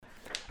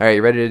All right,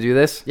 you ready to do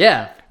this?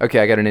 Yeah. Okay,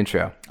 I got an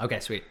intro.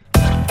 Okay, sweet.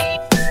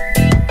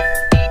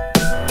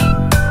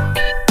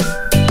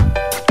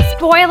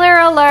 Spoiler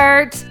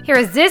alert! Here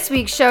is this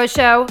week's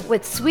show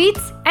with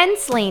Sweets and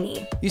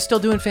Slaney. You still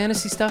doing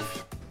fantasy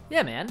stuff?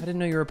 Yeah, man. I didn't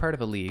know you were a part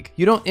of a league.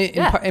 You don't,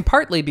 and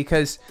partly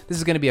because this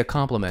is going to be a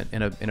compliment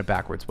in a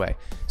backwards way.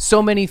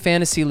 So many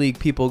fantasy league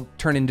people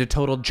turn into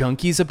total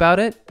junkies about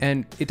it,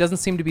 and it doesn't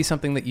seem to be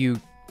something that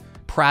you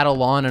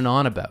prattle on and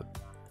on about.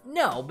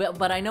 No,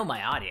 but I know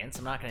my audience.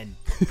 I'm not going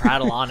to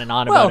prattle on and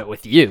on about it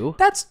with you.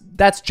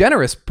 That's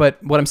generous,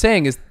 but what I'm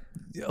saying is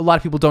a lot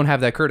of people don't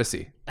have that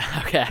courtesy.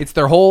 Okay. It's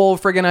their whole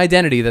friggin'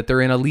 identity that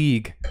they're in a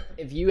league.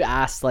 If you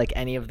ask like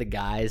any of the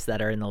guys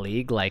that are in the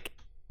league, like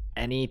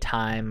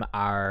anytime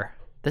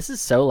this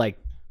is so like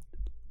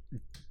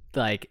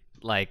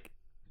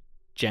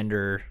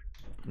gender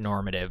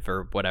normative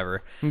or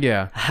whatever.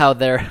 Yeah. How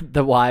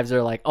the wives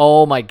are like,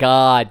 oh my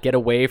God, get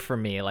away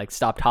from me. Like,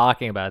 stop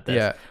talking about this.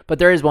 Yeah. But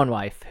there is one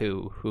wife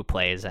who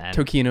plays and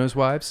Tokino's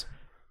wives.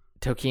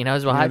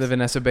 Tokino's You know wives. the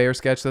Vanessa Bayer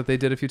sketch that they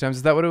did a few times.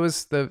 Is that what it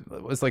was?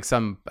 It was like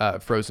some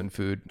frozen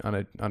food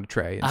on a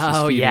tray. And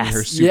she's feeding yes.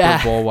 her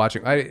Super Bowl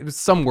watching. It was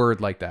some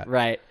word like that.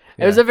 Right.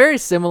 Yeah. It was a very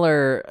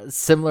similar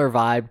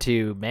vibe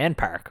to Man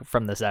Park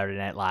from the Saturday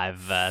Night Live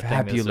thing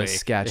Fabulous this week.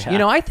 sketch. Yeah. You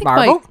know, I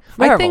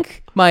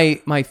think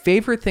my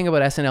favorite thing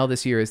about SNL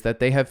this year is that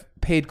they have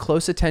paid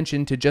close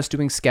attention to just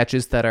doing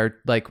sketches that are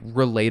like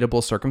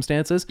relatable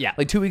circumstances. Yeah.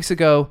 Like 2 weeks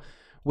ago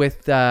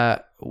with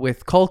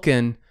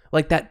Culkin,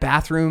 like that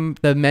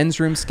the men's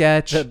room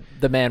sketch.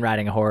 The man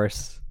riding a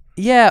horse.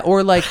 Yeah,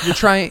 or like the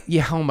trying.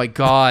 Yeah, oh my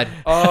God.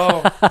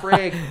 Oh,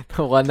 frig.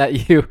 The one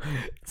that you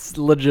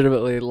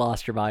legitimately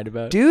lost your mind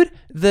about. Dude,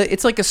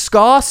 it's like a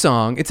ska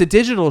song. It's a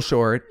digital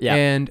short. Yeah.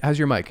 And how's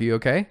your mic? Are you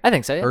okay? I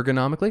think so, yeah.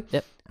 Ergonomically?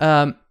 Yep.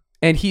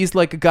 And he's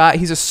like a guy,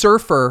 he's a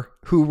surfer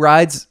who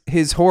rides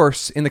his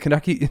horse in the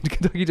Kentucky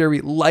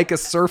Derby like a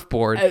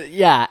surfboard.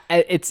 Yeah,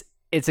 it's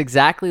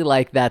exactly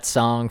like that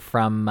song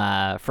from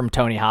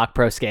Tony Hawk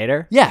Pro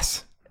Skater.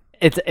 Yes.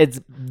 It's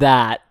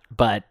that,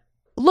 but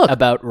look,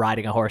 about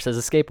riding a horse as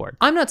a skateboard.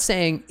 I'm not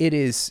saying it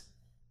is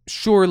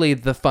surely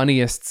the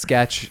funniest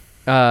sketch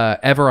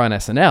ever on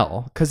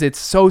SNL because it's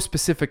so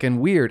specific and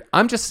weird.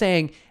 I'm just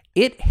saying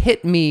it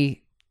hit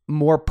me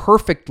more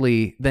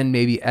perfectly than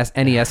maybe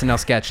any SNL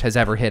sketch has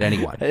ever hit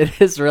anyone.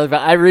 It is really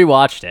fun. I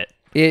rewatched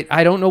it.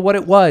 I don't know what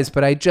it was,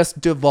 but I just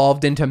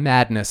devolved into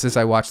madness as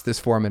I watched this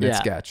 4-minute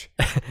sketch.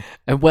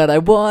 And when I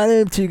want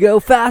him to go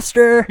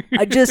faster,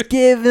 I just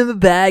give him a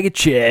bag of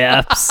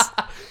chips.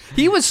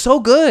 He was so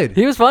good.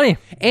 He was funny.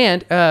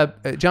 And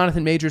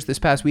Jonathan Majors this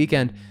past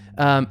weekend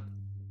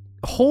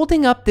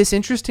holding up this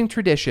interesting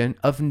tradition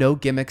of no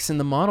gimmicks in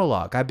the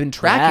monologue. I've been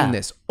tracking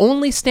this.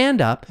 Only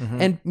stand-up,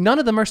 and none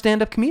of them are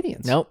stand-up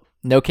comedians. Nope.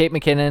 No Kate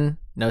McKinnon,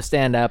 no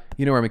stand-up.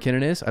 You know where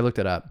McKinnon is? I looked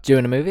it up.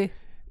 Doing a movie?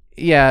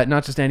 Yeah,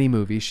 not just any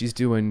movie. She's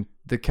doing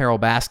the Carol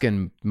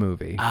Baskin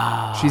movie.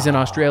 Oh. She's in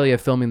Australia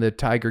filming the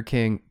Tiger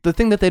King, the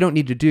thing that they don't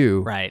need to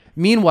do. Right.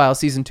 Meanwhile,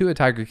 season 2 of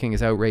Tiger King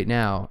is out right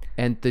now,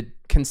 and the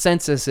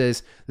consensus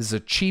is this is a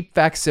cheap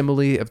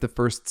facsimile of the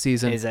first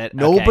season. Is it?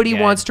 Nobody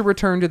Okay, wants to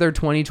return to their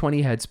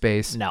 2020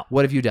 headspace. No.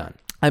 What have you done?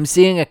 I'm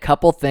seeing a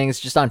couple things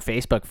just on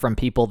Facebook from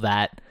people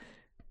that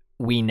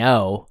we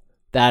know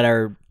that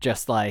are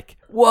just like,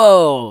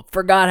 whoa,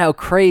 forgot how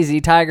crazy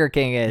Tiger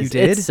King is. You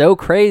did? It's so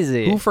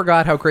crazy. Who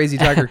forgot how crazy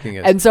Tiger King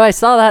is? And so I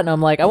saw that and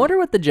I'm like, I wonder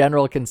what the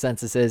general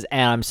consensus is.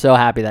 And I'm so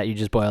happy that you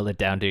just boiled it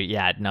down to,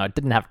 yeah, no, it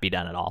didn't have to be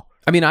done at all.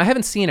 I mean, I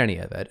haven't seen any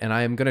of it, and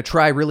I am going to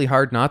try really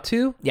hard not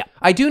to. Yeah.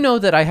 I do know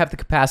that I have the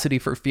capacity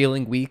for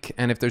feeling weak,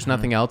 and if there's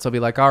nothing else, I'll be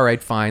like, all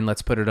right, fine,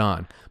 let's put it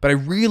on. But I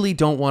really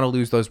don't want to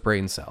lose those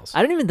brain cells.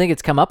 I don't even think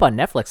it's come up on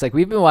Netflix. Like,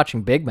 we've been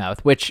watching Big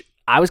Mouth, which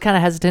I was kind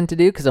of hesitant to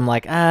do because I'm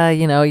like, you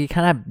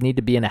kind of need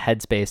to be in a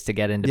headspace to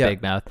get into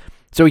Big Mouth.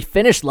 So we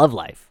finished Love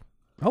Life.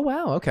 Oh,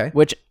 wow, okay.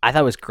 Which I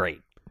thought was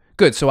great.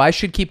 Good, so I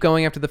should keep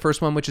going after the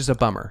first one, which is a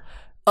bummer.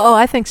 Oh,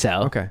 I think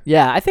so. Okay.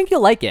 Yeah, I think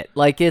you'll like it.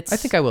 Like, I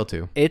think I will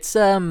too. It's,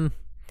 I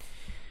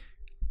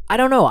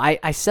don't know.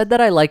 I said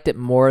that I liked it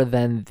more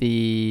than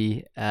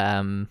the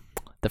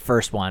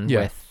first one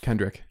with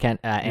Kendrick.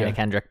 Anna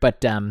Kendrick,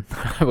 but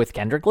with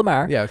Kendrick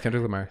Lamar. Yeah, with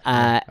Kendrick Lamar.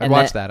 I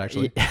watched that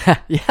actually.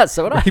 Yeah,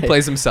 so would I. He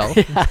plays himself.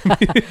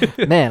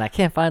 Man, I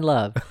can't find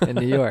love in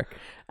New York.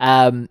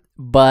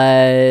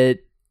 But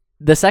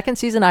the second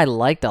season I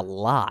liked a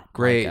lot.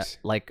 Great.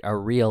 Like a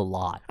real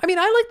lot. I mean,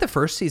 I like the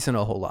first season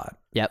a whole lot.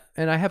 Yep.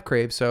 And I have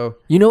Crave, so.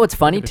 You know what's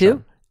funny Give it a too?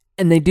 shot.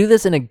 And they do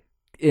this in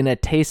a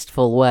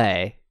tasteful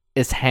way,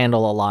 is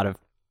handle a lot of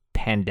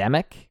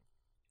pandemic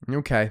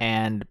Okay.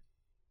 and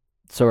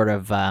sort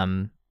of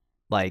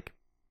like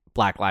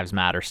Black Lives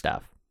Matter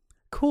stuff.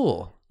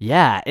 Cool.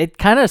 Yeah, it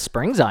kind of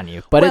springs on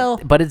you, but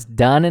it's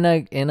done in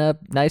a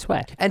nice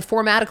way. And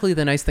formatically,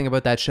 the nice thing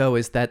about that show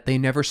is that they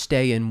never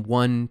stay in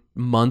 1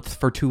 month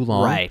for too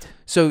long. Right.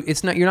 So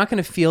you're not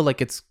going to feel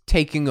like it's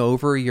taking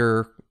over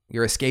your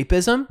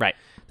escapism. Right.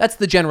 that's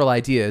the general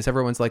idea is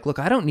everyone's like, look,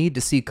 I don't need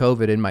to see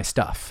COVID in my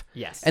stuff.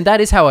 Yes. And that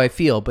is how I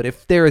feel. But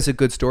if there is a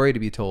good story to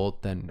be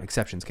told, then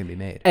exceptions can be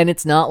made. And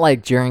it's not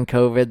like during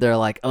COVID, they're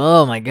like,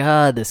 oh my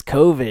God, this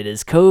COVID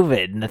is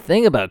COVID. And the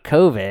thing about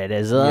COVID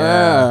is,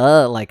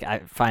 like, I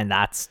find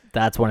that's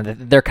one of the,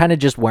 they're kind of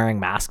just wearing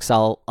masks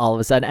all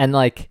of a sudden. And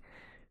like,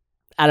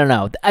 I don't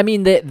know. I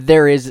mean,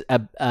 there is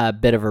a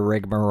bit of a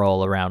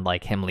rigmarole around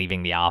like him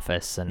leaving the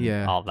office and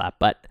all of that.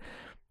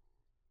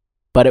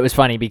 But it was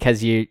funny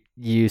because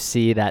you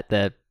see that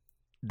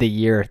the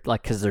year,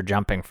 like, because they're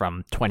jumping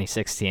from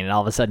 2016 and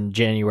all of a sudden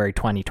January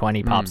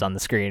 2020 pops on the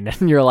screen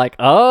and you're like,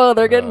 oh,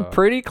 they're getting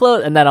pretty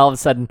close. And then all of a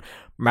sudden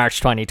March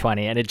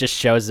 2020 and it just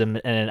shows them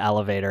in an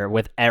elevator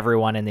with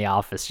everyone in the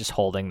office just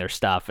holding their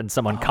stuff and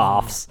someone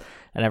coughs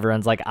and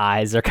everyone's like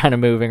eyes are kind of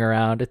moving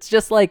around. It's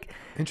just like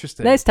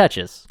interesting, nice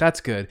touches.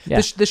 That's good.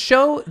 Yeah. The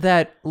show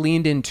that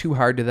leaned in too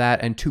hard to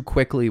that and too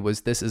quickly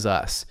was This Is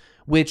Us,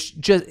 which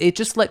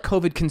just let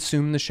COVID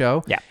consume the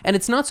show. Yeah. And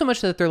it's not so much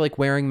that they're like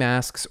wearing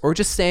masks or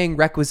just saying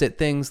requisite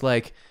things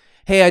like,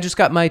 hey, I just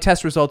got my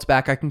test results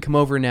back, I can come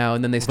over now.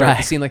 And then they start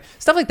the scene, like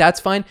stuff like that's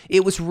fine.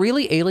 It was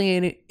really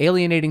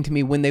alienating to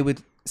me when they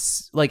would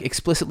like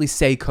explicitly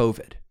say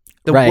COVID.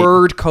 The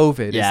word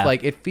COVID is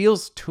like, it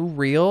feels too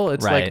real.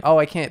 It's like, oh,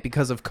 I can't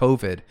because of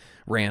COVID.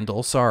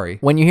 Randall, sorry.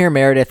 When you hear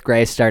Meredith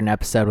Grey start an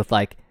episode with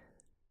like,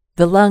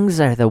 the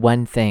lungs are the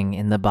one thing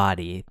in the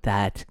body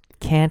that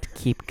can't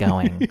keep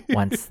going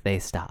once they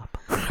stop,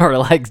 or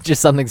like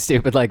just something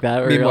stupid like that.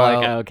 Where Meanwhile,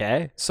 you're like,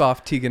 okay,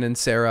 soft Tegan and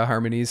Sarah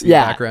harmonies in the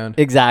background.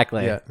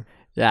 Exactly.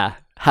 Yeah.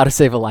 How to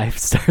Save a Life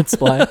starts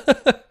playing.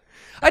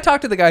 I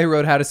talked to the guy who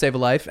wrote How to Save a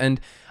Life, and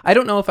I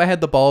don't know if I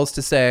had the balls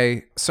to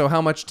say, so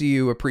how much do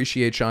you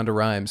appreciate Shonda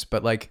Rhimes?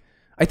 But like,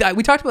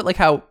 we talked about like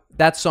how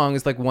that song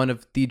is like one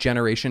of the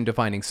generation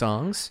defining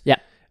songs. Yeah.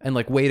 And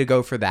like, way to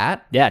go for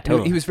that. Yeah,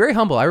 totally. He was very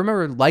humble. I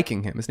remember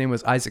liking him. His name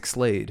was Isaac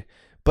Slade.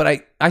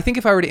 But I think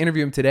if I were to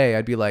interview him today,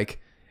 I'd be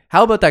like,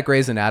 how about that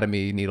Grey's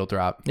Anatomy needle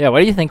drop? Yeah, what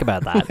do you think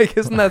about that? Like,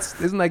 isn't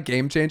that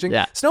game changing?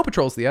 Yeah. Snow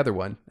Patrol's the other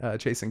one,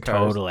 chasing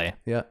cars. Totally.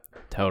 Yeah.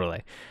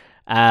 Totally.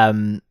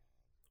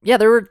 Yeah,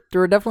 there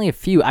were definitely a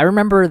few. I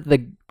remember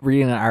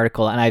reading an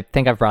article, and I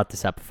think I've brought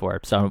this up before,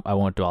 so I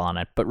won't dwell on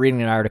it, but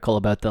reading an article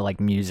about the like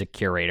music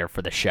curator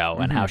for the show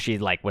and how she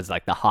like was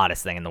like the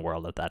hottest thing in the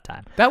world at that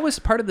time. That was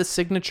part of the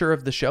signature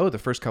of the show the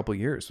first couple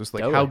years, was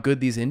like how good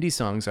these indie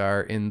songs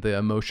are in the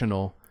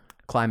emotional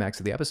climax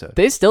of the episode.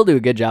 They still do a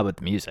good job with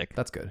the music.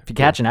 That's good. If you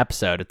catch an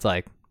episode, it's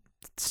like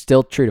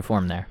still true to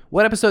form there.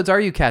 What episodes are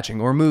you catching,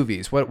 or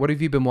movies? What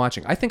have you been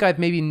watching? I think I've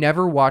maybe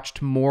never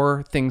watched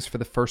more things for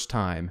the first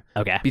time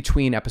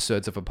between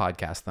episodes of a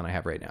podcast than I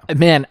have right now.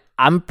 Man,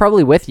 I'm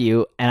probably with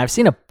you, and I've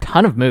seen a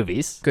ton of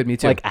movies. Good, me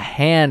too. Like a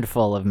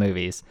handful of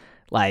movies.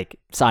 Like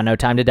saw No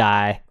Time to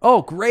Die.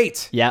 Oh,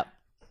 great. Yep.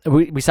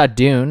 We saw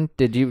Dune.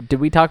 Did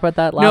we talk about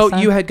that last time?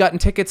 No, you had gotten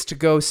tickets to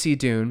go see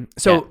Dune.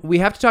 So we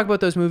have to talk about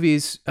those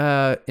movies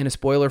in a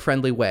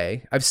spoiler-friendly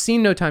way. I've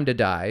seen No Time to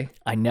Die.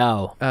 I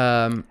know.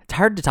 It's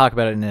hard to talk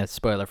about it in a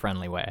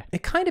spoiler-friendly way.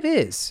 It kind of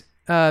is.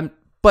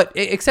 But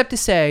except to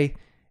say,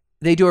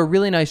 they do a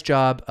really nice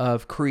job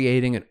of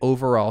creating an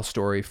overall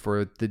story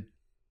for the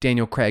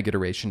Daniel Craig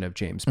iteration of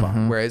James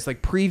Bond. Whereas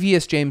like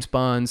previous James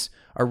Bonds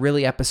are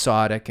really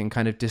episodic and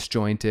kind of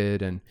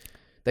disjointed, and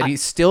that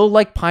he's still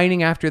like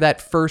pining after that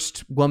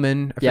first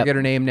woman, I forget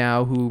her name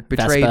now, who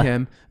betrayed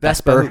him.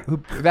 Vesper,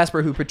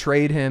 who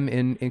betrayed him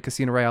in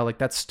Casino Royale. Like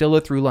that's still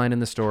a through line in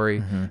the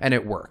story, and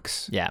it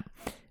works. Yeah.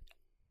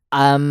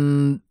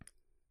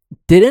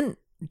 Didn't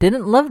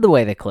love the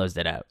way they closed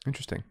it out.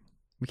 Interesting.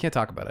 We can't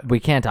talk about it. We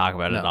can't talk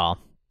about it at all.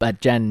 But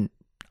Jen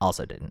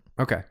also didn't.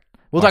 Okay.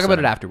 We'll talk about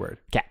it afterward.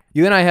 Okay.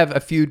 You and I have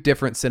a few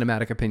different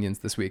cinematic opinions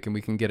this week, and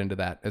we can get into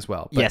that as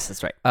well. But, yes,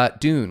 that's right.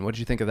 Dune, what did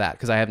you think of that?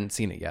 Because I haven't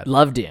seen it yet.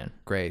 Love Dune.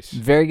 Great.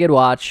 Very good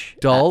watch.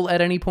 Dull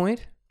at any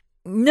point?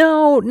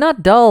 No,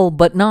 not dull,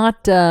 but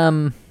not...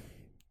 It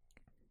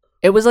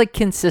was like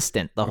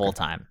consistent the whole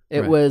time.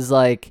 It was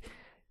like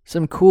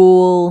some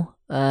cool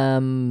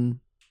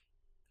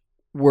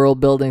world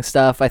building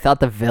stuff. I thought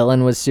the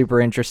villain was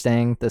super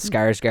interesting, the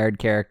Skarsgård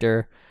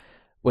character,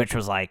 which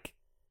was like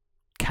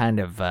kind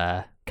of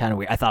weird.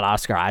 I thought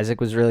Oscar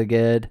Isaac was really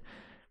good.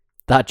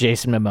 Thought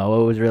Jason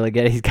Momoa was really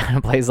good. He kind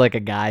of plays like a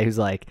guy who's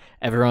like,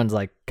 everyone's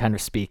like kind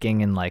of speaking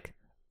in like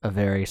a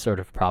very sort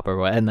of proper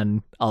way, and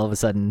then all of a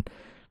sudden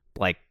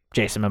like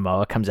Jason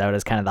Momoa comes out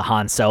as kind of the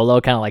Han Solo,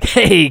 kind of like,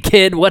 hey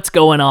kid, what's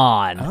going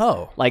on?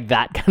 Oh, like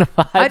that kind of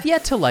vibe. I've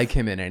yet to like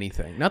him in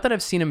anything. Not that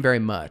I've seen him very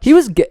much. He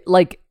was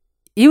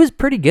he was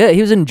pretty good.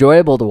 He was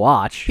enjoyable to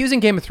watch. He was in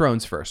Game of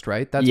Thrones first,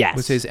 right? That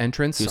was his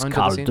entrance. He was onto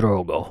Khal the scene?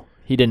 Drogo.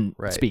 He didn't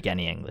speak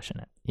any English in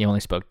it. He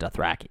only spoke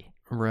Dothraki.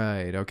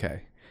 Right.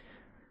 Okay.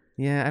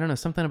 Yeah, I don't know.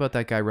 Something about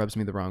that guy rubs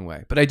me the wrong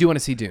way. But I do want to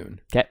see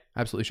Dune. Okay.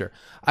 Absolutely sure.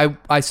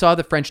 I saw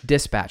The French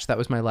Dispatch. That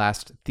was my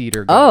last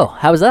theater. Oh,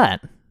 how was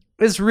that?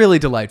 It's really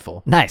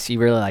delightful. Nice. You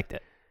really liked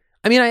it.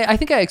 I mean, I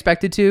think I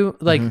expected to.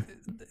 Like,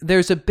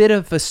 there's a bit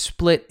of a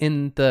split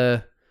in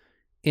the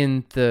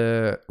in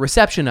the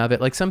reception of it.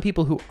 Like some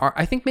people who are,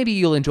 I think maybe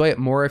you'll enjoy it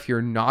more if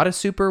you're not a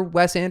super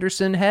Wes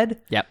Anderson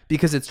head. Yep.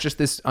 Because it's just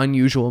this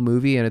unusual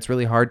movie and it's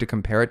really hard to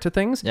compare it to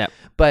things. Yep.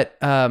 But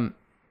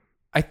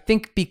I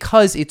think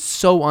because it's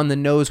so on the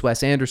nose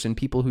Wes Anderson,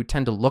 people who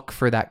tend to look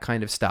for that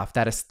kind of stuff,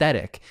 that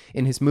aesthetic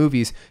in his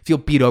movies, feel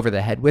beat over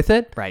the head with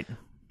it. Right.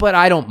 But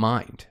I don't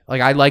mind.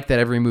 Like, I like that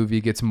every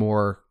movie gets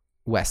more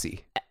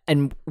Wessy.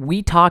 And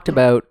we talked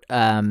about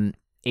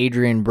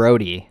Adrian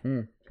Brody.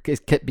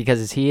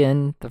 Because is he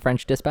in The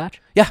French Dispatch?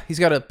 Yeah, he's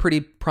got a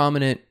pretty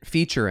prominent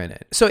feature in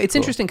it. So it's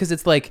interesting because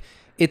it's like,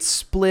 it's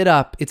split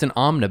up. It's an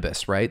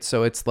omnibus, right?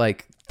 So it's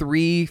like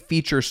 3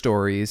 feature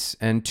stories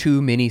and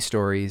 2 mini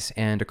stories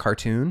and a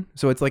cartoon.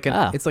 So it's like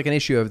it's like an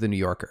issue of The New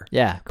Yorker.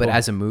 Yeah, cool. But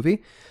as a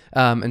movie.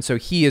 And so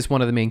he is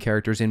one of the main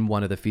characters in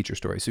one of the feature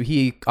stories. So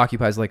he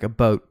occupies like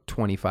about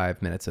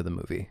 25 minutes of the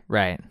movie.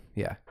 Right.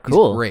 Yeah.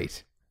 Cool. He's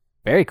great.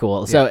 Very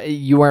cool. So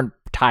you weren't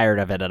tired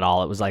of it at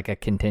all. It was like a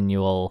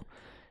continual,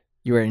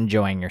 you were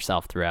enjoying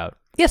yourself throughout.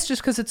 Yes,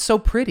 just because it's so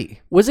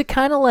pretty. Was it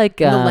kind of like...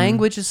 And the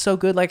language is so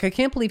good. Like, I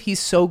can't believe he's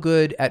so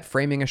good at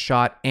framing a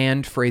shot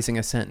and phrasing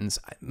a sentence.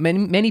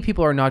 Many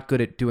people are not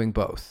good at doing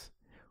both.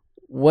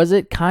 Was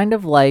it kind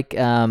of like...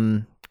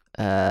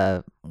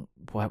 what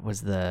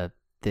was the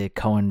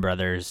Coen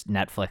Brothers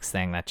Netflix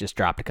thing that just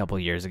dropped a couple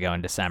years ago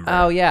in December?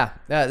 Oh, yeah.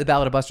 The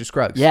Ballad of Buster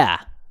Scruggs. Yeah.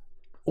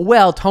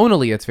 Well,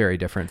 tonally, it's very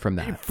different from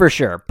that. For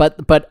sure.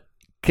 But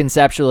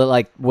conceptually,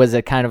 like, was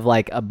it kind of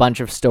like a bunch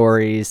of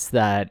stories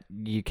that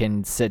you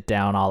can sit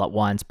down all at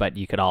once, but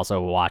you could also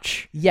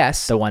watch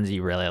the ones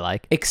you really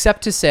like?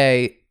 Except to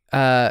say,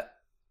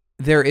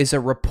 there is a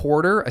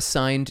reporter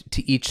assigned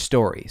to each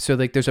story. So,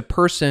 like, there's a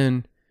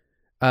person...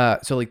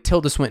 so like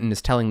Tilda Swinton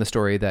is telling the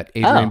story that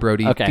Adrian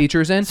Brody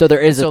features in. So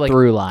there is a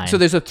through line. So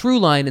there's a through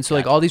line. And so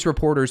like all these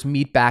reporters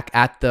meet back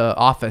at the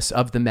office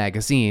of the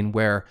magazine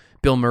where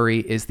Bill Murray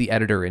is the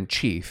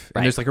editor-in-chief.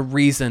 And there's like a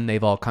reason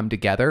they've all come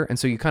together. And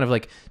so you kind of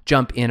like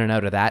jump in and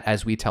out of that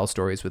as we tell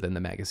stories within the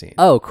magazine.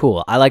 Oh,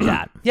 cool. I like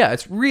that. Yeah,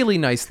 it's really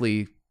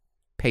nicely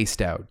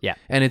paced out. Yeah.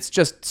 And it's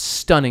just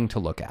stunning to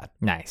look at.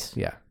 Nice.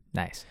 Yeah.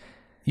 Nice.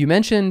 You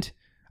mentioned...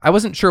 I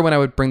wasn't sure when I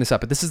would bring this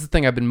up, but this is the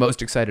thing I've been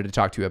most excited to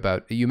talk to you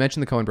about. You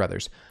mentioned the Coen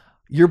brothers.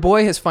 Your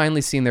boy has finally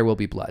seen There Will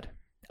Be Blood.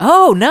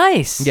 Oh,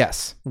 nice.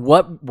 Yes.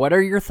 What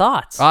are your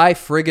thoughts? I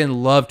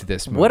friggin' loved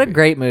this movie. What a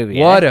great movie.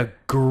 What a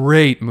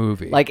great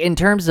movie. Like, in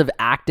terms of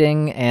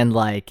acting and,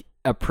 like,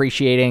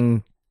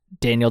 appreciating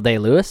Daniel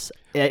Day-Lewis,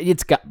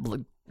 it's got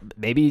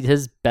maybe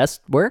his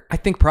best work. I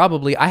think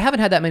probably. I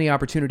haven't had that many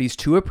opportunities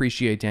to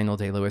appreciate Daniel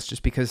Day-Lewis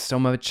just because so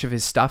much of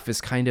his stuff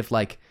is kind of,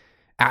 like,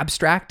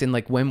 abstract and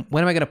like when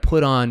am I going to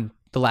put on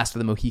The Last of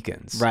the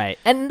Mohicans? Right.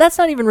 And that's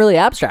not even really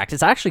abstract.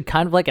 It's actually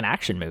kind of like an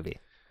action movie.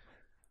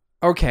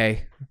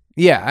 Okay.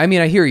 Yeah, I mean,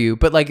 I hear you,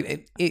 but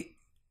like it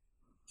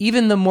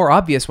even the more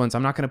obvious ones,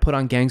 I'm not going to put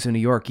on Gangs of New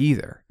York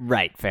either.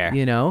 Right, fair.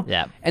 You know?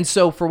 Yeah. And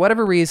so for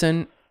whatever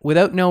reason,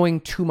 without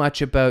knowing too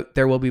much about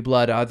There Will Be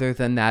Blood other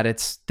than that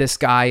it's this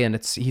guy and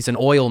he's an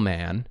oil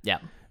man. Yeah.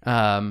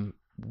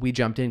 We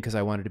jumped in because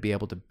I wanted to be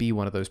able to be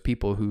one of those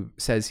people who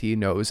says he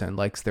knows and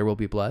likes There Will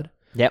Be Blood.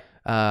 Yep,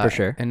 for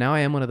sure. And now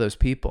I am one of those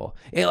people.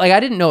 Like, I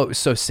didn't know it was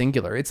so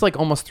singular. It's like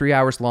almost 3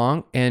 hours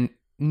long and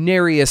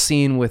nary a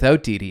scene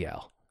without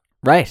DDL.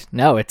 Right.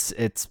 No, it's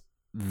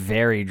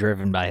very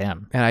driven by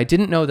him. And I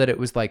didn't know that it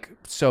was like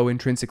so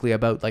intrinsically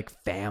about like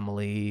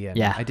family. And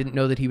yeah. I didn't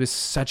know that he was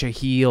such a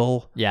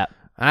heel. Yeah.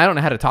 And I don't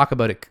know how to talk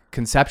about it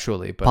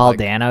conceptually, but Paul like,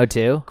 Dano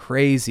too.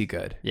 Crazy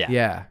good. Yeah.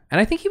 Yeah. And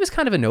I think he was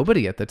kind of a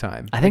nobody at the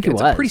time. I think it's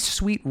he was. a pretty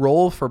sweet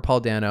role for Paul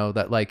Dano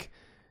that like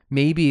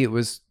maybe it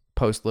was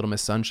post Little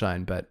Miss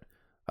Sunshine, but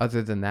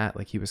other than that,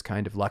 like he was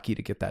kind of lucky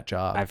to get that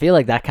job. I feel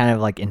like that kind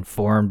of like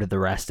informed the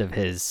rest of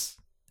his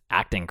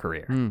acting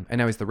career. And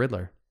now he's the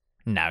Riddler.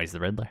 Now he's the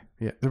Riddler.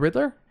 Yeah. The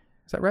Riddler?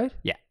 Is that right?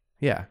 Yeah.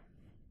 Yeah.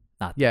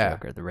 Not the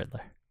Joker, the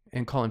Riddler.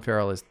 And Colin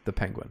Farrell is the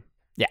Penguin.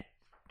 Yeah.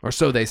 Or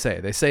so they say.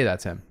 They say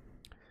that's him.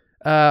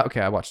 Okay,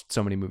 I watched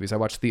so many movies. I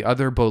watched The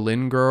Other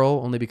Boleyn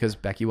Girl only because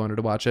Becky wanted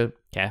to watch it.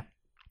 Okay.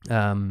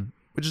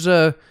 Which is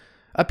a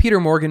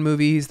Peter Morgan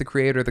movie. He's the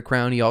creator of The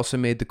Crown. He also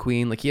made The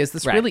Queen. Like he has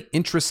this really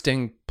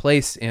interesting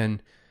place in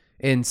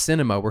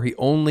cinema where he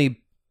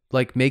only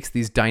like makes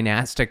these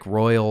dynastic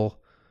royal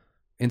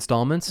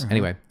installments. Mm-hmm.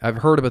 Anyway, I've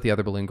heard about The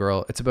Other Boleyn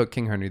Girl. It's about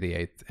King Henry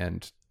VIII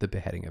and the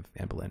beheading of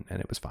Anne Boleyn, and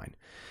it was fine.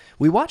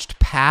 We watched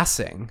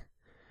Passing,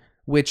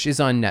 which is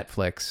on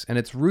Netflix, and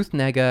it's Ruth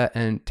Negga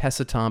and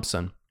Tessa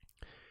Thompson.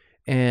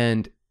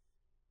 And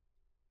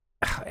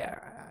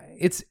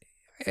it's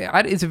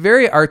a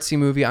very artsy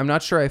movie. I'm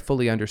not sure I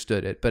fully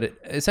understood it, but it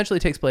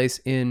essentially takes place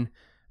in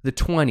the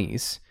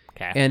 20s.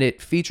 Okay. And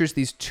it features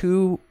these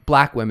 2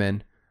 black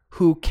women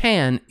who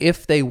can,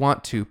 if they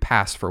want to,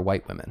 pass for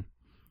white women.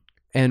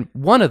 And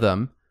one of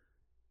them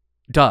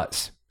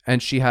does.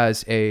 And she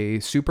has a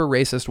super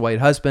racist white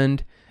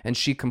husband, and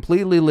she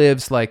completely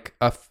lives like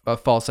a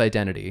false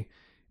identity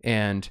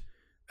and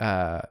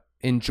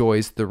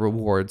enjoys the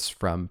rewards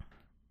from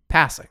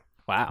passing.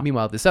 Wow.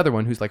 Meanwhile, this other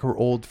one who's like her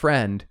old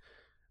friend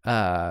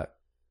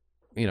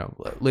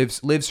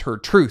lives her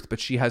truth, but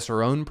she has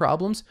her own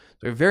problems.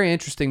 So a very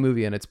interesting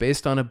movie, and it's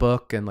based on a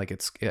book, and like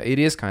it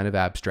is kind of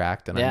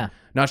abstract, and I'm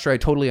not sure I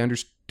totally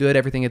understood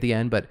everything at the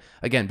end, but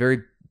again,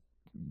 very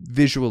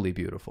visually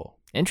beautiful.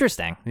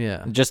 Interesting.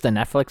 Yeah. Just a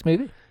Netflix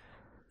movie?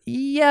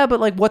 Yeah, but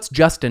like, what's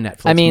just a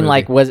Netflix movie?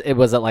 Like, was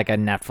it like a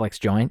Netflix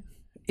joint?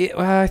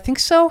 I think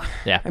so.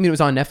 Yeah. I mean, it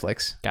was on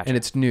Netflix, Gotcha. and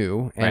it's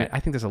new, and Right. I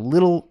think there's a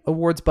little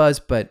awards buzz,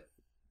 but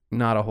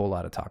not a whole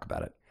lot of talk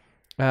about it.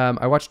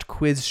 I watched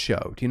Quiz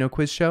Show. Do you know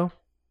Quiz Show?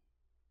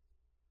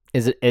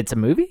 It's a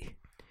movie?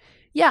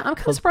 Yeah, I'm kind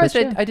of Called surprised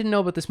Quiz Show? I didn't know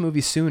about this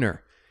movie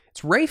sooner.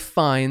 It's Ralph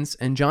Fiennes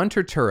and John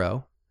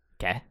Turturro.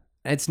 Okay.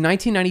 It's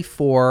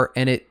 1994,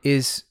 and it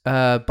is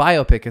a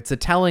biopic. It's a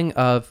telling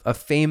of a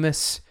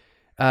famous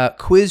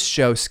quiz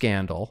show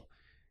scandal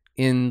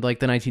in like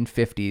the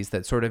 1950s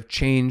that sort of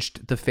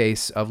changed the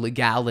face of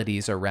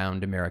legalities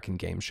around American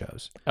game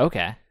shows.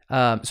 Okay.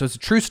 So it's a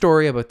true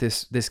story about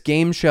this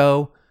game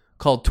show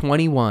called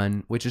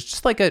 21, which is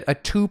just like a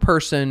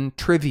two-person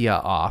trivia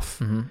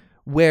off,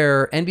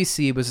 where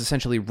NBC was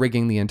essentially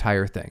rigging the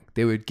entire thing.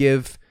 They would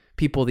give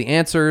people the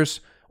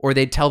answers, or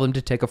they'd tell them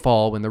to take a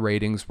fall when the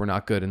ratings were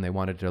not good and they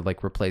wanted to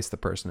like replace the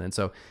person. And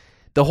so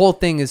the whole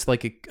thing is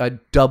like a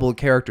double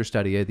character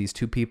study of these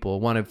two people,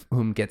 one of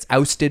whom gets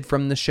ousted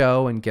from the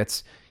show and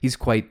he's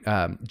quite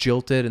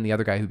jilted, and the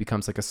other guy who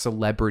becomes like a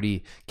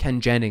celebrity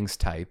Ken Jennings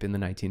type in the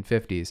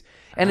 1950s.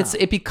 And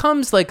it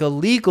becomes like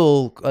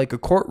a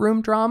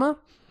courtroom drama.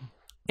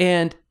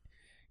 And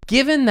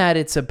given that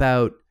it's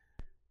about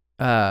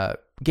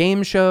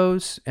game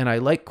shows, and I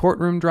like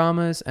courtroom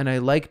dramas, and I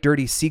like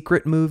dirty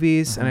secret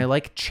movies, and I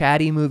like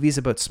chatty movies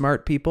about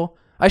smart people,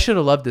 I should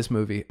have loved this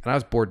movie, and I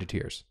was bored to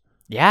tears.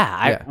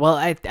 Yeah.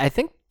 I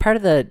think part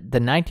of the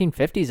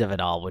 1950s of it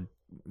all would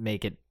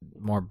make it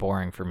more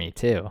boring for me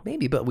too.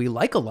 Maybe, but we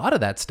like a lot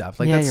of that stuff.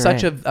 Like, Yeah,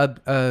 that's you're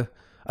such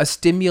a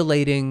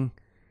stimulating,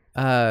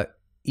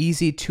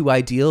 easy to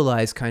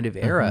idealize kind of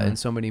era in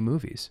so many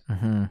movies.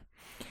 Mm-hmm.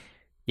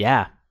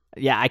 Yeah.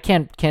 I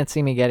can't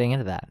see me getting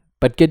into that.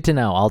 But good to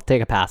know. I'll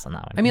take a pass on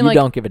that one. I mean, you like,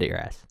 don't give it to your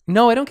ass.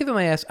 No, I don't give it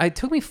my ass. It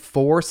took me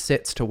 4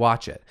 sits to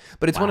watch it.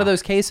 But it's one of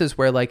those cases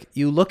where like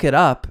you look it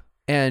up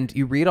and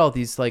you read all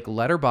these like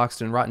Letterboxd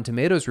and Rotten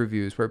Tomatoes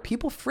reviews where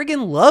people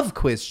friggin' love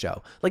Quiz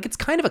Show. Like, it's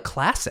kind of a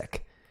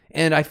classic.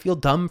 And I feel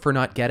dumb for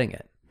not getting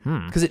it.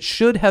 Because it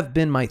should have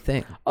been my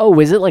thing. Oh,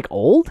 is it like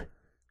old?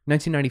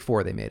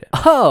 1994 they made it.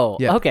 Oh,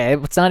 Yeah. okay.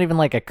 It's not even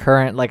like a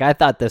current, like I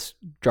thought this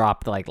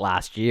dropped like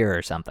last year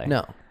or something.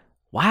 No.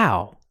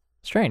 Wow.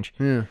 Strange.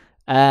 Yeah.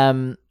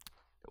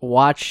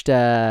 Watched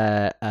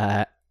Red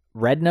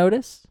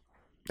Notice.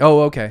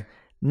 Oh, okay.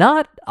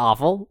 Not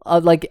awful.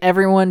 Like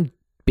everyone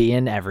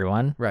being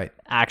everyone. Right.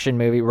 Action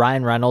movie.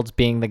 Ryan Reynolds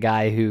being the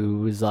guy who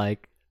was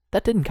like,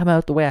 that didn't come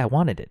out the way I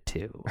wanted it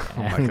to.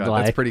 Oh my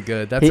God, that's pretty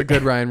good. That's a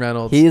good Ryan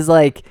Reynolds. He's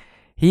like,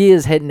 he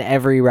is hitting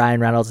every Ryan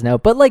Reynolds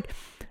note. But like,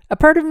 a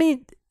part of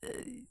me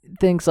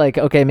thinks like,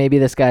 okay, maybe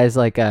this guy's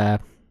like a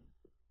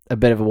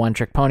bit of a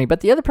one-trick pony.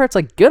 But the other part's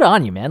like, good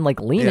on you, man.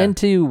 Like, lean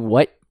into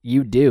what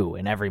you do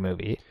in every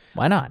movie.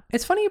 Why not?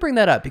 It's funny you bring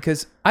that up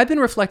because I've been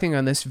reflecting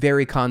on this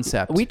very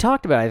concept. We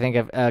talked about it, I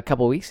think, a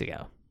couple weeks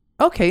ago.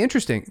 Okay,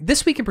 interesting.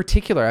 This week in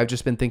particular, I've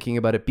just been thinking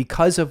about it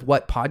because of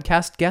what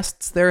podcast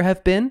guests there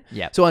have been.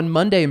 Yeah. So on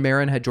Monday,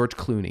 Marin had George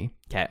Clooney.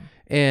 Okay.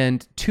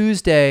 And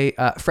Tuesday,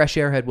 Fresh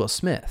Air had Will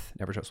Smith.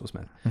 Never trust Will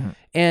Smith.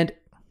 And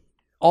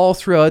all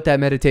throughout that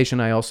meditation,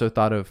 I also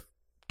thought of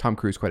Tom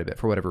Cruise quite a bit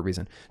for whatever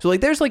reason. So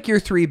like, there's like your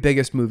 3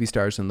 biggest movie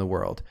stars in the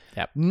world.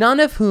 Yep. None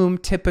of whom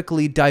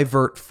typically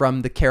divert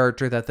from the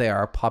character that they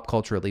are pop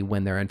culturally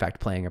when they're in fact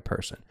playing a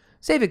person.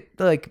 Save it,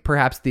 like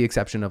perhaps the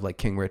exception of like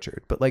King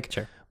Richard, but like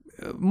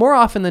more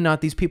often than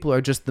not, these people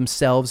are just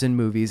themselves in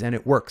movies, and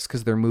it works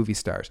because they're movie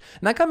stars.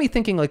 And that got me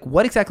thinking, like,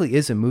 what exactly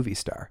is a movie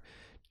star?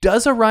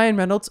 Does a Ryan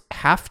Reynolds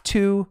have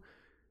to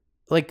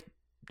like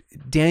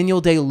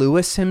Daniel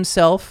Day-Lewis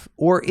himself,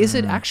 or is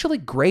it actually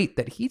great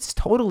that he's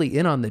totally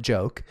in on the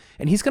joke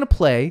and he's going to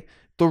play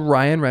the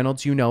Ryan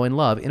Reynolds you know and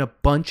love in a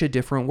bunch of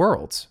different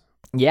worlds?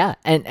 Yeah,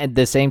 and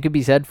the same could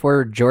be said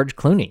for George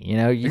Clooney. You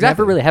know, you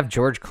never really have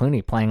George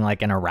Clooney playing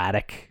like an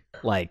erratic,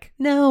 like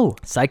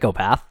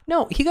psychopath.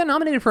 No, he got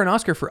nominated for an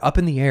Oscar for Up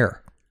in the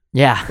Air.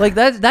 Yeah. Like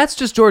that's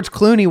just George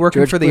Clooney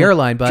working for the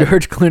airline, but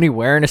George Clooney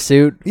wearing a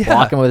suit,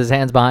 walking with his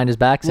hands behind his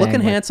back, saying, looking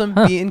like, handsome,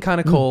 being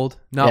kind of cold,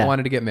 not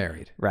wanting to get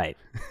married. Right.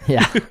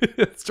 Yeah.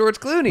 It's George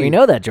Clooney. We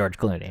know that George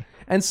Clooney.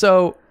 And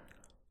so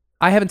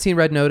I haven't seen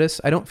Red Notice.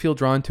 I don't feel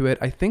drawn to it.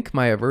 I think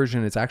my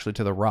aversion is actually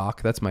to The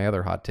Rock. That's my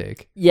other hot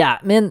take. Yeah,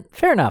 man,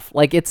 fair enough.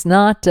 Like, it's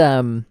not,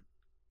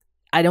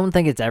 I don't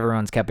think it's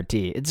everyone's cup of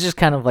tea. It's just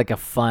kind of like a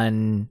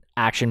fun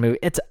action movie.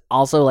 It's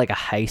also like a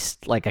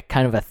heist, like a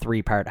kind of a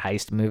 3-part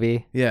heist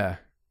movie. Yeah.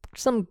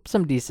 Some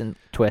decent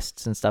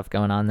twists and stuff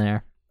going on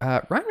there.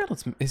 Ryan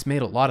Reynolds has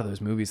made a lot of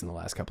those movies in the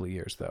last couple of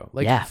years, though.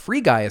 Like, Yeah.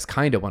 Free Guy is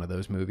kind of one of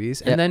those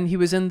movies. And Yep. then he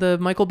was in the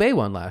Michael Bay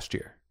one last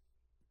year.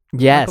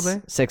 Yes.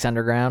 Michael Bay? 6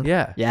 Underground.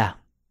 Yeah. Yeah.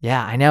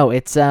 Yeah, I know.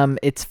 It's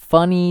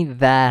funny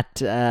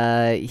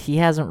that he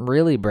hasn't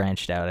really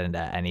branched out into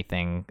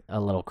anything a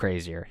little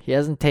crazier. He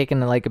hasn't taken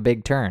like a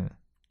big turn.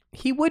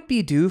 He would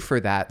be due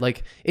for that.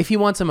 Like, if he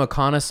wants a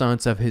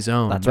reconnaissance of his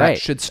own, That's that right.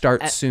 should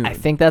start soon. I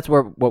think that's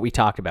what we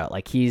talked about.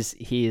 Like, he's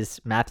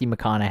Matthew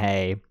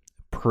McConaughey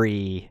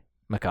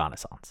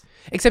pre-reconnaissance.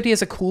 Except he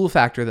has a cool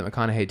factor that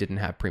McConaughey didn't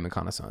have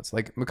pre-reconnaissance.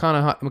 Like,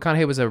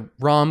 McConaughey was a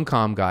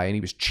rom-com guy, and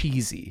he was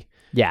cheesy.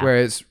 Yeah.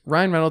 Whereas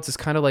Ryan Reynolds is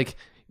kind of like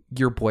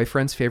your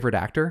boyfriend's favorite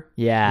actor.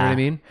 Yeah. You know what I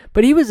mean?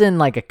 But he was in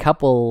like a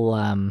couple,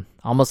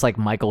 almost like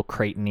Michael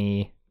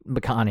Crichton-y.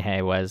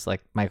 McConaughey was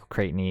like Michael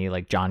Crichton-y,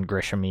 like John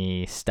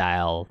Grisham-y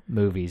style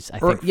movies, I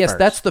think. Yes, first.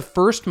 that's the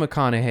first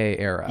McConaughey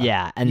era.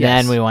 Yeah, and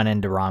Yes. then we went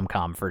into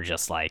rom-com for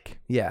just like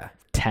Yeah.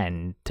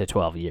 10 to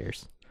 12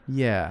 years.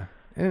 Yeah.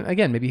 And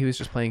again, maybe he was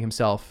just playing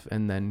himself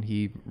and then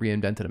he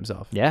reinvented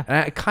himself. Yeah. And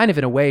I kind of,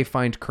 in a way,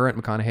 find current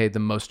McConaughey the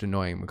most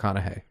annoying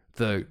McConaughey.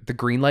 The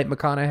green light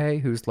McConaughey,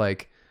 who's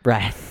like...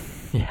 Right.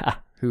 Yeah.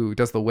 Who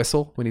does the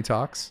whistle when he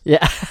talks.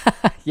 Yeah.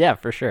 Yeah,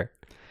 for sure.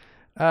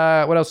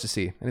 What else to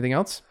see? Anything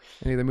else?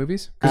 Any other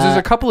movies? Because there's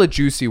a couple of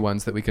juicy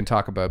ones that we can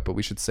talk about, but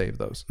we should save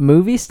those.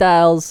 Movie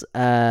styles.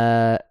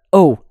 Okay.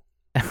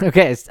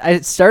 I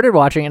started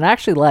watching and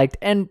actually liked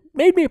and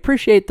made me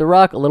appreciate The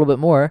Rock a little bit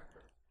more.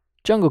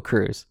 Jungle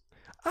Cruise.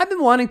 I've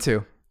been wanting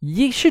to.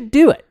 You should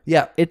do it.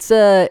 Yeah. It's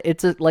a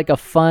like a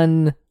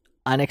fun,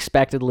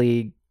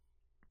 unexpectedly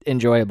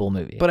enjoyable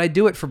movie. But I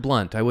do it for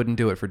Blunt. I wouldn't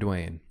do it for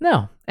Dwayne.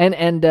 No.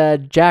 And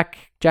Jack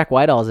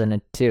Whitehall's in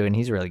it too, and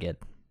he's really good.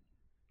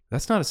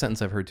 That's not a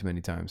sentence I've heard too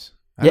many times.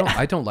 Yeah.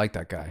 I don't like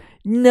that guy.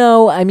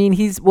 No, I mean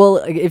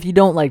if you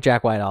don't like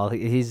Jack Whitehall,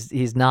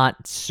 he's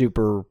not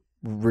super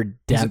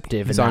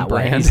redemptive He's in on that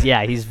way.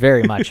 brand. He's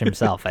very much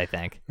himself, I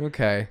think.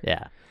 Okay.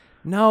 Yeah.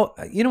 No,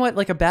 you know what?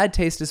 Like, a bad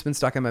taste has been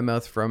stuck in my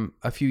mouth from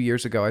a few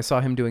years ago. I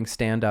saw him doing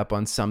stand-up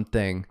on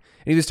something, and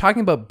he was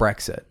talking about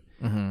Brexit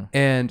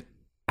and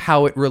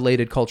how it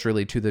related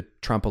culturally to the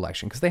Trump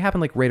election, because they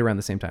happened like right around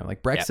the same time.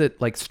 Like, Brexit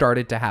like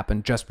started to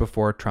happen just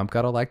before Trump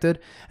got elected,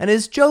 and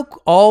his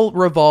joke all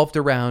revolved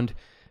around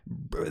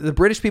the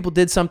British people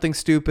did something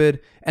stupid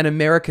and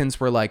Americans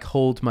were like,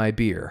 hold my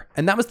beer.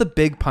 And that was the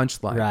big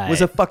punchline. Right. It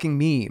was a fucking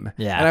meme.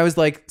 Yeah. And I was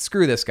like,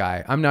 screw this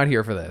guy. I'm not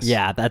here for this.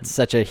 Yeah, that's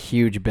such a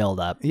huge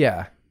buildup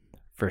Yeah.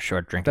 for a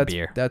short drink of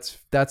beer.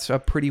 That's a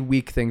pretty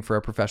weak thing for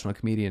a professional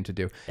comedian to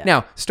do. Yeah.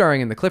 Now,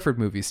 starring in the Clifford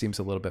movie seems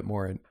a little bit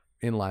more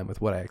in line with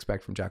what I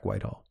expect from Jack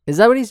Whitehall. Is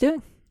that what he's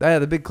doing?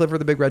 The big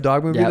Clifford the Big Red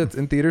Dog movie that's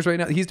in theaters right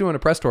now. He's doing a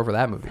press tour for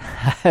that movie.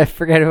 I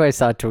forget who I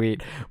saw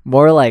tweet.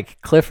 More like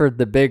Clifford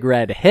the Big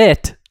Red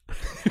Hit.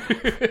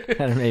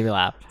 And it made me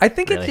laugh. I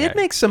think really it did hard.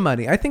 make some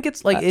money. I think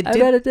it's like I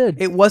bet it did.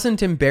 It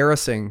wasn't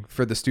embarrassing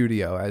for the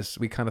studio as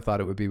we kind of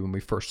thought it would be when we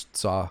first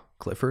saw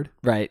Clifford.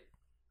 Right.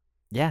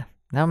 Yeah.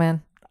 No,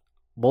 man.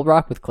 We'll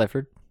rock with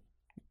Clifford.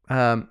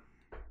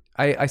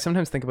 I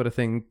sometimes think about a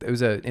thing. It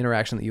was an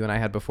interaction that you and I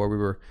had before we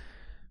were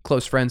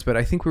close friends, but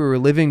I think we were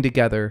living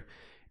together,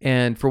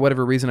 and for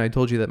whatever reason, I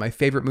told you that my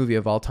favorite movie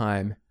of all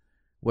time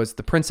was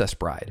The Princess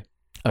Bride.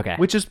 Okay.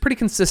 Which has pretty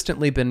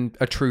consistently been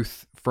a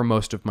truth for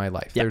most of my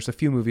life. Yep. There's a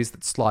few movies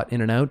that slot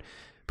in and out.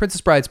 Princess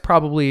Bride's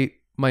probably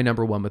my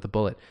number one with a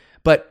bullet.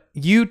 But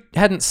you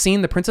hadn't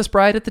seen The Princess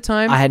Bride at the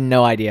time. I had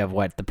no idea of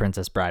what The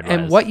Princess Bride was.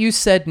 And what you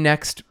said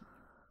next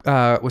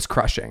was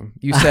crushing.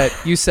 You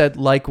said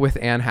like with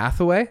Anne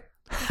Hathaway.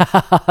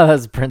 That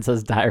was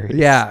Princess Diaries.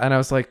 Yeah, and I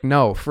was like,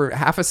 no. For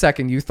half a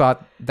second, you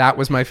thought that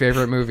was my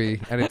favorite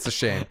movie, and it's a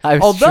shame. I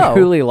was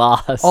truly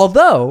lost.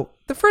 Although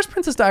the first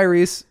Princess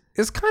Diaries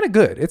is kind of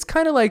good. It's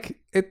kind of like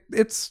it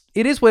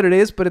is what it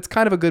is, but it's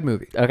kind of a good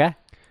movie. Okay.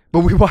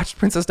 But we watched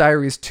Princess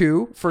Diaries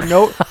 2 for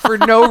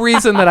no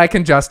reason that I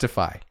can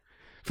justify.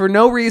 For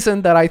no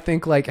reason that I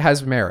think like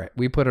has merit.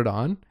 We put it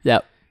on.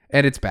 Yep.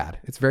 And it's bad.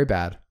 It's very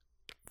bad.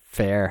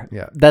 Fair.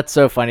 Yeah. That's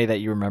so funny that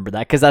you remember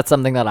that, because that's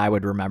something that I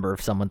would remember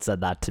if someone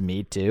said that to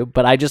me too.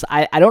 But I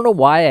don't know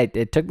why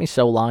it took me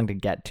so long to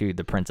get to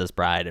The Princess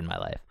Bride in my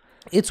life.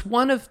 It's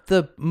one of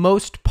the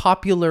most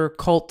popular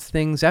cult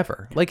things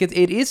ever. Like it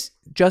has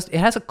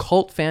a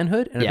cult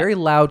fanhood and a very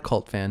loud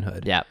cult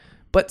fanhood. Yeah.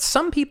 But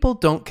some people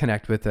don't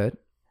connect with it,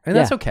 and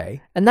that's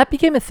okay. And that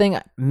became a thing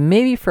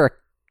maybe for a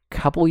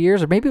couple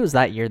years, or maybe it was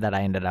that year that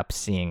I ended up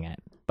seeing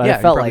it. But Yeah,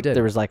 I felt you like probably did.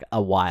 there was like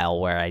a while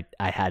where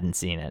I hadn't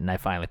seen it, and I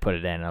finally put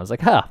it in, and I was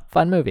like, huh,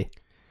 fun movie.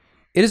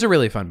 It is a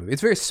really fun movie.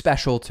 It's very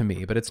special to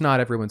me, but it's not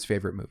everyone's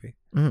favorite movie.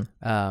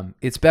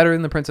 It's better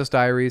than The Princess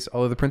Diaries,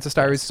 although The Princess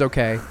Diaries is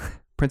okay.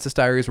 Princess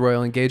Diaries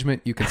Royal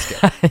Engagement, you can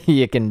skip.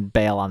 You can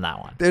bail on that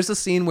one. There's a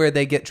scene where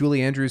they get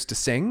Julie Andrews to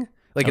sing.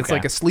 Like it's Okay.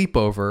 like a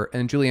sleepover,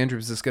 and Julie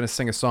Andrews is going to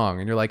sing a song,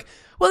 and you're like,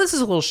 well, this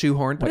is a little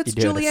shoehorned, but What it's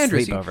you do at Julie a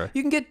Andrews. sleepover.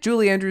 You can get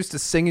Julie Andrews to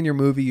sing in your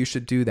movie. You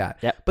should do that.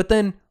 Yep. But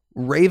then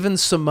Raven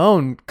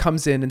Simone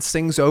comes in and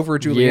sings over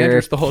Julie You're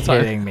Andrews the whole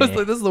time. kidding me. I was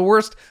like, this is the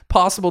worst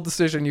possible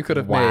decision you could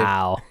have made.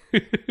 Wow.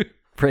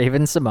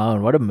 Raven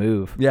Simone, what a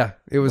move. Yeah,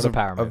 it was What a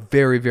power a move.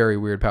 very, very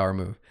weird power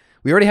move.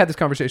 We already had this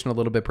conversation a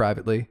little bit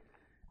privately.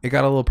 It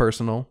got a little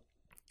personal,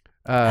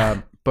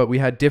 but we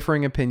had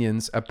differing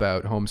opinions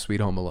about Home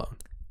Sweet Home Alone.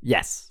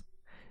 Yes.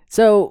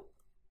 So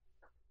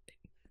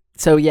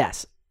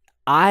yes,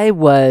 I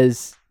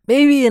was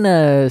maybe in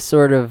a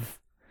sort of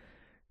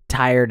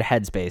tired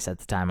headspace at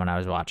the time when I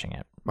was watching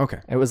it. Okay.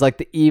 It was like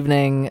the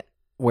evening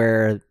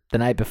where the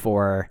night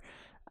before,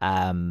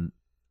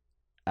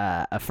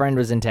 a friend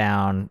was in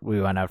town. We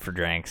went out for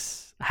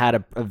drinks, had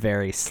a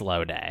very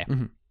slow day.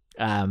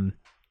 And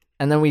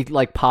then we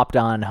like popped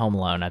on Home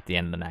Alone at the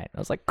end of the night. I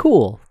was like,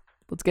 cool,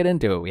 let's get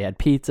into it. We had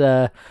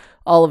pizza.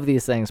 All of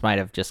these things might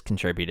have just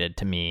contributed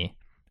to me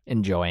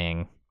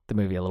enjoying the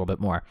movie a little bit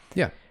more.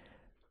 Yeah.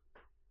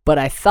 But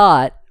I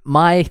thought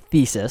my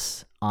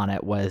thesis on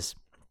it was,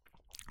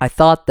 I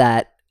thought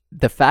that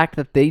the fact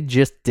that they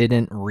just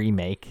didn't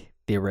remake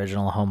the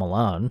original Home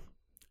Alone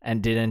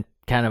and didn't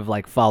kind of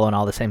like follow in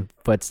all the same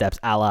footsteps,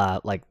 a la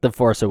like The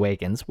Force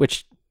Awakens,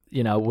 which,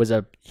 you know, was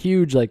a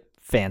huge like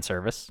fan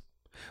service.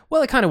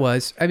 Well, it kind of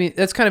was. I mean,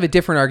 that's kind of a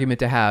different argument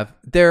to have.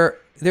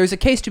 There's a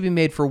case to be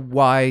made for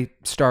why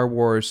Star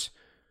Wars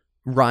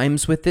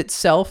rhymes with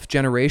itself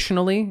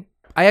generationally.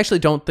 I actually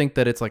don't think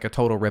that it's like a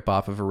total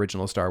ripoff of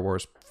original Star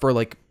Wars for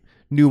like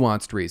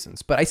nuanced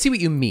reasons, but I see what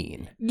you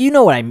mean. You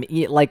know what I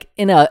mean? Like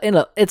in a,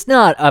 it's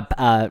not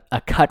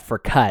a cut for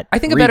cut. I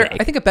think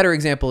remake. a better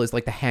example is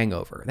like The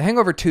Hangover. The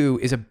Hangover 2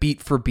 is a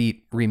beat for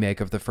beat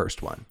remake of the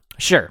first one.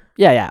 Sure.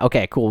 Yeah.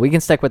 Okay. Cool. We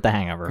can stick with The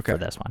Hangover for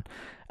this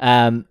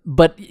one.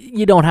 But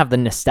you don't have the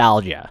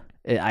nostalgia,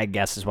 I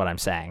guess, is what I'm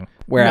saying.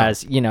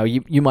 Whereas you know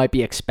you might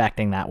be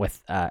expecting that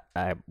with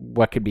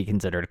what could be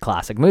considered a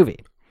classic movie.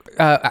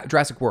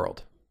 Jurassic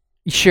World.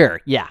 Sure.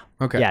 Yeah.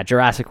 Okay. Yeah.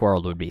 Jurassic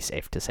World would be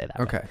safe to say that.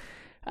 Okay.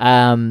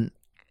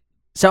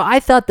 So I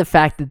thought the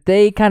fact that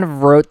they kind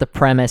of wrote the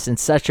premise in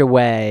such a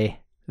way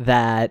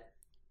that,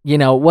 you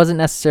know, it wasn't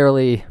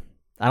necessarily,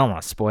 I don't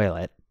want to spoil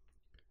it.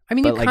 I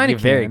mean, but you like kind of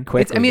very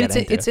quickly.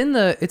 It's in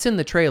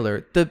the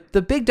trailer.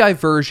 The big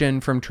diversion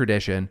from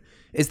tradition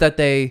is that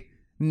they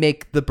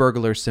make the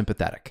burglars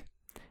sympathetic.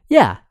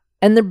 Yeah.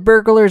 And the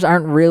burglars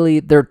aren't really,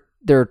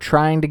 they're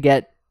trying to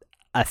get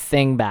a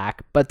thing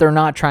back, but they're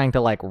not trying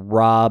to like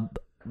rob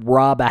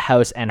a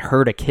house and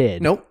hurt a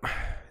kid. Nope.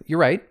 You're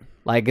right.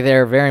 Like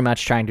they're very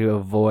much trying to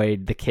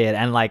avoid the kid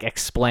and like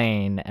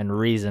explain and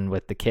reason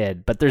with the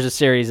kid, but there's a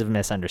series of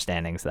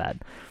misunderstandings that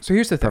so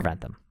here's the thing.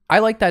 prevent them. I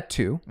like that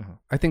too. Mm-hmm.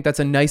 I think that's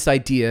a nice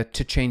idea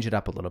to change it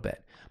up a little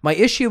bit. My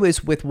issue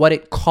is with what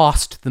it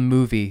cost the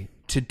movie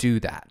to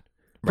do that.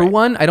 For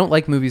one, I don't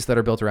like movies that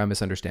are built around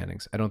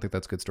misunderstandings. I don't think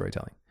that's good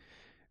storytelling.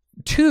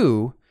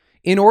 Two,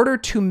 in order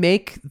to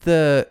make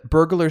the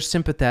burglars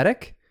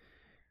sympathetic,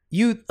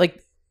 you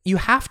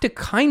have to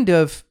kind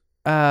of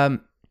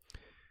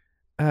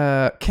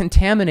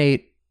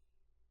contaminate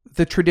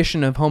the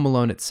tradition of Home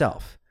Alone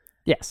itself.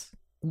 Yes.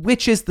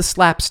 Which is the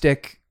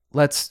slapstick,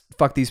 let's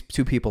fuck these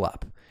two people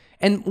up.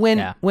 And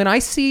when I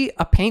see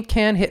a paint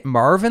can hit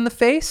Marv in the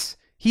face,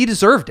 he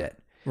deserved it.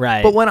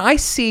 Right. But when I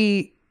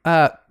see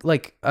a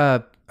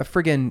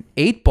friggin'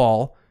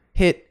 8-ball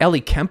hit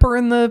Ellie Kemper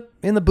in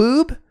the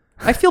boob,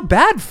 I feel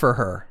bad for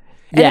her.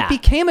 And it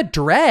became a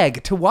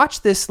drag to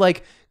watch this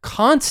like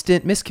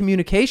constant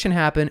miscommunication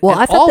happen,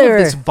 and all of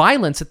this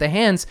violence at the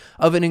hands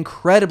of an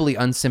incredibly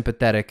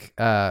unsympathetic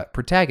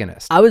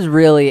protagonist. I was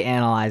really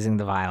analyzing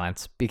the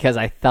violence because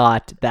I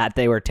thought that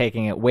they were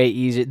taking it way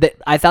easier.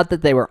 I thought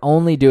that they were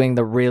only doing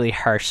the really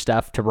harsh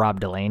stuff to Rob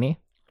Delaney.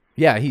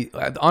 Yeah, he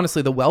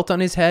honestly, the welt on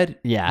his head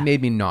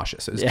made me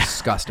nauseous. It was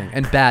disgusting,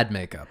 and bad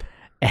makeup.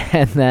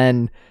 And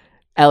then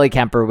Ellie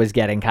Kemper was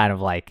getting kind of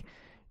like,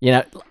 you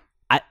know,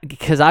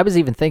 because I was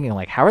even thinking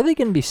like, how are they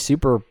going to be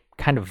super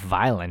kind of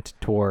violent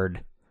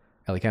toward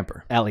Ellie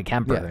Kemper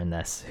in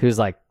this, who's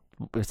like,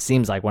 it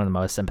seems like one of the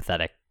most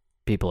sympathetic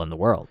people in the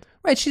world.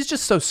 Right. She's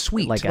just so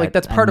sweet. Like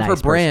that's part of her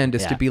nice brand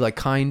person. is to be like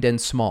kind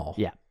and small.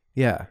 Yeah.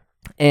 Yeah.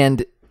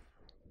 And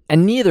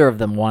neither of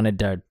them wanted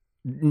to,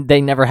 they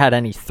never had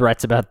any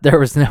threats about, there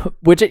was no,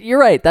 which you're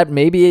right. That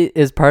maybe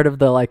is part of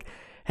the like,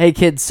 hey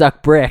kids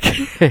suck brick.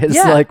 It's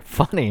like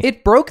funny.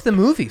 It broke the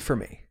movie for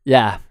me.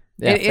 Yeah.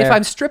 If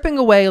I'm stripping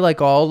away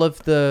like all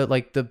of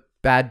the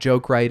bad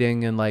joke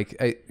writing and like,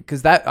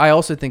 because that I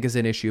also think is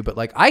an issue, but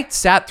like I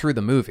sat through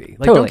the movie.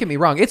 Like, don't get me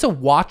wrong, it's a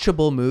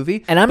watchable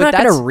movie, and I'm not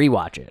going to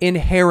rewatch it.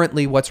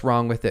 Inherently, what's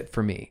wrong with it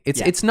for me?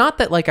 It's not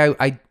that like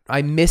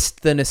I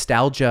missed the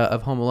nostalgia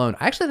of Home Alone.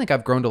 I actually think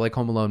I've grown to like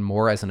Home Alone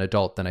more as an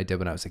adult than I did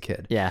when I was a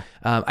kid. Yeah.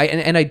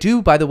 I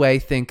do, by the way,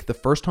 think the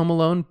first Home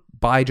Alone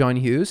by John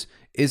Hughes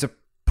is a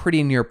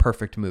pretty near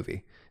perfect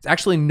movie. There's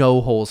actually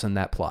no holes in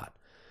that plot.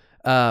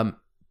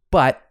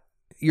 But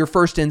your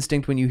first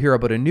instinct when you hear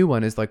about a new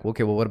one is like,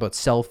 okay, well, what about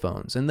cell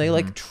phones? And they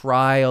like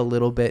try a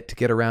little bit to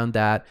get around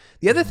that.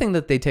 The other thing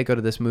that they take out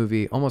of this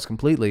movie almost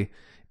completely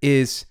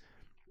is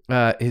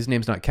his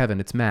name's not Kevin,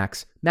 it's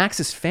Max.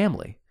 Max's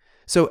family.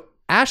 So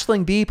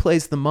Aisling B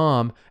plays the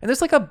mom, and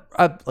there's like an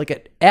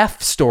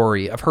F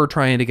story of her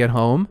trying to get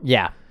home.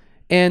 Yeah.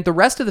 And the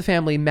rest of the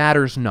family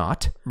matters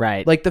not.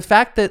 Right. Like the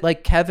fact that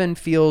like Kevin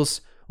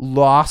feels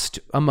lost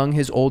among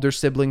his older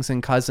siblings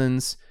and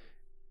cousins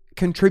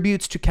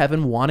contributes to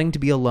Kevin wanting to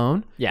be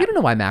alone. Yeah. You don't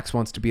know why Max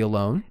wants to be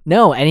alone.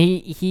 No,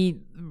 and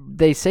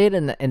they say it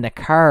in the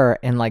car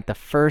in like the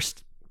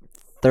first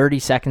 30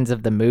 seconds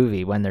of the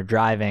movie when they're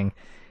driving,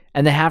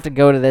 and they have to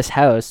go to this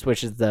house,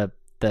 which is the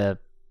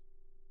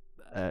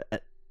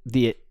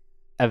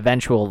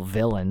eventual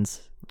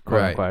villain's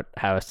quote unquote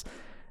house,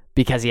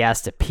 because he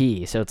has to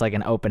pee. So it's like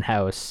an open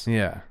house.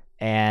 Yeah.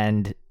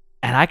 And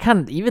I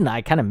kind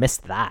of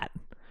missed that.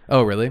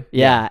 Oh, really?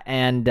 Yeah.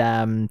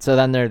 And so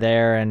then they're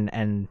there,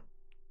 and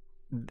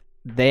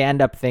they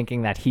end up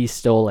thinking that he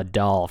stole a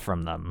doll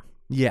from them.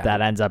 Yeah.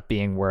 That ends up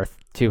being worth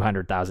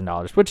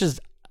 $200,000, which is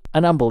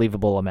an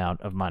unbelievable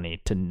amount of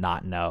money to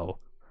not know.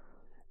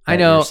 I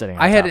know.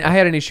 I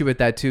had an issue with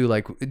that too.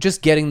 Like,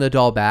 just getting the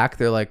doll back,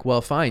 they're like,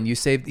 well, fine, you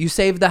saved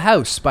the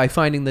house by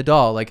finding the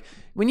doll. Like,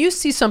 when you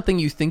see something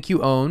you think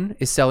you own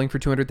is selling for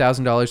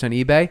 $200,000 on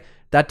eBay,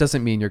 that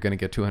doesn't mean you're going to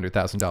get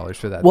 $200,000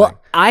 for that.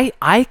 Well, thing.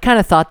 I kind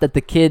of thought that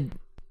the kid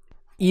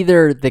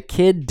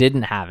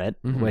didn't have it,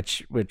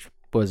 which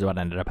was what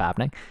ended up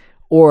happening,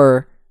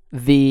 or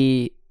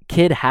the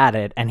kid had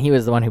it and he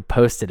was the one who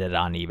posted it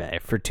on eBay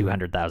for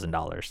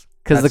 $200,000.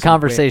 Because the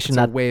conversation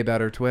that's a way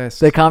better twist.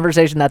 The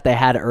conversation that they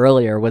had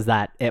earlier was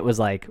that it was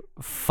like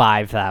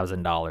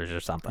 $5,000 or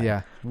something.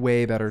 Yeah,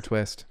 way better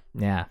twist.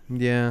 Yeah.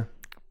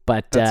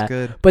 But that's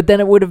good. But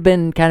then it would have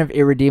been kind of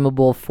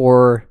irredeemable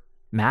for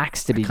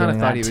Max to be doing that too.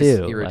 I kind of thought he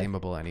was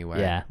irredeemable anyway.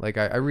 Yeah. Like,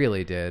 I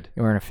really did.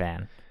 You weren't a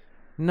fan.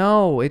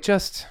 No,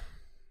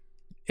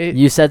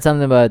 You said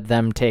something about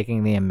them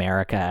taking the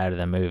America out of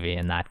the movie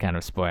and that kind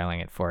of spoiling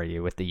it for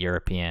you with the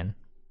European.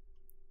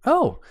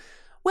 Oh,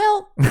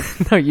 well.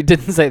 No, you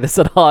didn't say this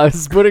at all. I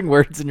was putting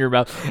words in your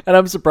mouth, and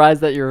I'm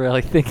surprised that you were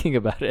really thinking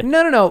about it.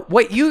 No.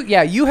 What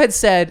you had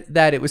said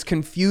that it was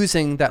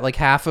confusing that like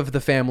half of the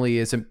family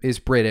is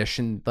British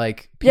and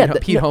like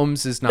Pete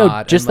Holmes is not.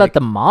 No, just that the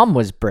mom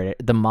was British,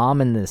 the mom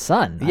and the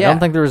son. Yeah. I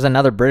don't think there was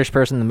another British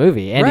person in the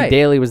movie. Andy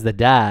Daly was the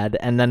dad,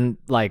 and then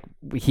like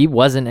he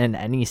wasn't in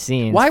any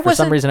scenes. For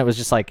some reason, it was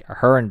just like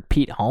her and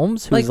Pete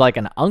Holmes, who's like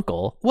an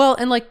uncle. Well,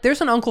 and like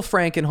there's an Uncle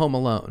Frank in Home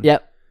Alone.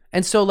 Yep.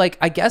 And so, like,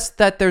 I guess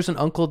that there's an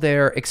uncle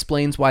there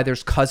explains why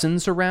there's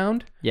cousins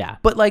around. Yeah.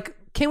 But, like,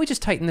 can't we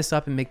just tighten this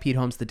up and make Pete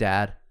Holmes the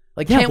dad?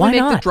 Like, Yeah, can't why we make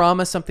not? the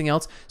drama something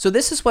else? So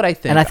this is what I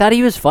think. And I thought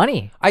he was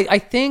funny. I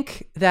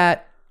think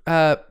that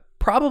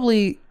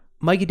probably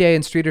Mikey Day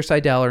and Streeter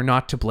Seidel are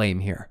not to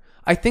blame here.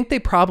 I think they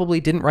probably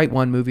didn't write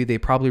one movie. They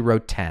probably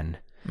wrote 10.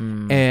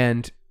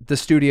 And the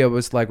studio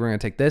was like, we're going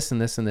to take this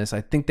and this and this.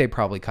 I think they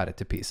probably cut it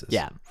to pieces.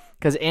 Yeah.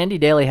 Because Andy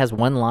Daly has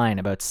one line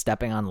about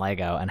stepping on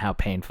Lego and how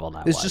painful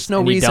that was. There's just no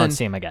and reason. You don't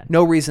see him again.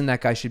 No reason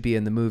that guy should be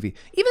in the movie.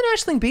 Even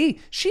Aisling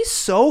B, she's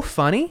so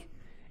funny.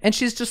 And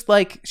she's just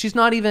like, she's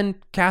not even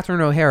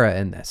Catherine O'Hara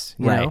in this.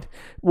 You know?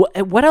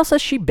 What else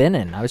has she been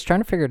in? I was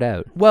trying to figure it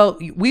out. Well,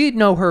 we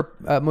know her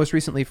most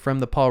recently from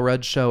the Paul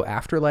Rudd show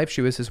Afterlife.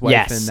 She was his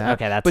wife in that.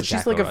 Okay, that's But exactly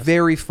she's like what a it was.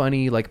 very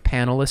funny like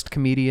panelist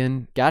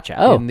comedian. Gotcha.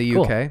 Oh, in the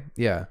cool. UK.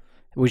 Yeah.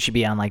 Would she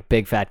be on like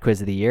Big Fat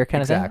Quiz of the Year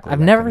kind Exactly, of thing? I've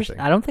that never. kind of thing.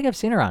 I don't think I've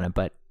seen her on it,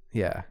 but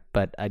Yeah.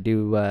 I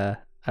do.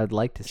 I'd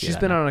like to see. She's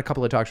that been now. on a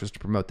couple of talk shows to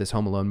promote this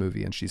Home Alone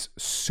movie, and she's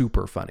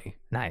super funny.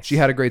 Nice. She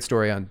had a great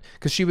story on,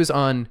 because she was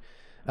on,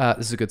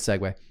 this is a good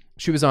segue.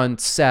 She was on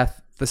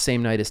Seth the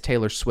same night as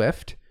Taylor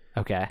Swift.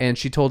 Okay. And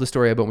she told a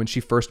story about when she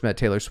first met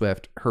Taylor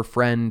Swift, her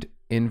friend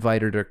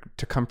invited her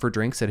to come for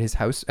drinks at his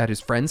house, at his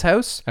friend's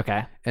house.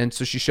 Okay. And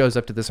so she shows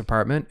up to this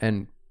apartment,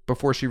 and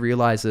before she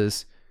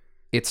realizes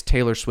it's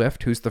Taylor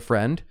Swift, who's the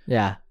friend,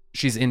 Yeah.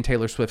 she's in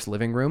Taylor Swift's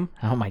living room.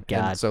 Oh my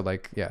God. And so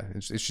like, yeah,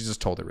 she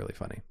just told it really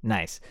funny.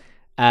 Nice.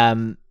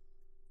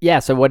 Yeah.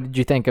 So what did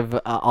you think of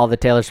all the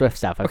Taylor Swift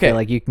stuff? I feel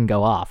like you can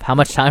go off. How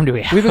much time do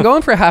we have? We've been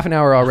going for half an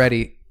hour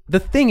already. The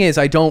thing is,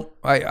 I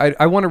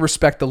want to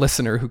respect the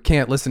listener who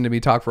can't listen to me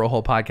talk for a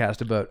whole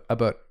podcast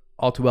about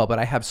All Too Well, but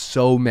I have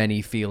so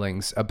many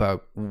feelings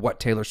about what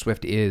Taylor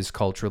Swift is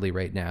culturally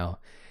right now.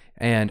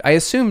 And I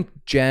assume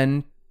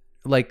Jen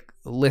like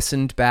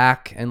listened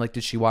back and like,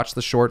 did she watch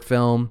the short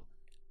film?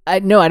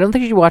 No, I don't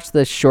think she watched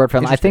the short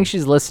film. I Interesting. think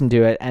she's listened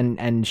to it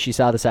and she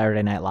saw the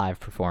Saturday Night Live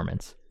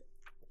performance.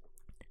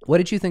 What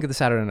did you think of the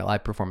Saturday Night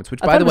Live performance?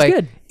 Which, I by thought the it was way,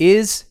 good.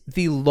 is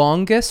the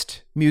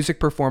longest music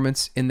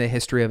performance in the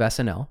history of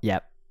SNL.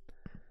 Yep.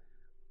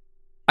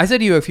 I said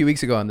to you a few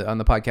weeks ago on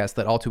the podcast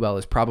that All Too Well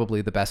is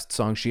probably the best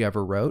song she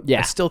ever wrote. Yeah.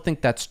 I still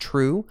think that's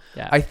true.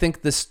 Yeah. I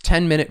think this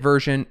 10-minute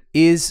version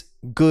is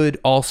good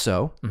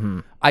also.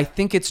 Mm-hmm. I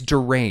think it's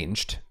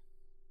deranged.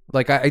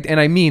 Like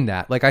I mean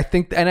that. Like I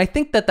think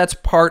that that's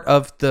part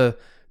of the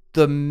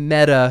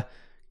meta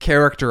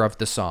character of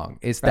the song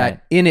is that Right.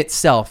 in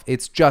itself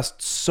it's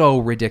just so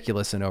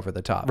ridiculous and over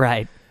the top.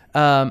 Right.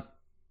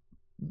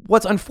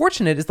 What's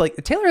unfortunate is like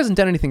Taylor hasn't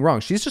done anything wrong.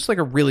 She's just like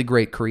a really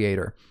great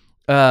creator.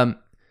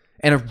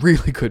 And a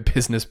really good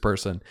business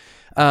person.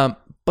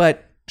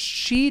 But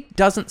she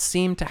doesn't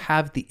seem to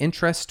have the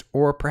interest,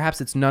 or perhaps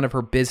it's none of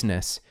her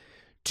business,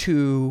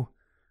 to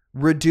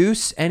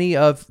reduce any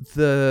of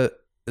the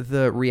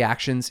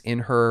reactions in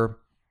her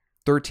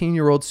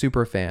 13-year-old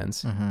super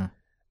fans,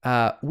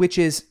 which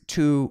is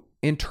to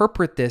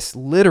interpret this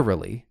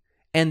literally,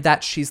 and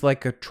that she's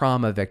like a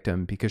trauma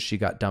victim because she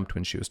got dumped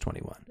when she was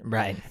 21.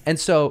 Right. And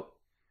so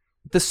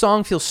the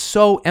song feels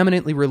so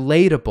eminently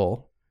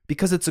relatable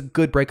because it's a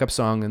good breakup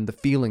song and the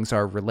feelings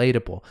are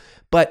relatable.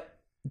 But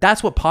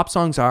that's what pop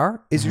songs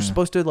are, is you're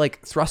supposed to like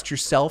thrust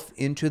yourself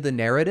into the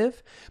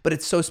narrative, but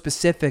it's so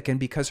specific. And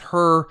because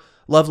her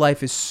love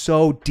life is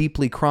so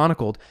deeply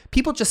chronicled,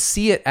 people just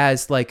see it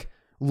as like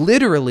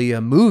literally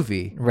a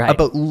movie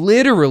about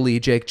literally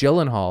Jake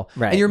Gyllenhaal,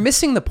 and you're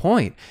missing the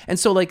point. And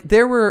so like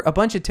there were a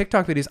bunch of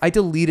TikTok videos. I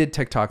deleted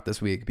TikTok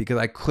this week because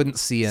I couldn't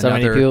see So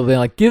another. many people being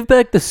like, "Give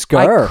back the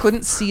scarf." I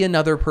couldn't see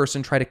another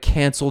person try to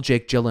cancel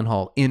Jake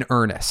Gyllenhaal in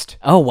earnest.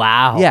 Oh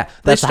wow! Yeah,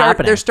 that's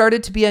happening. There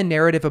started to be a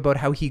narrative about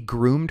how he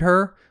groomed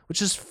her,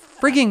 which is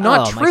frigging not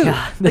Oh my true.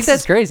 God, this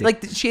is crazy.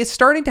 Like she is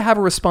starting to have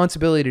a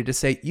responsibility to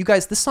say, "You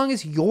guys, this song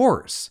is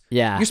yours.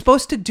 Yeah. you're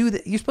supposed to do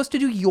that. You're supposed to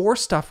do your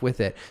stuff with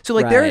it." So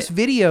like there's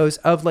videos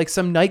of like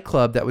some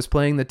nightclub that was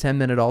playing the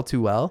 10-minute All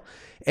Too Well,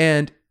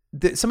 and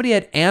somebody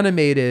had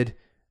animated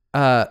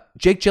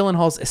Jake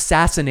Gyllenhaal's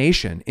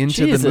assassination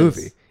into the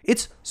movie.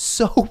 It's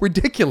so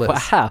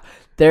ridiculous. Wow.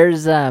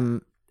 There's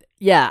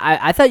yeah,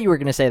 I thought you were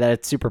going to say that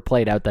it's super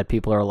played out, that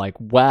people are like,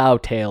 wow,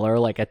 Taylor,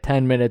 like a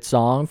 10-minute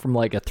song from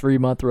like a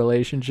 3-month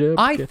relationship.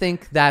 I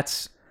think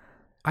that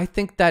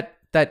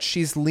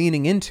she's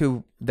leaning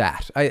into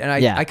that.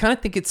 I kind of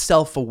think it's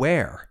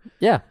self-aware.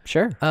 Yeah,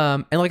 sure.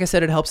 And like I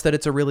said, it helps that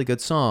it's a really good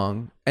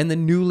song, and the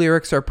new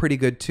lyrics are pretty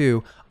good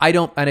too.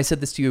 And I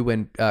said this to you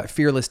when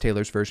Fearless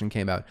Taylor's version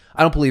came out.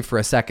 I don't believe for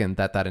a second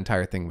that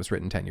entire thing was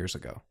written 10 years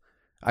ago.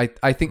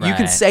 I think you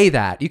can say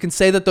that. You can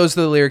say that those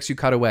are the lyrics you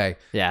cut away.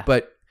 Yeah.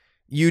 But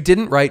you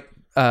didn't write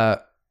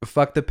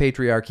 "fuck the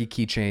patriarchy"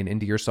 keychain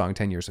into your song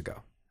 10 years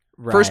ago.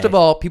 Right. First of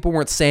all, people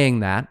weren't saying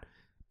that,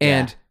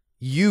 and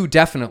you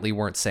definitely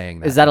weren't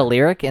saying that. Is that a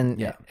lyric? And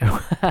yeah.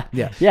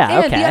 Yeah.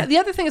 And Okay. the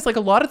other thing is like a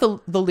lot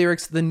of the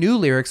lyrics, the new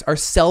lyrics, are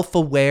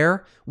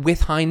self-aware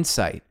with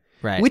hindsight.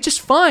 Right. Which is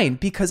fine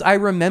because I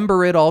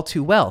remember it all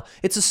too well.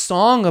 It's a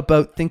song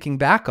about thinking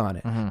back on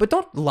it. But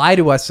don't lie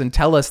to us and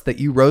tell us that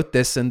you wrote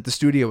this and the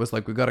studio was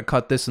like, we got to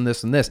cut this and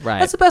this and this. Right.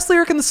 That's the best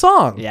lyric in the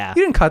song. Yeah.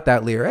 You didn't cut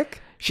that lyric.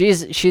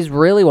 She's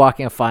really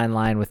walking a fine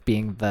line with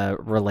being the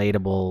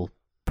relatable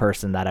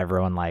person that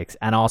everyone likes,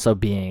 and also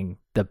being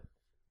the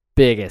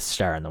biggest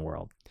star in the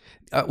world.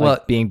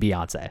 Like being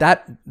Beyonce.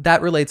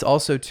 That relates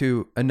also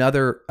to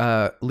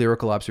another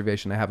lyrical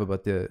observation I have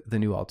about the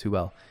new All Too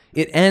Well.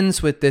 It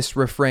ends with this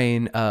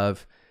refrain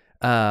of,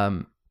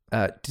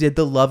 "Did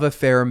the love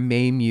affair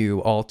maim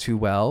you all too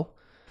well?"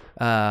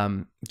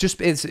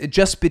 It's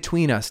just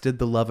between us. Did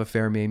the love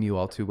affair maim you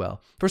all too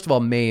well? First of all,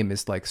 maim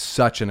is like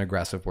such an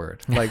aggressive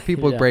word. Like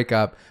people break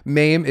up.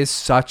 Maim is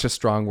such a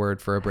strong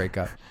word for a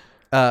breakup.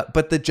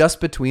 But the just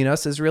between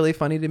us is really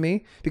funny to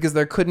me because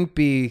there couldn't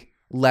be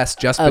less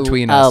just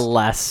between us.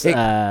 Less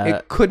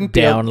it couldn't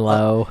down be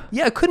low.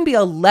 It couldn't be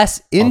a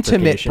less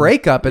intimate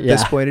breakup at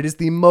this point. It is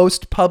the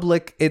most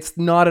public. It's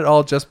not at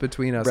all just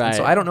between us. Right. And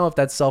so I don't know if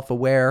that's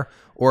self-aware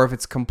or if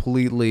it's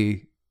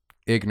completely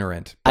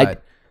ignorant.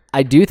 But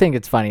I do think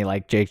it's funny,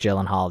 like Jake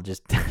Gyllenhaal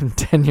just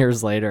 10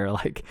 years later,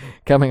 like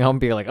coming home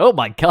being like, oh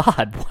my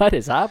God, what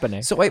is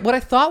happening? So what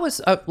I thought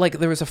was like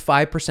there was a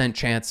 5%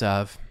 chance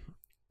of,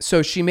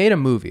 so she made a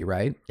movie,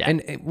 right? Yeah.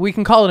 And we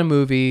can call it a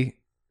movie.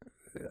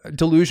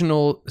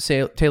 Delusional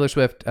Taylor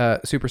Swift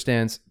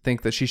superstans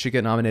think that she should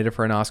get nominated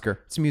for an Oscar.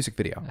 It's a music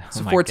video.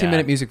 It's a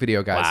 14-minute music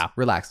video, guys. Wow.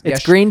 Relax.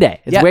 It's Green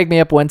Day. It's Wake Me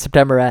Up When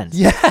September Ends.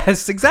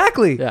 Yes,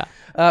 exactly. Yeah.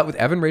 With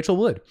Evan Rachel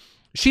Wood.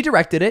 She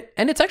directed it,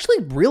 and it's actually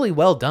really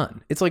well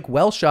done. It's like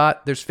well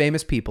shot. There's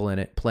famous people in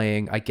it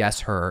playing, I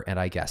guess, her and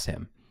I guess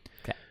him.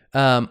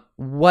 Okay.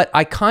 What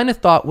I kind of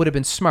thought would have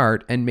been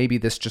smart, and maybe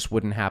this just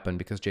wouldn't happen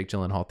because Jake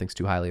Gyllenhaal thinks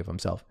too highly of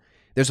himself.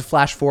 There's a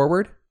flash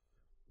forward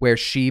where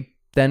she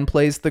then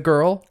plays the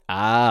girl.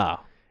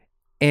 Ah.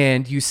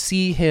 And you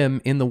see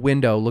him in the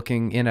window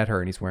looking in at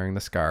her, and he's wearing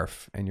the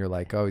scarf. And you're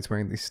like, oh,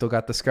 he's still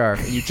got the scarf.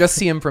 And you just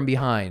see him from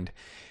behind.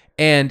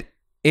 And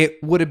it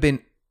would have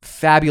been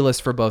fabulous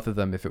for both of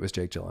them if it was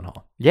Jake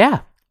Gyllenhaal. Yeah.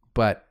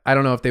 But I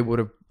don't know if they would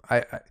have.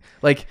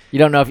 You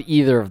don't know if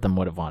either of them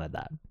would have wanted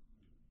that.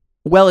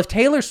 Well, if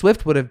Taylor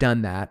Swift would have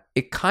done that,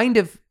 it kind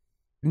of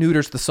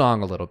neuters the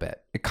song a little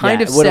bit. It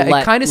kind of says,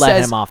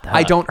 him off the hook.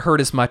 I don't hurt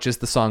as much as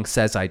the song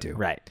says I do.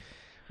 Right.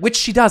 Which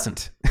she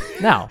doesn't.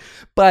 No.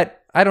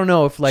 But I don't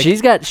know if like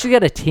she's got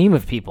a team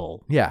of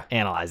people yeah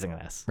analyzing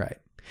this. Right.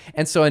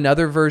 And so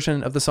another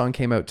version of the song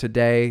came out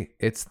today.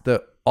 It's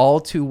the All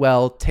Too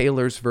Well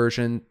Taylor's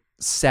version,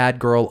 Sad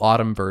Girl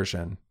Autumn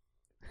version.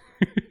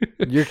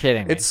 You're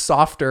kidding me. It's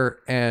softer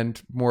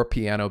and more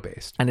piano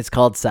based. And it's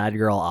called Sad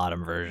Girl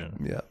Autumn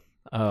version. Yeah.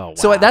 Oh, wow.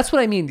 So that's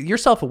what I mean. You're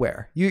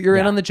self-aware. You're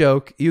in on the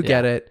joke. You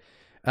get it.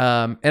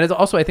 And it's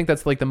also, I think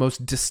that's like the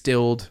most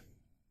distilled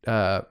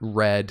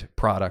red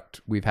product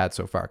we've had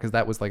so far, because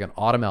that was like an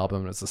autumn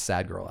album and it's a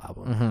sad girl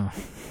album.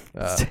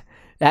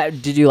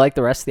 Did you like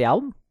the rest of the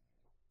album?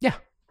 Yeah.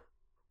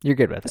 You're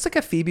good with it. There's like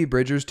a Phoebe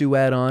Bridgers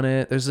duet on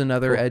it. There's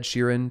another Ed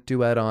Sheeran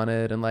duet on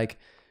it. And like,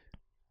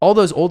 all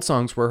those old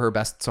songs were her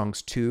best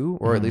songs too,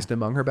 or at least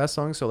among her best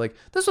songs. So like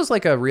this was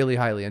like a really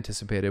highly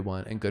anticipated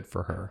one and good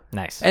for her.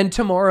 Nice. And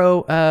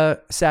tomorrow,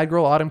 Sad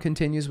Girl Autumn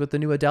continues with the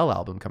new Adele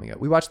album coming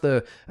out. We watched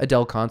the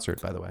Adele concert,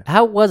 by the way.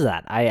 How was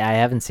that? I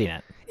haven't seen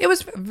it. It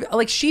was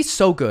like, she's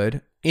so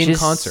good in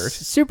concert.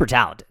 Super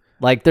talented.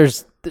 Like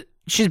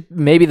she's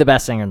maybe the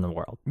best singer in the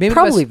world.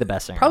 Probably the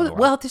best singer in the world.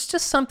 Well, there's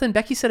just something,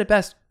 Becky said it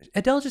best.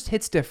 Adele just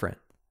hits different.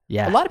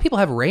 Yeah. A lot of people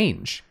have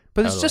range.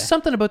 But there's just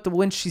something about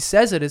when she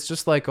says it, it's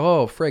just like,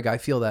 oh, frig, I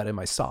feel that in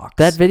my socks.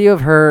 That video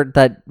of her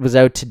that was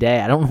out today,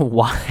 I don't know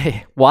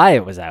why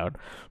it was out,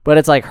 but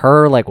it's like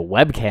her like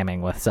webcamming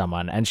with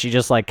someone, and she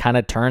just like kind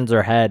of turns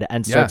her head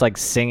and starts like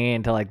singing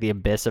into like the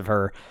abyss of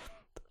her,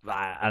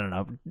 I don't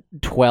know,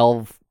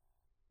 $12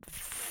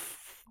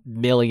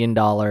 million.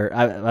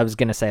 I was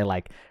gonna say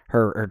like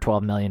her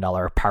 $12 million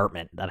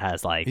apartment that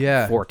has like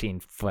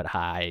 14-foot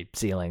high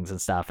ceilings and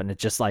stuff, and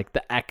it's just like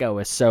the echo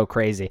is so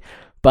crazy,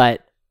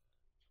 but.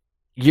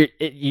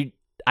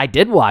 I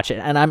did watch it,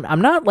 and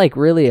I'm not like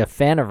really a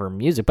fan of her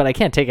music, but I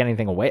can't take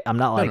anything away. I'm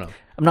not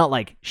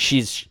like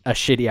she's a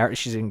shitty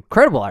artist. She's an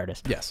incredible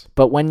artist. Yes.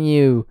 But when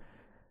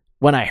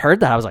I heard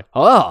that, I was like,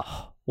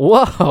 oh,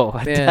 whoa,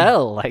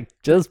 Adele, like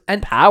just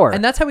power.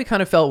 And that's how we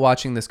kind of felt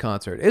watching this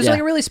concert. It was like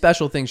a really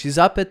special thing. She's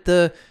up at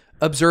the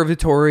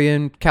observatory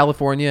in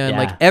California, and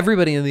like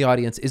everybody in the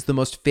audience is the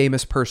most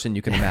famous person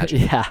you can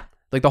imagine.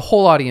 Like the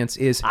whole audience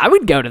is. I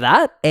would go to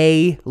that.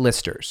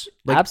 A-listers.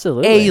 Like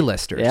absolutely.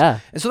 A-listers. Yeah.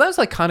 And so that was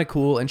like kind of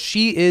cool. And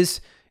she is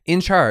in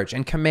charge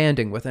and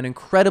commanding with an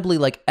incredibly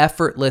like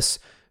effortless,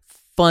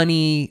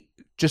 funny,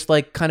 just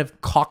like kind of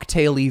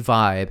cocktaily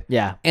vibe.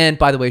 Yeah. And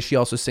by the way, she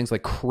also sings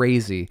like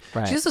crazy.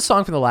 Right. She has a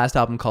song from the last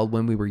album called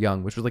When We Were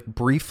Young, which was like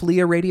briefly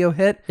a radio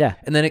hit. Yeah.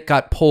 And then it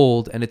got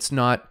pulled, and it's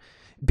not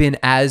been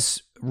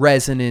as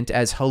resonant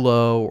as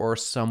Hello or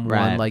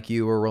Someone Like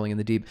You or Rolling in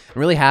the Deep. I'm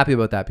really happy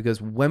about that,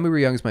 because When We Were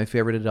Young is my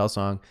favorite Adele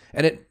song,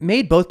 and it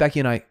made both Becky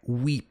and I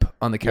weep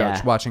on the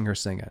couch watching her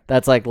sing it.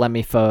 That's like, let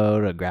me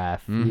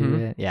photograph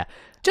you. Yeah.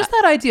 Just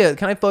that idea.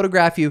 Can I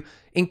photograph you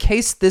in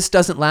case this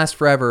doesn't last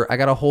forever? I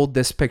got to hold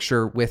this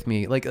picture with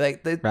me. Like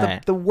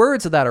the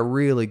words of that are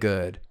really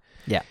good.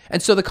 Yeah. And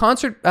so the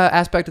concert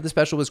aspect of the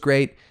special was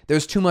great.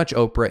 There's too much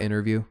Oprah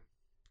interview.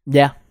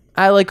 Yeah.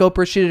 I like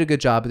Oprah. She did a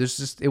good job, but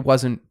it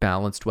wasn't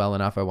balanced well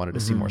enough. I wanted to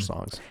see more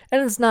songs.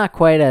 And it's not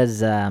quite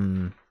as, I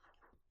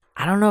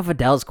don't know if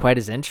Adele's quite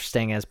as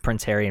interesting as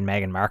Prince Harry and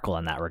Meghan Markle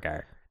in that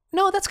regard.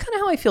 No, that's kind of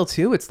how I feel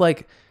too. It's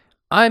like,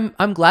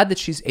 I'm glad that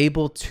she's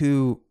able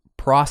to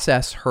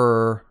process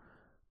her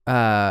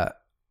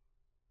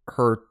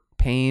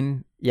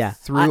pain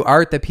through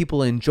art that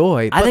people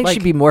enjoy. I think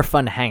she'd be more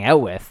fun to hang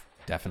out with.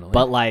 Definitely.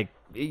 But like,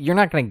 you're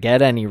not going to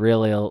get any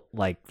really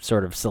like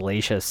sort of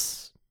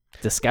salacious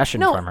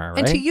discussion from her, right?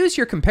 And to use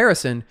your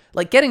comparison,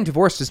 like getting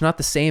divorced is not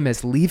the same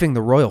as leaving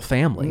the royal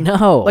family.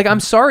 No. Like, I'm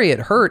sorry it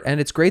hurt, and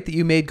it's great that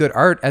you made good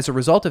art as a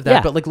result of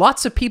that, but like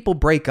lots of people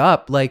break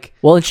up. Like,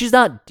 well, and she's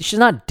not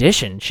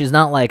dishing. She's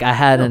not like, I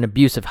had an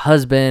abusive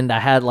husband. I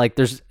had like,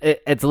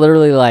 it's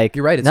literally like,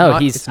 you're right.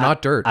 It's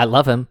not dirt. I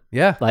love him.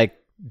 Yeah. Like,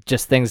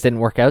 just things didn't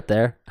work out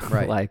there.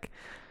 Right. Like,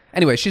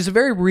 anyway, she's a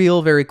very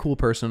real, very cool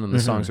person, and the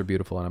songs are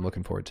beautiful, and I'm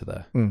looking forward to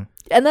the.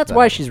 And that's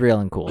why she's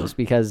real and cool, is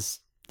because,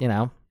 you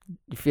know,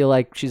 you feel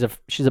like she's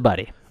a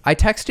buddy. I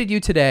texted you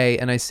today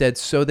and I said,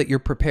 so that you're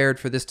prepared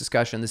for this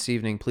discussion this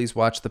evening, please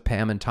watch the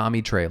Pam and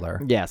Tommy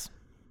trailer. Yes.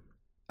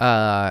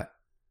 And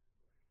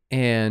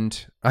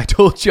I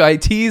told you, I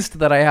teased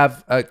that I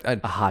have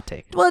a hot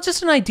take. Well,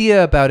 just an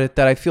idea about it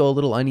that I feel a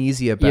little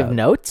uneasy about. You have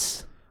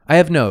notes? I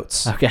have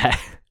notes. Okay.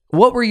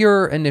 What were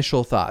your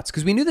initial thoughts?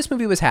 Because we knew this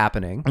movie was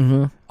happening.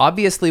 Mm-hmm.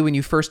 Obviously, when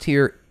you first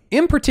hear,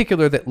 in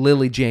particular, that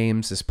Lily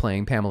James is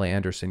playing Pamela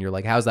Anderson, you're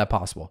like, how's that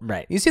possible?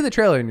 Right. You see the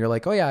trailer and you're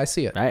like, oh yeah, I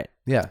see it. Right.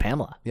 Yeah. It's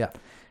Pamela. Yeah.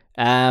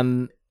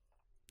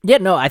 Yeah,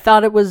 no, I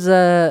thought it was,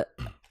 I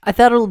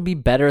thought it'll be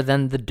better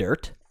than The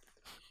Dirt.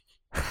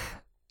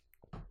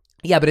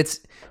 Yeah, but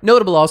it's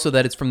notable also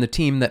that it's from the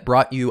team that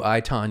brought you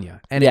I,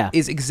 Tonya. And it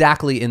is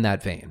exactly in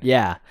that vein.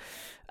 Yeah.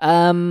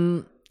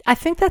 I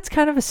think that's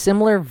kind of a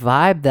similar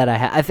vibe that I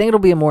have. I think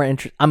it'll be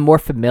I'm more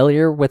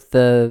familiar with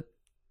that.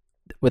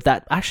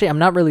 Actually, I'm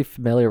not really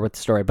familiar with the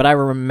story, but I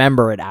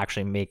remember it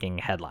actually making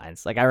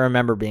headlines. Like, I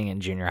remember being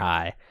in junior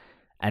high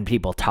and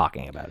people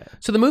talking about it.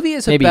 So the movie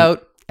is Maybe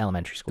about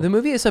elementary school. The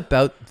movie is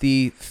about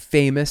the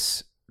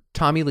famous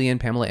Tommy Lee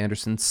and Pamela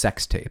Anderson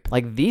sex tape.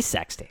 Like the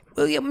sex tape.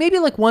 Well, yeah, maybe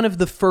like one of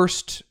the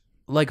first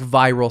like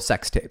viral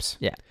sex tapes.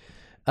 Yeah.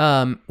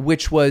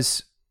 Which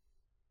was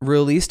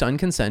released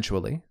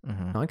unconsensually,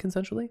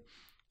 non-consensually.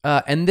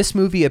 And this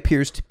movie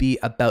appears to be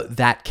about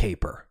that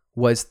caper.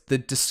 Was the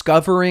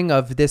discovering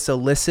of this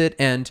illicit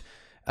and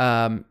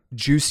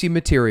juicy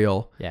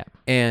material,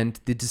 and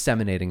the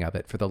disseminating of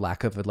it, for the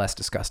lack of a less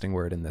disgusting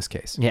word in this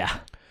case. Yeah.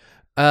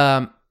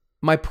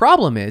 My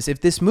problem is,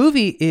 if this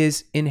movie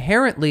is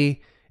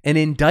inherently an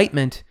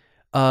indictment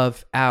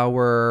of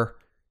our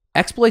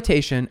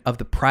exploitation of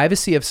the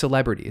privacy of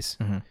celebrities,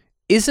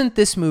 isn't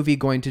this movie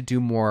going to do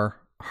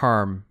more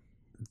harm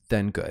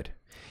than good?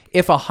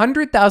 If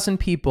 100,000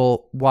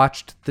 people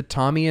watched the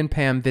Tommy and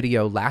Pam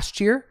video last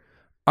year,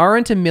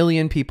 aren't 1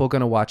 million people going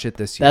to watch it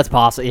this year? That's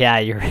possible. Yeah,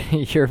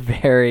 you're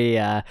very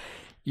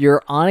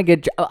you're on a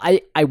good.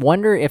 I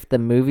wonder if the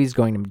movie's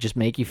going to just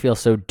make you feel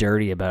so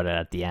dirty about it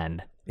at the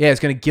end. Yeah, it's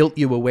going to guilt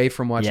you away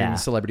from watching the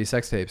celebrity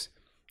sex tapes.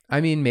 I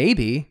mean,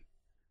 maybe.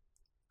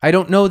 I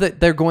don't know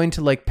that they're going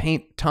to like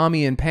paint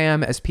Tommy and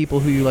Pam as people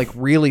who you like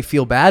really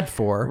feel bad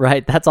for.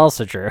 Right, that's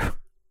also true.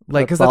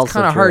 Like, because that's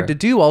kind of hard to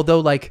do. Although,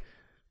 like,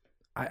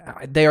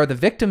 they are the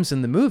victims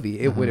in the movie,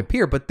 it would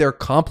appear, but they're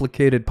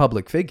complicated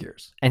public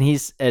figures. And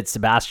it's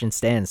Sebastian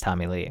Stan's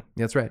Tommy Lee.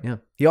 That's right. Yeah,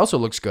 he also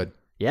looks good.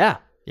 Yeah,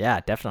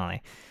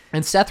 definitely.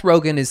 And Seth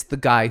Rogen is the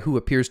guy who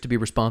appears to be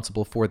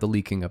responsible for the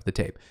leaking of the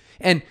tape.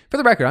 And for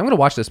the record, I'm going to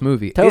watch this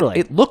movie. Totally,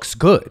 it looks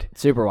good.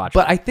 Super watchable.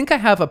 But I think I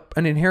have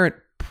an inherent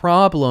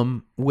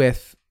problem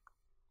with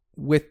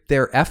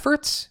their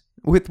efforts.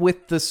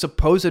 With the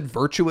supposed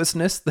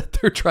virtuousness that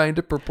they're trying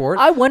to purport.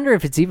 I wonder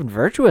if it's even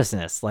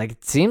virtuousness. Like,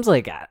 it seems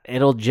like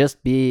it'll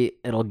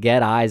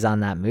get eyes on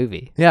that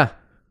movie. Yeah.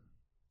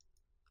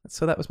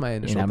 So that was my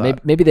initial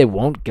thought. Maybe they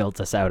won't guilt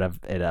us out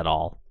of it at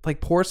all. Like,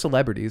 poor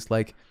celebrities.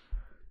 Like,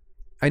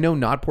 I know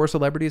not poor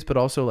celebrities, but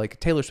also like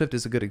Taylor Swift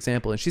is a good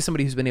example. And she's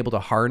somebody who's been able to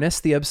harness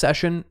the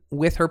obsession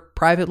with her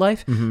private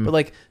life. Mm-hmm. But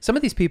like some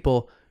of these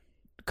people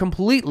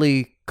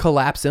completely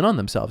collapse in on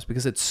themselves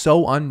because it's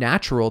so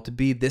unnatural to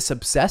be this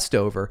obsessed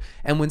over.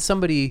 And when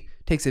somebody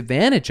takes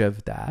advantage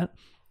of that,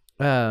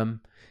 and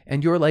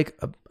you're like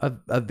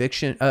a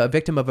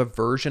victim of a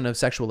version of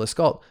sexual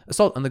assault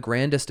on the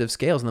grandest of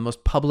scales and the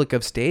most public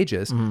of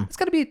stages, it's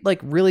got to be like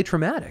really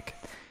traumatic.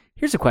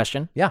 Here's a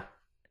question. Yeah.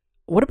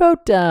 What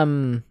about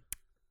Pam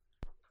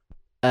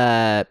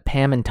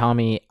and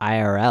Tommy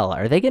IRL?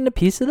 Are they getting a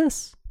piece of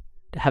this?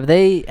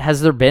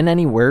 Has there been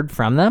any word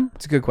from them?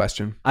 It's a good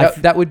question.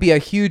 That would be a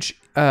huge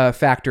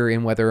factor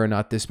in whether or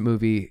not this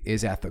movie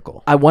is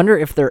ethical. I wonder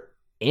if they're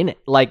in it,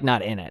 like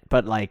not in it,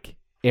 but like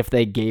if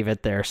they gave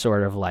it their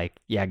sort of like,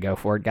 yeah, go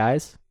for it,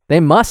 guys. They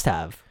must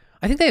have.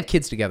 I think they have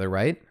kids together,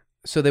 right?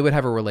 So they would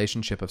have a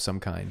relationship of some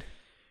kind.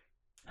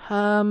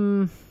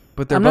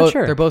 But they're both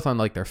they're both on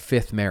like their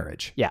 5th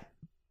marriage. Yeah.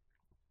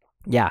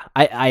 Yeah.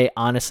 I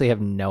honestly have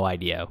no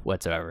idea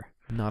whatsoever.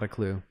 Not a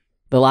clue.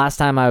 The last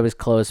time I was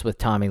close with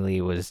Tommy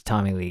Lee was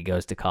Tommy Lee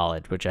Goes to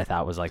College, which I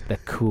thought was like the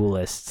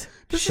coolest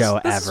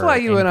show ever. This is why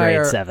you and I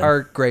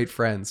are great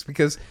friends,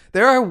 because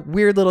there are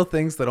weird little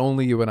things that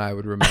only you and I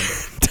would remember.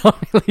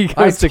 Tommy Lee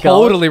Goes to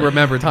College. I totally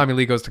remember Tommy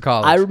Lee Goes to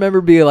College. I remember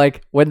being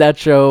like, when that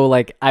show,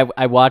 like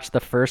I watched the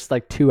first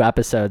like 2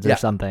 episodes or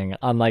something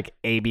on like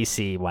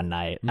ABC one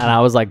night, and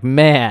I was like,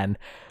 man,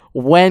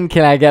 when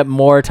can I get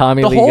more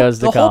Tommy Lee Goes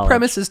to College? The whole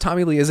premise is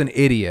Tommy Lee is an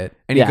idiot,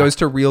 and he goes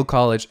to real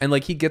college, and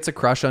like he gets a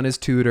crush on his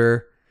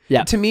tutor.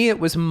 Yeah. To me, it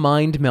was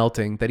mind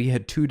melting that he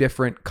had 2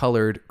 different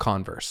colored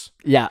Converse.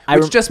 Yeah.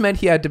 Which just meant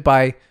he had to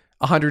buy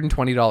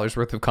 $120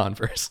 worth of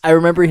Converse. I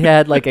remember he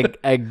had like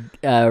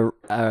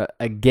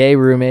a gay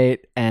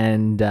roommate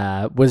and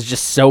was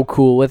just so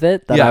cool with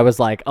it that I was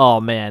like,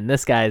 oh man,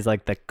 this guy's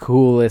like the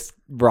coolest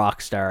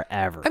rock star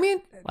ever. I mean,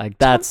 like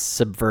that's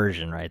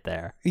subversion right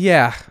there.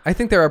 Yeah. I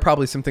think there are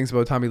probably some things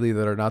about Tommy Lee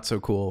that are not so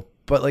cool.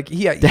 But like,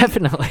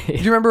 definitely. Do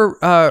you remember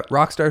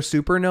Rockstar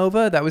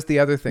Supernova? That was the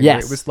other thing.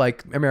 Yes. It was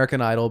like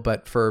American Idol,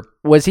 but for...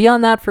 Was he on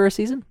that for a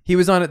season? He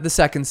was on it the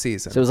 2nd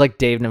season. So it was like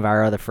Dave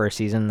Navarro the first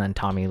season, then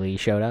Tommy Lee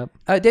showed up?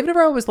 Dave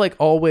Navarro was like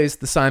always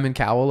the Simon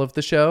Cowell of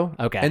the show.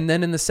 Okay. And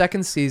then in the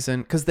 2nd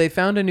season, because they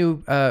found a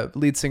new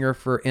lead singer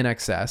for In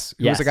Excess,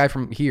 who was a guy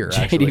from here,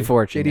 actually. JD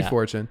Fortune. JD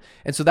Fortune.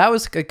 And so that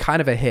was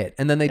kind of a hit.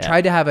 And then they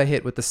tried to have a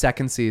hit with the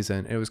 2nd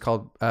season. It was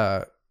called...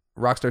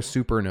 Rockstar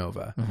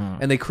Supernova,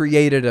 and they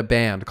created a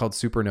band called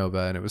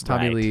Supernova, and it was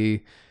Tommy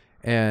Lee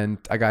and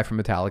a guy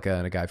from Metallica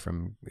and a guy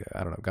from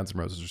I don't know, Guns N'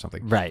 Roses or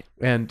something, right?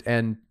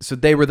 And so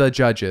they were the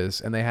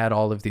judges, and they had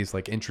all of these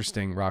like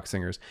interesting rock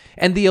singers,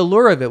 and the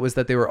allure of it was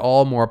that they were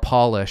all more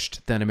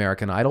polished than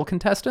American Idol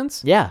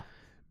contestants. Yeah,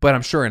 but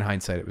I'm sure in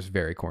hindsight it was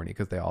very corny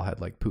because they all had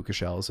like puka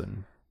shells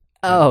and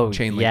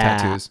chain link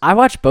tattoos. I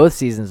watched both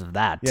seasons of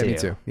that too. Yeah, me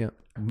too. Yeah,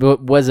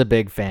 was a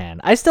big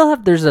fan. I still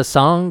have. There's a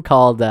song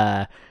called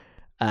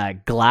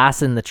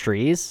Glass in the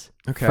Trees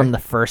from the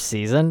first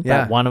season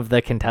that one of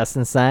the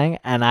contestants sang,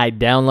 and I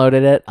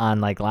downloaded it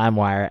on like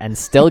LimeWire and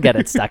still get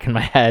it stuck in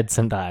my head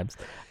sometimes.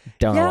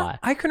 Don't know why.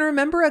 I can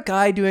remember a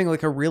guy doing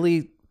like a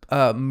really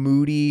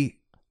moody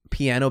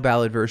piano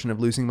ballad version of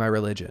Losing My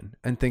Religion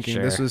and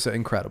thinking this was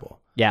incredible.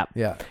 Yeah.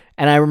 Yeah.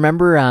 And I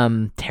remember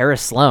Tara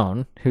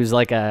Sloan, who's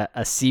like a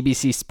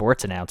CBC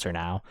sports announcer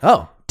now.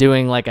 Oh.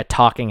 Doing like a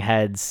Talking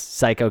Heads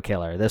Psycho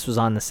Killer. This was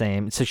on the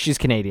same, so she's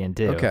Canadian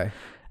too. Okay.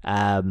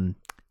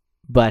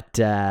 But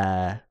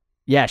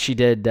she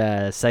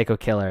did Psycho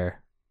Killer,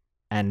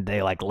 and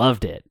they like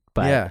loved it.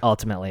 But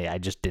ultimately, I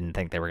just didn't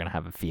think they were gonna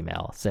have a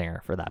female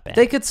singer for that band.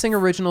 They could sing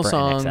original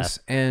songs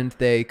and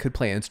they could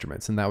play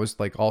instruments, and that was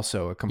like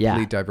also a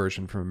complete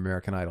diversion from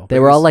American Idol. They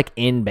were all like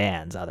in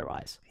bands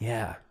otherwise.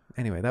 Yeah,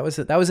 Anyway, that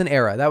was an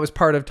era. That was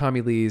part of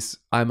Tommy Lee's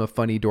I'm a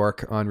funny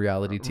dork on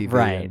reality TV.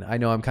 Right. And I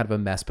know I'm kind of a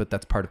mess, but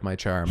that's part of my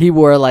charm. He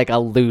wore like a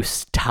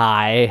loose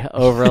tie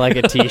over like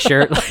a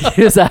t-shirt. Like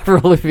he was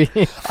Avril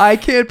Lavigne. I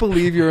can't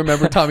believe you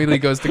remember Tommy Lee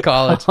Goes to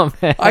College. Oh,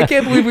 man. I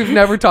can't believe we've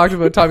never talked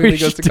about Tommy Lee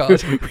Goes to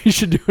College. We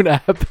should do an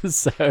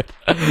episode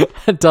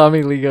on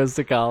Tommy Lee Goes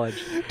to College.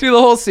 Do the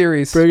whole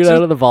series. Bring it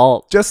out of the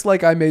vault. Just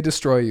like I May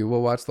Destroy You.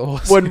 We'll watch the whole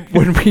series.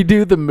 When we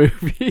do the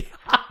movie,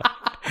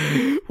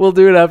 we'll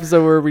do an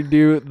episode where we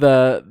do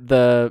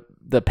the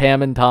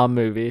Pam and Tom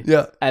movie.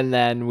 Yeah. And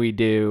then we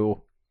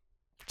do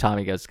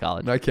Tommy Goes to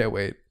College. I can't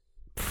wait.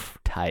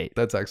 Tight.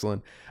 That's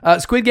excellent.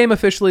 Squid Game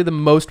officially the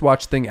most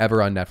watched thing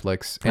ever on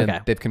Netflix, and Okay.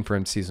 they've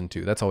confirmed season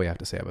 2. That's all we have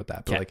to say about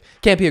that. But Okay. like,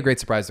 can't be a great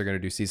surprise they're going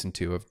to do season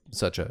 2 of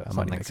such a money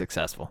Something maker.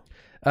 successful.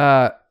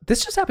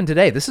 This just happened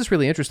today. This is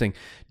really interesting.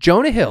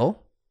 Jonah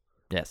Hill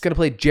Yes. is going to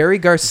play Jerry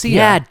Garcia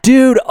Yeah,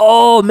 dude.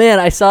 Oh man,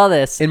 I saw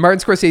this. in Martin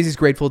Scorsese's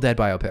Grateful Dead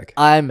biopic.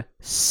 I'm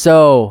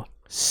so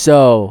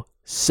stoked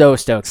for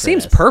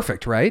Seems this.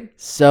 perfect, right?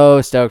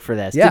 So stoked for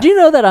this. Yeah. Did you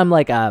know that I'm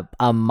like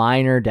a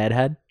minor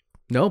Deadhead?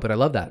 No, but I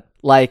love that.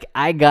 Like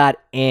I got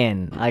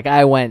in. Like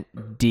I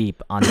went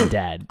deep on the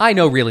Dead. I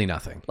know really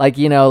nothing. Like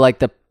you know, like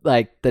the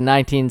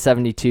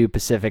 1972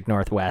 Pacific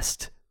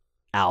Northwest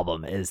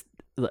album is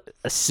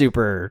a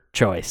super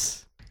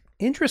choice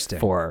Interesting.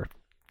 for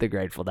the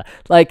Grateful Dead.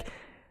 Like,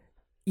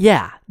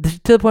 yeah,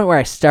 to the point where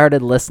I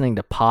started listening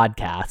to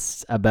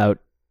podcasts about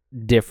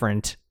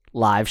different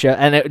live shows,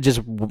 and it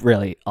just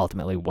really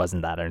ultimately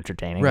wasn't that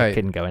entertaining. I Right.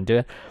 couldn't go into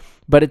it,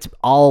 but it's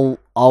all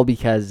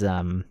because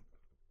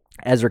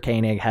Ezra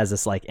Koenig has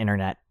this like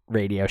internet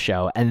radio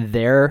show, and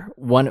they're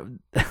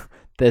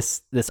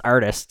this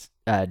artist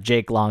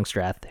Jake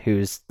Longstreth,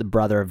 who's the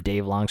brother of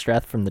Dave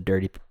Longstreth from the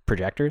Dirty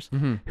Projectors,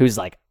 who's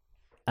like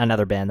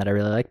another band that I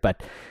really like,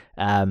 but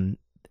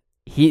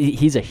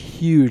he's a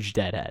huge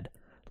Deadhead,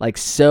 like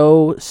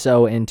so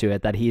into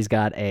it that he's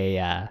got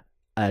a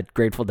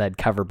Grateful Dead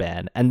cover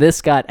band, and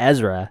this got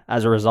Ezra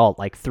as a result,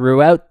 like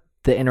throughout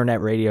the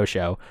internet radio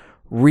show,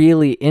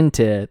 really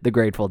into the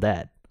Grateful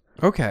Dead.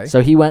 Okay.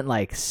 So he went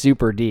like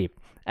super deep,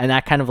 and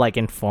that kind of like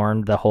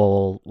informed the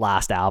whole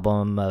last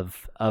album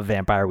of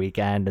Vampire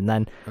Weekend, and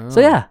then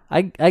so yeah,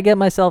 I get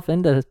myself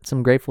into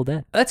some Grateful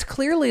Dead. That's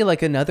clearly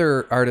like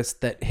another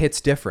artist that hits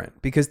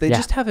different because they Yeah.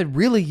 just have a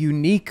really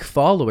unique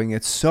following.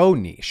 It's so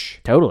niche.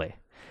 Totally,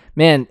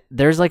 man.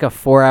 There's like a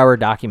 4-hour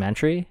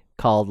documentary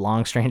called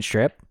Long Strange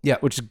Trip. Yeah.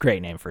 which is a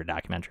great name for a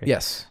documentary.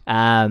 Yes.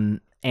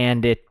 And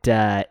it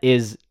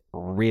is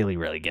really,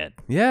 really good.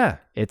 Yeah.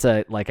 It's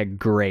a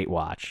great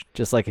watch,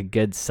 just like a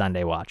good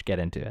Sunday watch. Get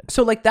into it.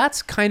 So like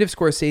that's kind of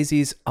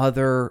Scorsese's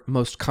other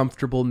most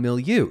comfortable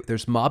milieu.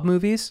 There's mob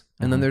movies,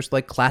 and then there's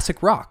like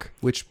classic rock,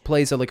 which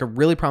plays a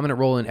really prominent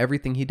role in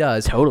everything he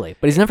does. Totally,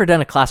 but he's never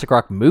done a classic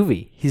rock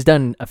movie. He's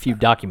done a few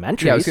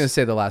documentaries. Yeah, I was going to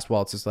say The Last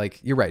Waltz is like,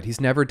 you're right.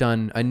 He's never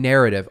done a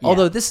narrative,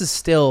 although this is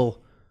still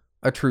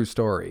a true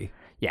story.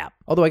 Yeah.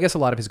 Although I guess a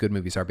lot of his good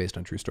movies are based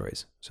on true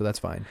stories, so that's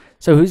fine.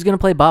 So who's gonna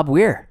play Bob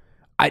Weir?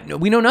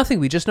 We know nothing.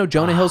 We just know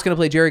Jonah Hill's going to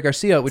play Jerry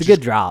Garcia, which It's a is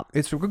good drop.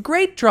 It's a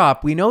great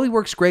drop. We know he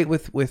works great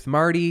with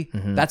Marty.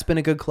 That's been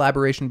a good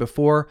collaboration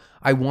before.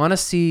 I want to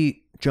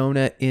see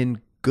Jonah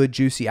in good,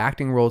 juicy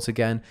acting roles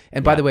again.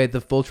 And by the way,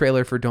 the full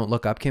trailer for Don't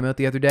Look Up came out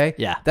the other day.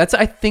 Yeah. That's,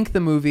 I think, the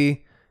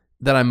movie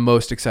that I'm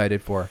most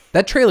excited for.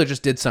 That trailer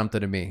just did something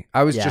to me.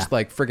 I was just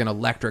like friggin'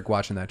 electric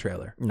watching that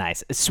trailer.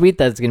 Nice. It's sweet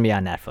that it's gonna be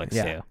on Netflix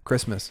too.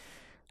 Christmas.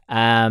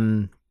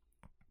 Man.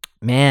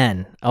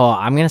 Oh,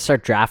 I'm gonna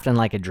start drafting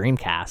like a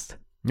Dreamcast.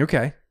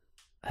 Okay.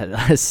 A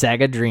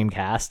Sega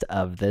Dreamcast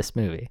of this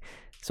movie.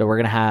 So we're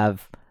gonna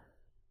have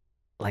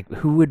like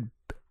who would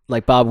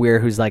like Bob Weir,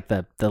 who's like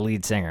the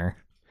lead singer.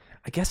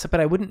 I guess, but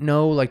I wouldn't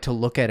know like to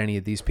look at any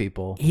of these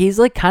people. He's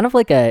like kind of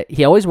like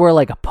he always wore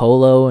like a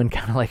polo and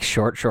kind of like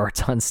short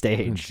shorts on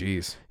stage.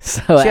 Jeez.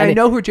 So See, I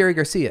know who Jerry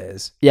Garcia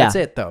is. Yeah. That's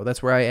it though.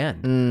 That's where I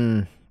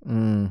end.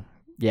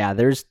 Yeah,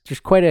 there's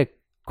quite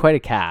a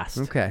cast.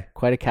 Okay.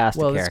 Quite a cast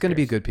Well, of there's going to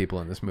be characters. good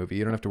people in this movie.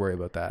 You don't have to worry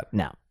about that.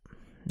 No.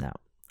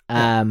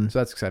 So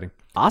that's exciting.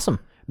 Awesome.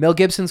 Mel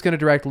Gibson's going to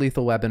direct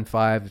Lethal Weapon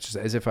 5, which is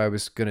as if I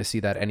was going to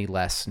see that any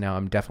less. Now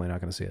I'm definitely not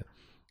going to see it.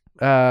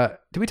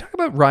 Did we talk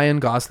about Ryan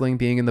Gosling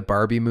being in the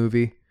Barbie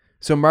movie?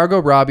 So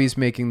Margot Robbie's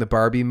making the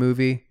Barbie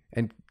movie,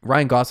 and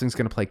Ryan Gosling's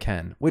going to play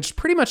Ken, which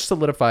pretty much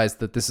solidifies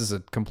that this is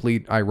a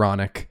complete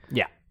ironic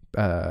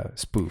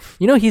spoof.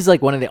 You know, he's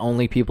like one of the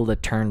only people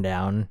that turned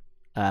down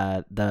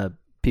the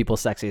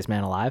People's Sexiest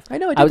Man Alive. I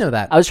know, I did know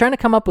that. I was trying to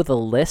come up with a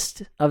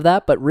list of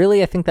that, but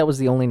really I think that was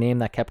the only name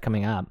that kept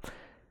coming up.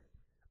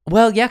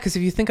 Well, yeah, because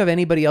if you think of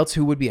anybody else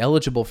who would be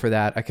eligible for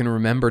that, I can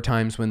remember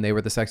times when they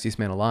were the sexiest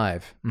man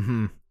alive.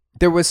 Mm-hmm.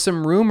 There was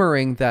some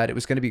rumoring that it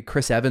was going to be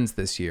Chris Evans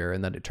this year,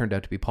 and then it turned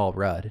out to be Paul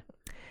Rudd.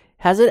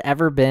 Has it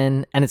ever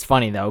been? And it's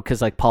funny though,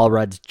 because like Paul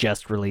Rudd's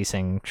just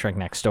releasing Shrink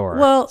Next Door.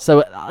 Well,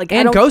 so like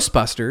and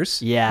Ghostbusters.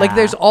 Yeah, like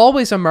there's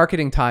always a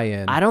marketing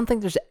tie-in. I don't think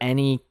there's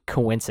any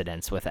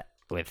coincidence with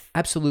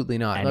Absolutely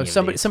not. any No, of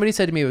somebody these. somebody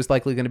said to me it was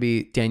likely going to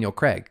be Daniel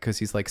Craig because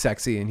he's like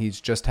sexy and he's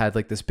just had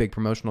like this big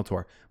promotional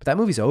tour. But that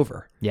movie's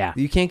over. Yeah.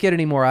 You can't get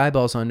any more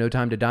eyeballs on No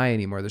Time to Die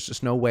anymore. There's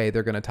just no way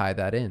they're going to tie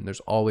that in. There's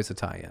always a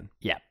tie-in.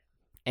 Yeah.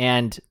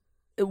 And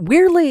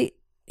weirdly,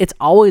 it's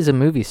always a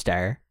movie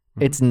star.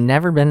 It's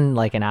never been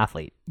like an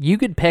athlete. You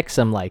could pick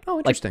some like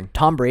interesting.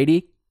 Tom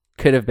Brady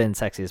could have been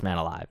sexiest man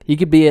alive. He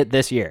could be it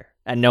this year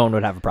and no one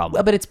would have a problem.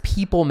 Well, but it's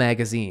People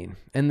magazine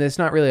and there's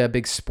not really a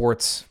big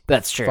sports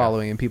That's true.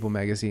 following in People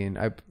magazine.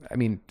 I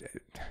mean,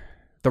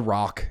 The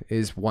Rock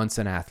is once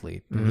an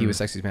athlete. He was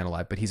sexiest man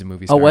alive, but he's a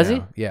movie star. Oh, was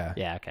now. he? Yeah.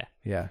 Yeah, okay.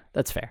 Yeah.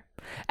 That's fair.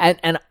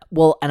 And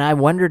I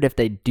wondered if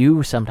they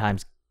do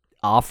sometimes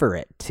offer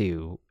it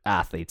to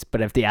athletes, but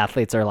if the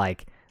athletes are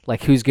like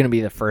who's going to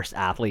be the first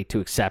athlete to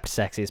accept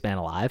sexiest man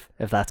alive,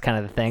 if that's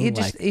kind of the thing.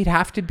 It'd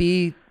have to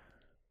be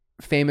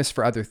famous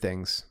for other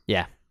things.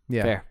 Yeah.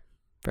 Yeah.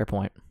 Fair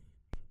point.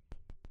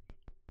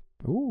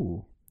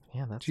 Ooh.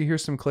 Yeah, that's Did you hear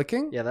some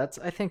clicking? Yeah, that's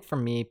I think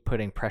from me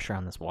putting pressure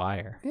on this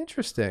wire.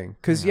 Interesting.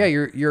 Because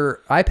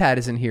your iPad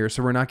isn't here,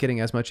 so we're not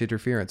getting as much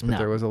interference, but No.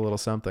 there was a little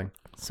something.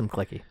 Some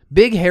clicky.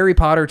 Big Harry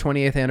Potter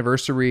 28th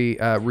anniversary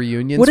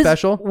reunion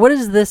special. What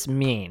does this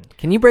mean?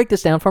 Can you break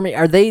this down for me?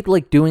 Are they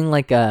like doing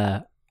like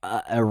a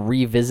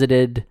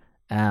revisited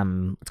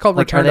It's called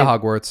like, Return are to they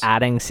Hogwarts.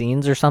 adding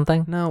scenes or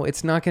something? No,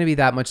 it's not going to be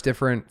that much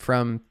different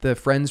from the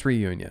Friends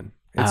reunion.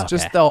 It's Oh,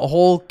 just okay. the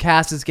whole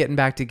cast is getting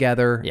back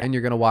together, Yeah. and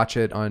you're going to watch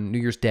it on New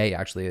Year's Day.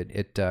 Actually,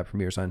 it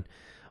premieres on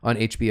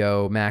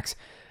HBO Max,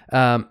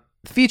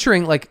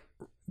 featuring like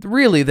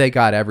really they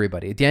got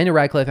everybody: Daniel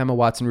Radcliffe, Emma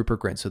Watson, Rupert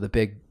Grint. So the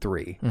big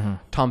three: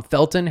 Tom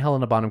Felton,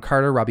 Helena Bonham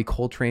Carter, Robbie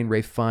Coltrane,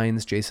 Ralph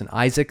Fiennes, Jason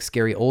Isaacs,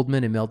 Gary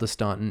Oldman, Imelda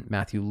Staunton,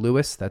 Matthew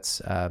Lewis.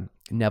 That's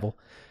Neville.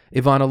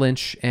 Ivana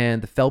Lynch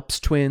and the Phelps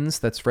twins.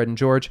 That's Fred and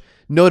George.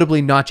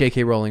 Notably not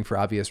J.K. Rowling for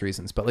obvious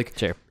reasons, but like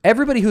Sure.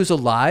 everybody who's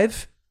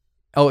alive.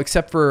 Oh,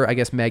 except for, I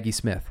guess, Maggie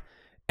Smith.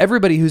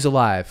 Everybody who's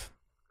alive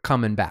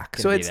coming back.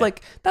 So be it's there.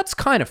 like, that's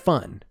kind of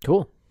fun.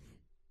 Cool.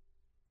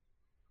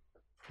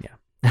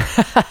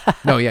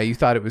 No, yeah, you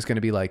thought it was going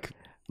to be like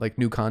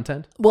new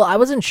content? Well, I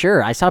wasn't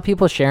sure. I saw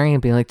people sharing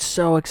and being like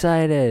so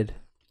excited.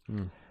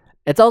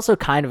 It's also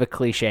kind of a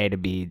cliche to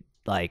be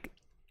like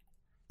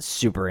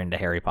super into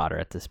Harry Potter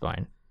at this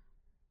point.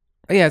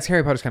 Oh, yeah, it's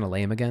Harry Potter's kind of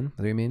lame again.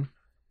 What do you mean?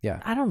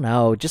 Yeah. I don't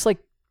know. Just like,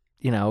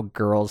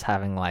 girls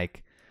having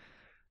like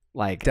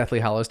Deathly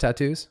Hallows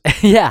tattoos?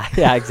 yeah,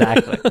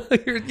 exactly.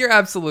 You're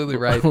absolutely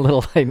right.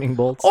 Little lightning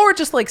bolts. Or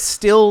just like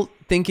still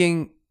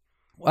thinking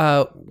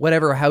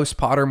whatever house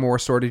Pottermore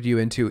sorted you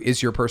into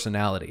is your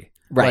personality.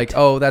 Right. Like,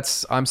 oh,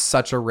 I'm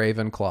such a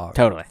Ravenclaw.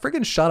 Totally.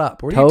 Friggin' shut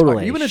up. What are you talking?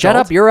 Are you an Shut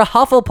adult? up. You're a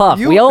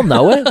Hufflepuff. We all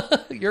know it.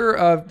 You're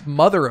a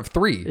mother of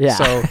 3. Yeah.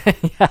 So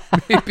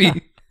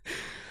maybe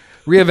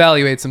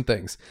reevaluate some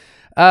things.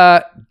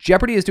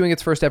 Jeopardy is doing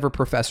its first ever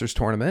Professors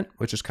Tournament,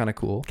 which is kind of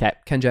cool. Okay.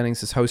 Ken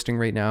Jennings is hosting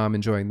right now. I'm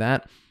enjoying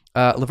that.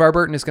 LeVar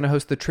Burton is going to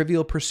host the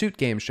Trivial Pursuit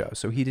game show.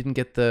 So he didn't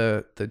get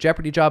the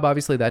Jeopardy job.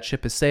 Obviously, that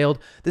ship has sailed.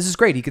 This is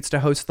great. He gets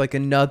to host like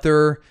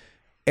another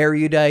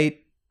erudite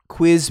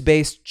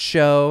quiz-based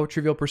show.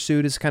 Trivial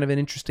Pursuit is kind of an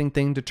interesting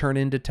thing to turn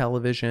into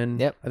television.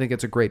 Yep. I think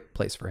it's a great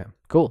place for him.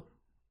 Cool.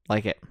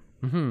 Like it.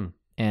 Mm-hmm.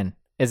 And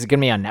is it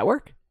going to be on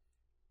network?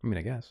 I mean,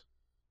 I guess.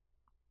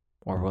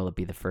 Or will it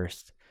be the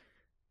first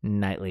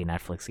nightly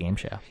Netflix game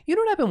show? You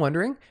know what I've been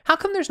wondering? How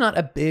come there's not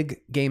a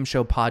big game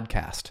show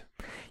podcast?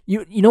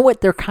 You know what?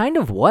 There kind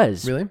of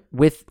was. Really?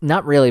 With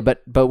not really,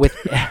 but with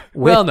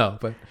Well, no,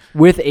 but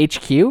with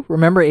HQ.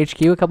 Remember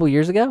HQ a couple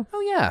years ago?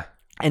 oh yeah,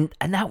 And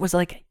that was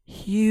like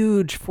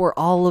huge for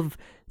all of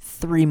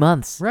 3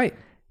 months. right.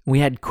 We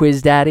had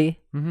Quiz Daddy.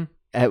 Mm-hmm.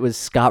 It was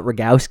Scott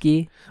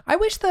Rogowski. I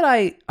wish that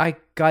I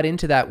got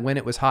into that when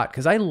it was hot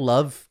because I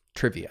love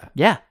trivia.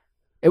 Yeah.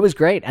 It was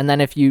great. And then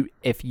if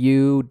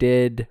you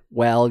did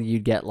well,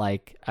 you'd get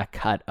like a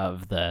cut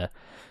of the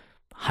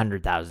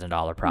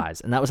 $100,000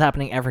 prize. And that was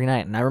happening every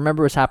night. And I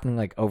remember it was happening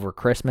like over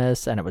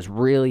Christmas and it was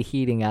really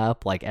heating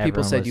up. Like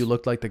People said was... you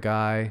looked like the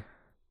guy.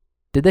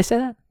 Did they say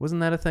that? Wasn't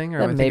that a thing? Or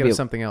Yeah, am I thinking of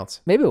something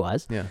else? Maybe it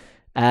was. Yeah.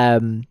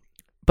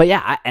 But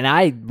yeah,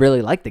 I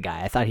really liked the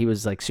guy. I thought he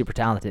was like super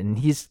talented and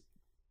he's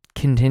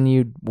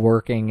continued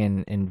working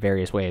in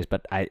various ways,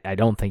 but I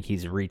don't think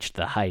he's reached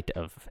the height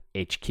of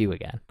HQ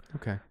again.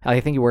 Okay. I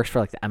think he works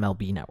for like the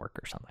MLB network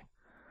or something.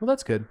 Well,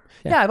 that's good.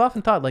 Yeah. Yeah, I've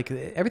often thought like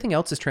everything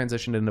else is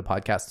transitioned into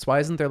podcasts. Why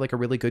isn't there like a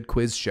really good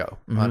quiz show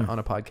on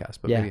a podcast?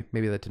 But Yeah.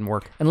 maybe that didn't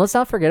work. And let's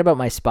not forget about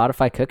my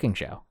Spotify cooking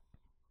show.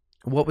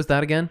 What was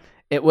that again?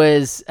 It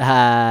was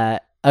okay,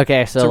 so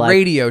It's a like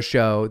radio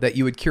show that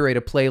you would curate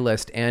a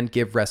playlist and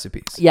give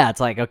recipes. yeah, it's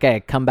like okay,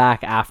 come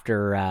back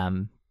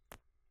after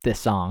this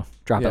song,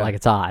 drop it Yeah. like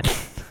it's hot.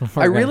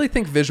 I really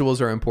think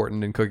visuals are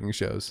important in cooking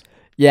shows.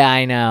 Yeah,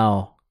 I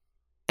know.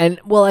 And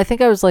well, I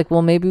think I was like,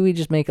 well, maybe we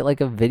just make it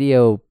like a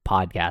video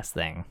podcast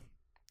thing.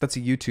 That's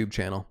a YouTube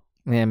channel.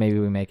 Yeah, maybe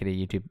we make it a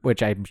YouTube,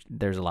 which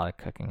there's a lot of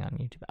cooking on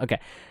YouTube. Okay,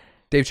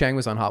 Dave Chang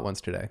was on Hot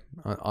Ones today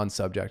on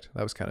Subject.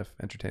 That was kind of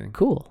entertaining.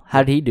 cool.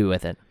 How did he do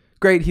with it?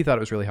 Great. He thought it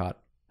was really hot.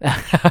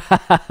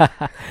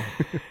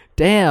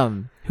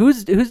 Damn.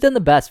 Who's done the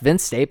best?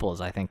 Vince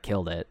Staples, I think,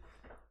 killed it.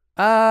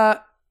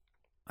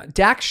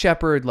 Dax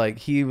Shepard, like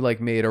he like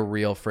made a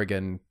real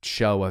friggin'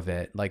 show of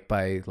it, like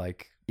by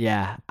like.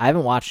 Yeah, I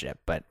haven't watched it,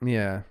 but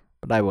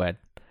I would.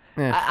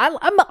 Yeah.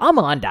 I'm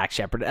on Dax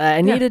Shepard.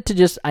 I need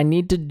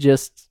to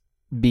just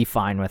be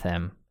fine with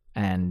him,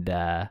 and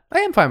I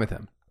am fine with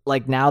him.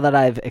 Like now that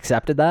I've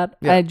accepted that,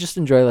 I just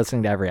enjoy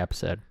listening to every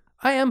episode.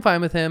 I am fine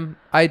with him.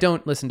 I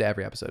don't listen to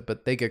every episode,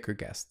 but they get good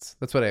guests.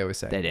 That's what I always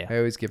say. They do. I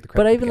always give the credit.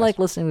 But I to even the like guest.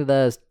 listening to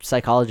the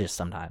psychologist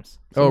sometimes.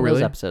 Oh, really?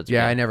 Those episodes.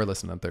 Yeah, I good. never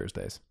listen on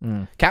Thursdays.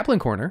 Kaplan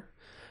Corner.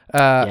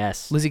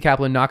 Yes. Lizzie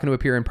Kaplan not going to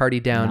appear in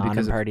Party Down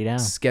because of Party Down.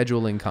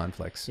 scheduling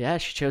conflicts. Yeah,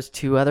 she chose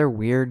 2 other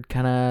weird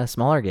kind of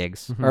smaller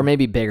gigs, or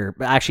maybe bigger.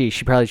 But actually,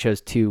 she probably chose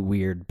 2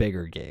 weird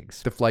bigger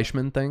gigs. The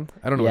Fleischman thing.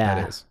 I don't know what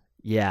that is.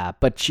 Yeah,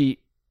 but she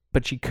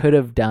could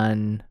have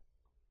done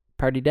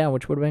Party Down,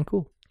 which would have been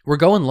cool. We're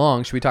going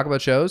long. Should we talk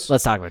about shows?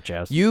 Let's talk about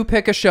shows. You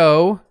pick a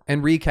show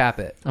and recap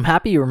it. I'm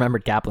happy you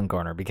remembered Kaplan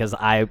Corner because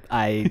I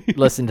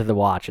listened to The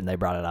Watch and they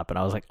brought it up and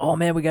I was like, oh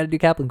man, we got to do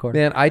Kaplan Corner.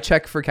 Man, I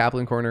check for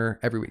Kaplan Corner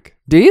every week.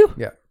 Do you?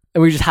 Yeah.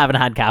 And we just haven't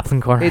had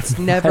Kaplan Corner. It's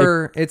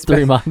never. It's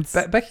 3 months.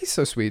 Becky's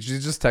so sweet. She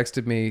just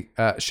texted me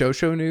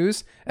show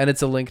news, and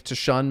it's a link to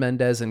Shawn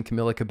Mendes and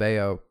Camila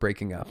Cabello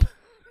breaking up.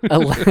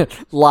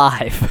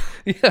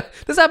 Live. Yeah,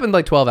 this happened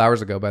like 12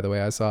 hours ago. By the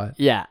way, I saw it.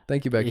 Yeah.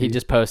 Thank you, Becky. He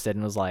just posted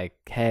and was like,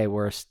 hey,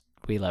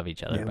 we love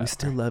each other. Yeah, we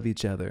still love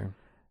each other,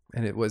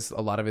 and it was a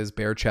lot of his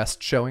bare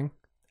chest showing.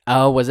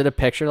 Oh, was it a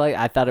picture? Like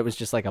I thought it was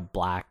just like a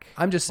black.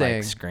 I'm just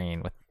saying.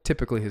 Screen with.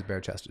 Typically, his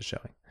bare chest is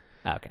showing.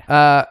 Okay.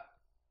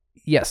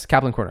 Yes,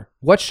 Kaplan Corner.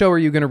 What show are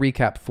you going to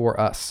recap for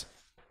us?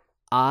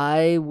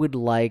 I would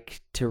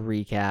like to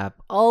recap.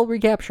 I'll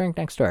recap Shrink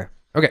Next Door.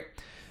 Okay.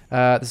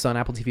 This is on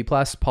Apple TV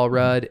Plus. Paul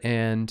Rudd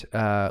and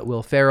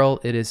Will Ferrell.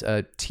 It is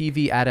a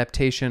TV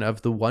adaptation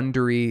of the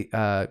Wondery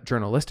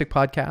journalistic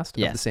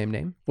podcast of the same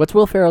name. What's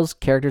Will Ferrell's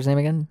character's name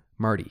again?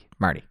 Marty.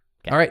 Okay.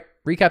 All right.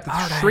 Recap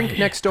the Shrink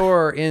Next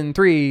Door in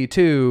 3,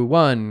 2,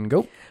 1,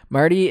 go.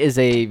 Marty is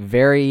a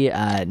very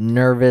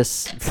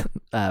nervous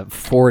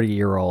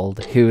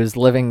 40-year-old who is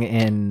living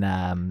in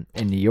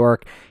New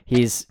York.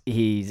 His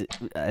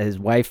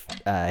wife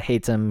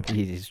hates him.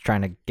 He's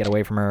trying to get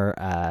away from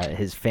her.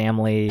 His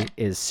family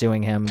is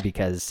suing him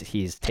because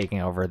he's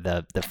taking over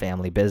the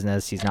family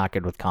business. He's not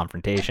good with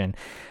confrontation.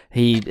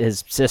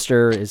 His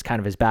sister is kind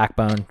of his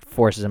backbone,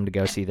 forces him to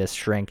go see this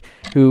shrink,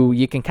 who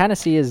you can kind of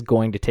see is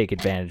going to take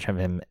advantage of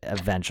him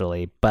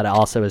eventually, but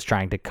also is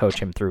trying to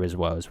coach him through his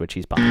woes, which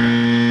he's bummed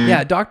about.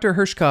 Yeah, Dr.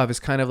 Hirschkov is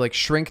kind of like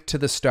Shrink to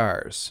the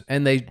Stars,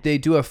 and they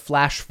do a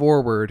flash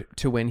forward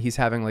to when he's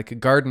having like a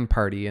garden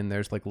party, and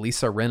there's like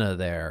Lisa Rinna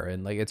there,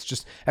 and like it's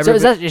just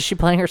is she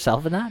playing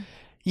herself in that?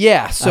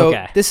 Yeah, so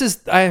Okay. This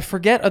is, I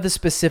forget of the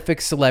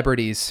specific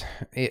celebrities,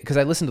 because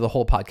I listened to the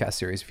whole podcast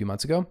series a few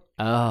months ago.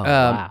 Oh,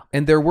 wow.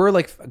 And there were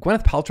like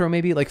Gwyneth Paltrow,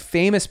 maybe, like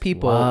famous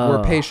people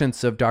were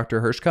patients of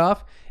Dr.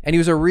 Hirschkov, and he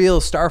was a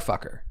real star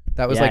fucker.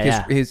 That was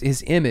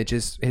his image,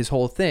 his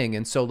whole thing.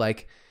 And so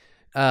like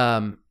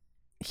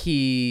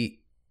he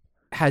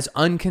has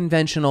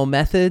unconventional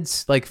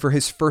methods, like for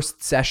his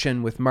first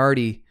session with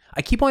Marty.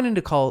 I keep wanting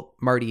to call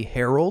Marty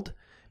Harold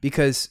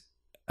because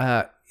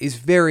is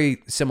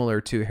very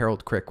similar to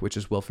Harold Crick, which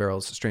is Will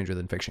Ferrell's Stranger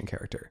Than Fiction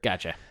character.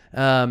 Gotcha.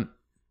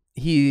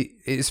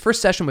 His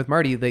first session with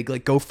Marty, they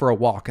like go for a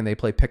walk and they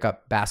play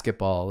pickup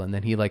basketball, and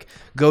then he like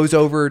goes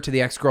over to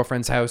the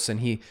ex-girlfriend's house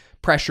and he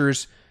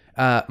pressures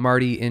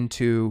Marty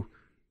into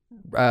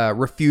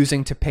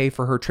refusing to pay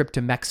for her trip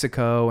to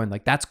Mexico, and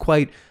like that's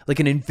quite like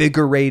an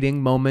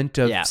invigorating moment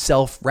of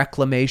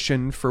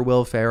self-reclamation for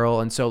Will Ferrell.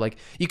 And so like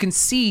you can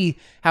see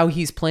how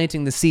he's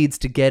planting the seeds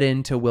to get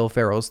into Will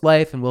Ferrell's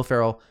life, and Will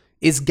Ferrell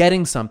is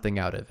getting something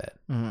out of it.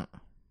 Mm-hmm.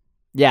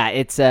 Yeah,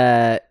 it's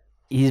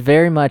he's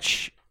very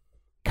much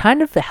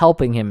kind of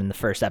helping him in the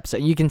first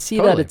episode. You can see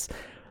that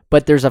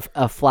but there's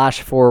a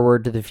flash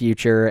forward to the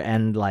future,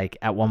 and like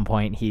at one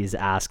point he's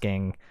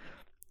asking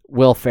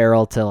Will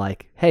Ferrell to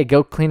like, hey,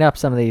 go clean up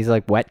some of these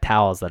like wet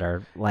towels that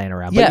are laying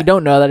around. But you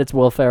don't know that it's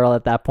Will Ferrell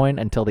at that point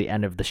until the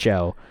end of the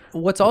show.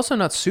 What's also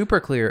not super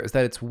clear is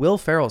that it's Will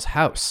Ferrell's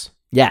house.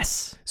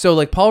 Yes. So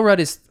like Paul Rudd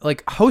is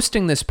like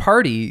hosting this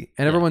party,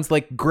 and everyone's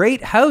like,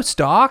 "Great house,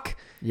 Doc."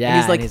 Yeah.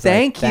 And he's like,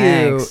 "Thank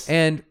you." Thanks.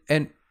 And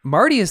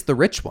Marty is the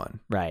rich one.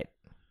 Right.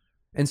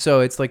 And so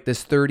it's like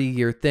this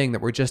 30-year thing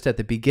that we're just at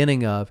the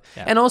beginning of.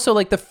 Yeah. And also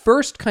like the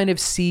first kind of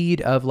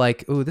seed of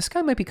like, oh, this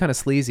guy might be kind of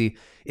sleazy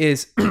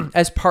is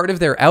as part of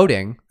their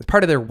outing, as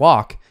part of their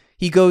walk,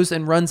 he goes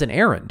and runs an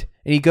errand.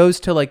 And he goes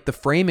to like the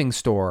framing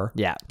store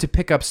to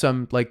pick up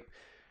some like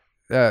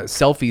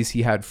selfies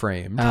he had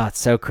framed. Oh, it's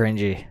so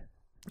cringy.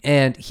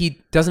 And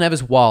he doesn't have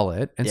his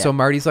wallet. And so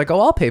Marty's like,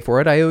 oh, I'll pay for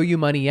it. I owe you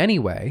money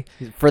anyway.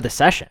 For the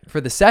session,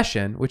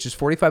 which is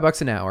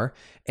 $45 an hour.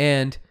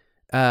 And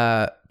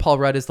Paul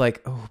Rudd is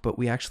like, oh, but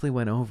we actually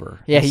went over.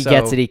 Yeah, he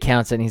gets it. He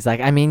counts it. And he's like,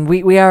 I mean,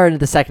 we are in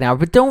the second hour,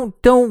 but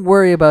don't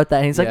worry about that.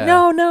 And he's like,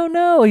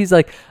 no. He's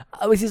like,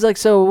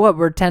 so what?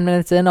 We're 10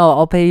 minutes in.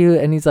 I'll pay you.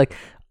 And he's like,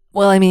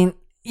 well, I mean,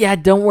 yeah,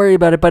 don't worry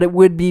about it, but it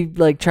would be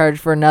like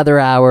charged for another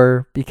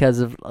hour because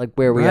of like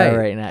where we are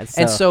right now.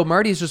 And so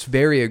Marty's just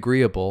very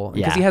agreeable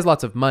because Yeah. he has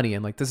lots of money,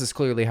 and like this is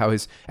clearly how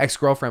his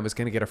ex-girlfriend was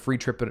going to get a free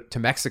trip to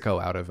Mexico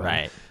out of him.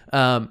 Right.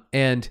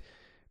 And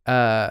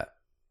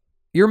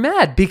you're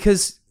mad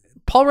because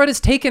Paul Rudd has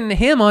taken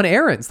him on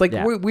errands. Like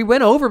Yeah. we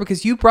went over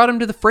because you brought him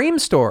to the frame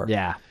store.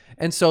 Yeah.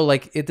 And so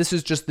like this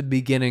is just the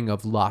beginning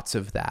of lots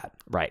of that.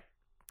 Right.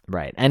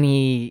 And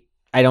he,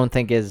 I don't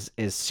think is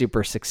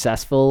super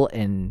successful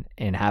in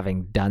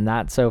having done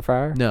that so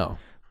far. No.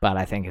 But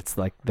I think it's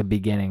like the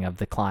beginning of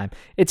the climb.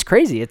 It's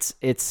crazy.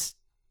 It's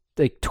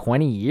like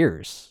 20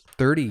 years.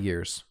 30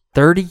 years.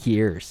 30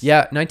 years.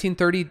 Yeah,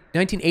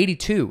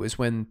 1982 is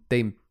when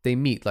they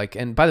meet. Like,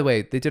 and by the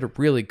way, they did a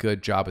really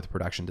good job with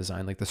production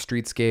design. Like the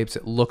streetscapes,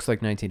 it looks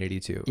like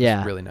 1982. Yeah.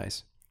 It's really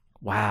nice.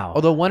 Wow.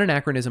 Although one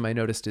anachronism I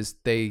noticed is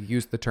they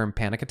used the term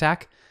panic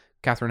attack.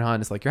 Catherine Hahn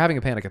is like, you're having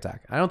a panic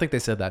attack. I don't think they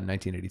said that in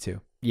 1982.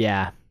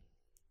 Yeah.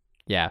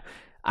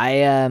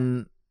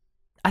 I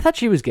thought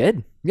she was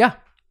good. Yeah.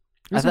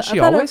 Isn't she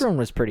I thought always? everyone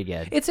was pretty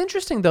good. It's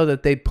interesting, though,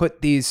 that they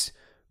put these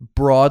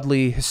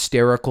broadly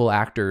hysterical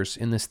actors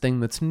in this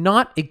thing that's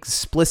not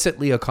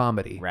explicitly a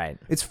comedy. Right.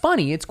 It's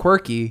funny, it's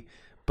quirky,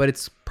 but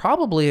it's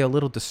probably a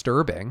little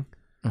disturbing.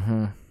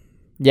 Mm-hmm.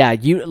 Yeah,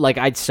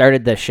 I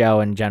started the show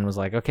and Jen was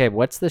like, "Okay,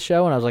 what's the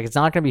show?" And I was like, "It's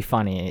not going to be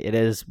funny. It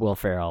is Will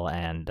Ferrell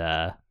and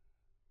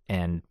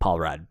Paul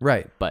Rudd,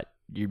 Right. but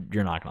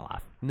you're not going to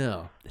laugh."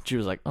 No. She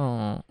was like,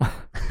 "Oh."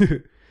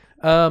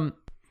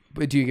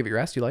 But do you give it your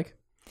ass? Do you like?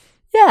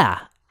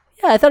 Yeah,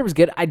 I thought it was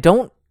good. I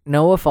don't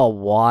know if I'll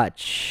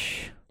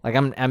watch. Like,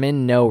 I'm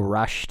in no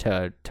rush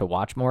to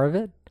watch more of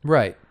it.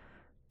 Right.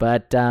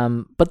 But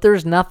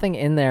there's nothing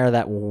in there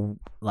that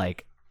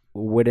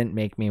wouldn't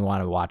make me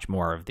want to watch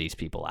more of these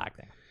people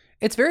acting.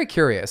 It's very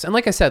curious. And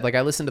like I said, like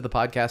I listened to the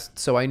podcast,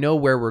 so I know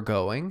where we're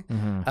going.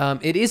 Mm-hmm.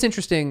 It is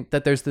interesting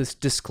that there's this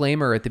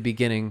disclaimer at the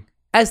beginning,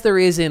 as there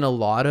is in a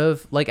lot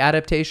of like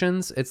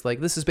adaptations. It's like,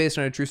 this is based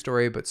on a true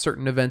story, but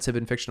certain events have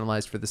been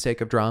fictionalized for the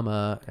sake of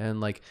drama. And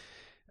like,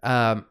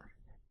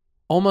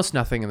 almost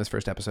nothing in this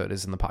first episode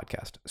is in the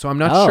podcast. So I'm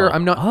not sure.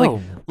 I'm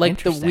not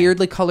like the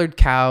weirdly colored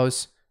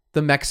cows,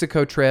 the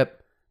Mexico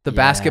trip, the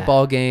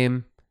basketball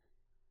game.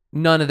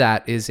 None of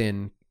that is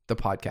in the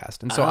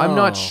podcast. And so I'm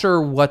not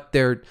sure what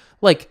they're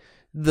like.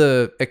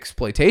 The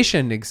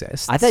exploitation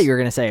exists. I thought you were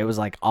going to say it was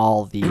like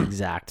all the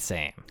exact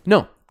same.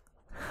 No.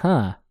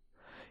 Huh.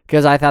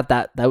 Because I thought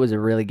that was a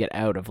really good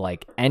out of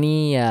like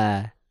any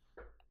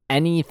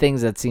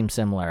things that seem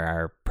similar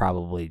are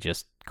probably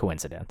just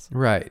coincidence.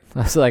 Right.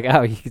 It's like,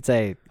 oh, you could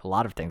say a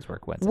lot of things were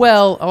coincidence.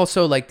 Well,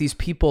 also like these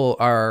people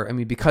are, I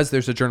mean, because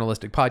there's a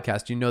journalistic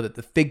podcast, you know that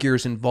the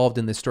figures involved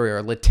in this story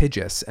are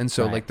litigious. And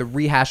so like the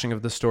rehashing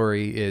of the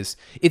story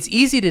it's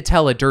easy to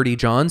tell a Dirty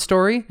John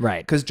story.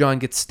 Right. Because John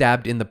gets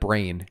stabbed in the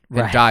brain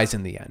and dies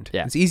in the end.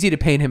 Yeah. It's easy to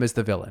paint him as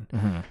the villain.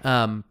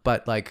 Mm-hmm.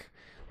 But like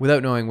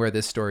without knowing where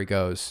this story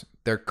goes,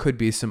 there could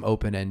be some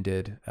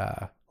open-ended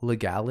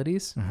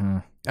legalities. Mm-hmm.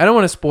 I don't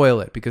want to spoil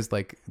it because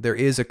like there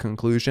is a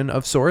conclusion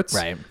of sorts.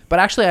 Right. But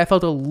actually I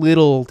felt a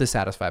little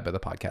dissatisfied by the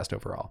podcast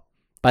overall.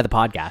 By the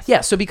podcast.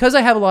 Yeah. So because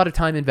I have a lot of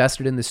time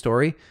invested in this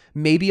story,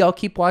 maybe I'll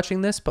keep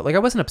watching this, but like I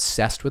wasn't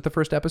obsessed with the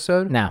first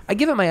episode. No. I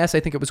give it my S.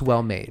 I think it was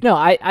well made. No,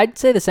 I'd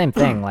say the same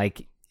thing.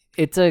 Like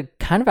it's a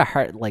kind of a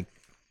hard, like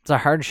it's a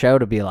hard show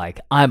to be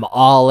like, I'm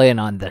all in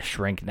on the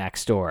Shrink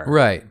Next Door.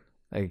 Right.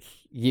 Like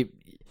you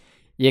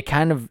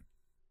kind of,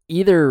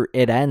 either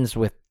it ends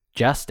with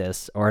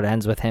justice or it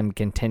ends with him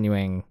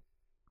continuing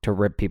to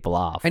rip people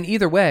off. And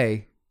either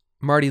way,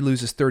 Marty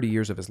loses 30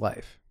 years of his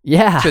life.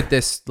 Yeah. To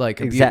this like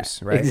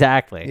abuse, right?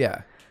 Exactly.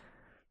 Yeah.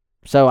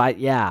 So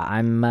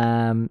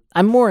I'm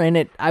more in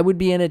it. I would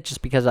be in it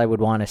just because I would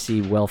want to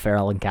see Will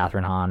Ferrell and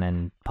Catherine Hahn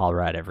and Paul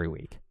Rudd every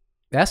week.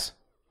 S?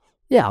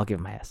 Yeah, I'll give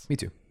him my S. Me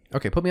too.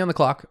 Okay, put me on the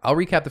clock. I'll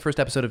recap the first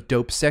episode of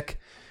Dopesick,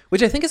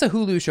 which I think is a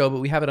Hulu show, but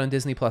we have it on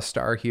Disney Plus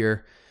Star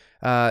here.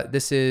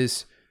 This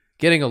is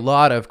getting a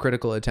lot of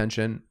critical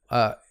attention.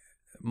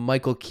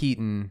 Michael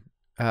Keaton.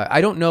 I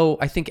don't know.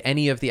 I think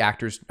any of the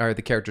actors are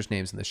the characters'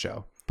 names in the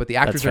show, but the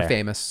actors are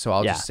famous, so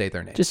I'll just say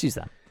their names. Just use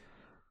them.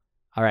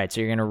 All right,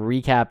 so you're gonna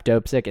recap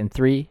Dopesick in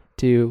 3,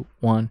 2,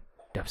 1.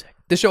 Dopesick.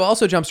 The show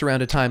also jumps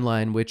around a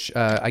timeline, which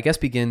I guess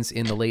begins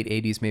in the late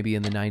 80s, maybe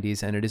in the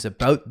 90s, and it is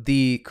about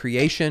the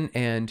creation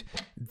and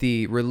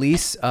the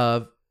release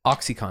of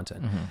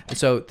OxyContin. And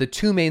so the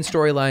two main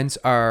storylines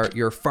are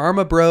your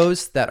pharma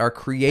bros that are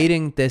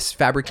creating this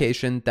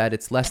fabrication that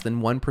it's less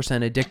than 1%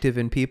 addictive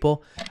in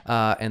people,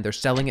 and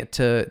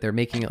they're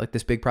making it like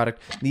this big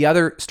product. The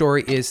other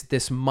story is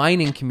this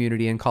mining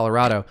community in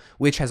Colorado,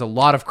 which has a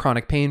lot of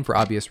chronic pain for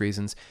obvious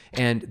reasons,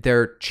 and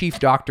their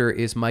chief doctor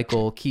is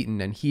Michael Keaton,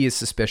 and he is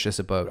suspicious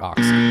about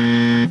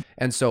Oxy.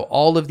 And so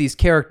all of these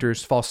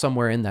characters fall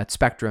somewhere in that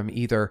spectrum.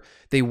 Either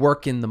they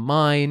work in the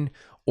mine,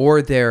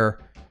 or they're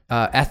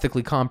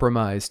ethically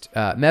compromised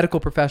medical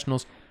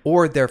professionals,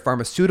 or they're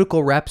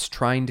pharmaceutical reps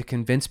trying to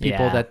convince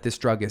people that this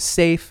drug is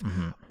safe,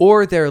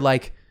 or they're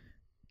like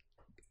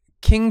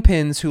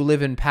kingpins who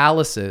live in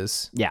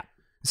palaces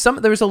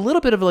There was a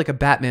little bit of like a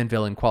Batman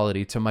villain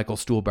quality to Michael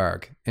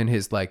Stuhlbarg in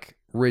his like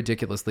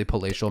ridiculously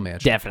palatial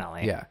mansion.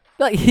 Definitely. Yeah.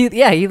 Like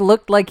he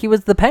looked like he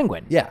was the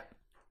Penguin. Yeah.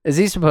 Is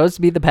he supposed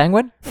to be the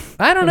Penguin?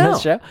 I don't in know.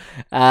 this show?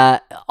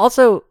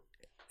 Also,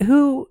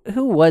 who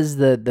was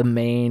the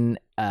main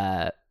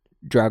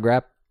drug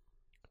rep?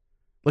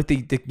 Like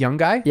the young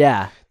guy?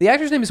 Yeah. The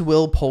actor's name is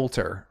Will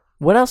Poulter.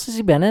 What else has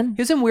he been in?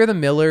 He was in We're the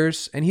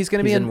Millers, and he's going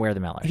to be in We're the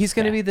Millers. He's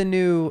going to be the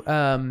new.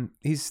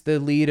 He's the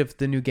lead of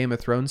the new Game of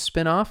Thrones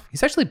spinoff.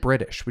 He's actually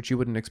British, which you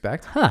wouldn't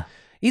expect. Huh.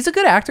 He's a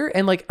good actor,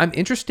 and like I'm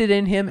interested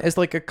in him as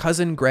like a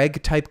Cousin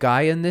Greg type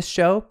guy in this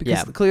show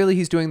because clearly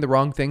he's doing the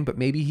wrong thing, but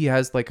maybe he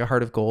has like a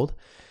heart of gold.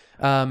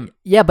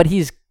 Yeah, but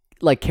he's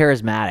like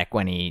charismatic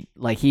when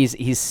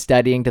he's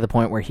studying to the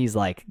point where he's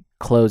like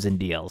closing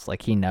deals.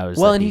 Like he knows.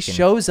 Well, and he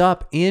shows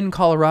up in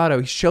Colorado.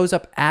 He shows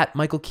up at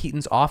Michael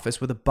Keaton's office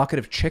with a bucket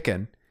of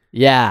chicken.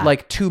 Yeah.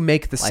 Like to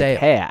make the sale.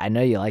 Hey, I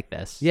know you like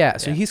this. Yeah.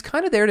 So he's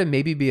kind of there to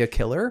maybe be a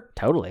killer.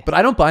 Totally. But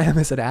I don't buy him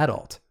as an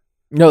adult.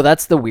 No,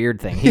 that's the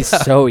weird thing. He's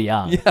so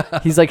young. Yeah.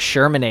 He's like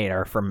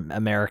Shermanator from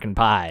American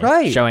Pie.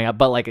 Right. Showing up,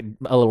 but like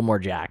a little more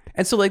jacked.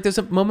 And so like there's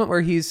a moment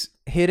where he's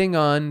hitting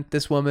on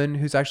this woman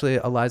who's actually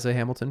Eliza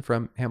Hamilton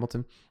from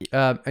Hamilton.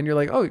 And you're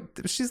like, oh,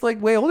 she's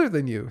like way older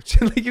than you.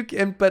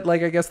 But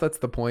like, I guess that's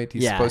the point.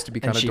 He's supposed to be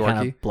kind of dorky.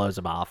 Kind of blows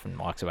him off and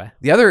walks away.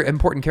 The other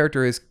important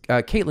character is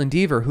Caitlin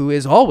Dever, who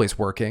is always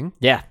working.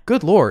 Yeah.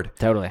 Good Lord.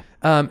 Totally.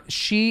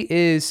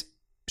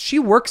 She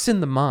works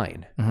in the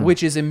mine,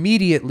 which is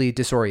immediately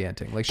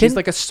disorienting. Like she's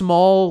like a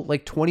small,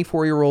 like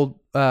 24-year-old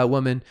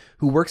woman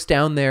who works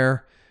down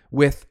there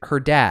with her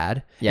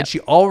dad, and she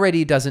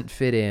already doesn't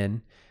fit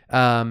in.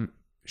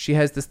 She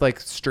has this like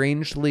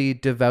strangely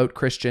devout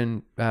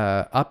Christian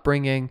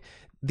upbringing.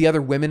 The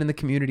other women in the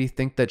community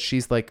think that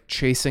she's like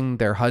chasing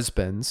their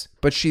husbands,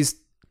 but she's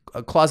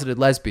a closeted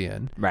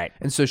lesbian. Right.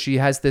 And so she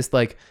has this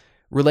like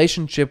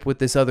relationship with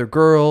this other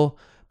girl,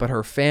 but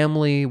her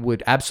family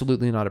would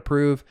absolutely not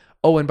approve.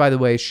 Oh, and by the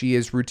way, she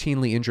is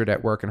routinely injured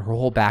at work and her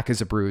whole back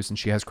is a bruise and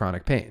she has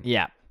chronic pain.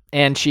 Yeah.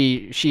 And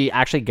she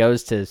actually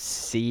goes to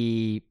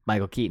see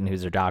Michael Keaton,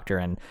 who's her doctor,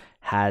 and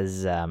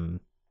has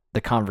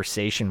the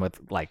conversation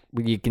with, like,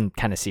 you can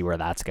kind of see where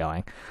that's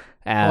going.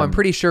 I'm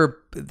pretty sure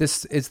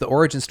this is the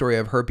origin story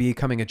of her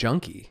becoming a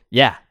junkie.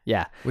 Yeah,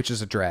 yeah. Which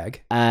is a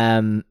drag.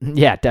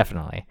 Yeah,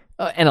 definitely.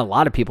 And a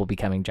lot of people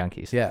becoming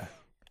junkies. Yeah.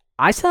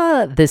 I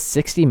saw this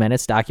 60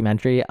 Minutes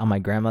documentary on my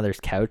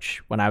grandmother's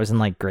couch when I was in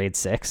like grade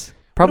 6.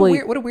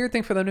 Probably what a weird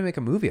thing for them to make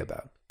a movie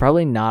about.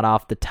 Probably not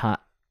off the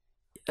top.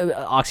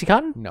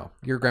 Oxycontin? No,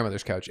 your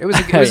grandmother's couch. It was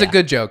a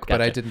good joke, but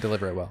I didn't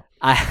deliver it well.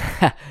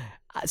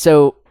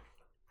 So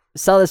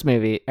saw this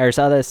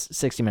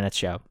 60 Minutes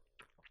show,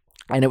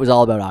 and it was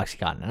all about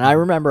Oxycontin. And I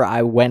remember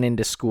I went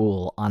into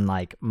school on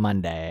like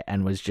Monday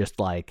and was just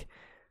like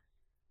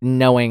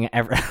knowing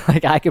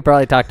like I could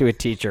probably talk to a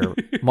teacher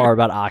more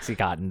about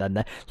Oxycontin than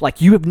that.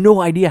 Like, you have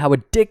no idea how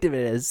addictive it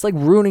is. It's like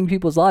ruining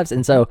people's lives.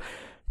 And so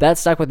that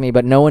stuck with me,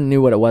 but no one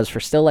knew what it was for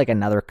still like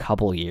another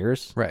couple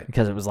years. Right.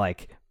 Because it was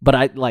like, but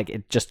I like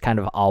it just kind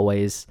of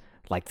always,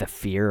 like, the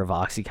fear of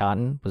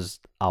Oxycontin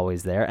was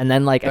always there. And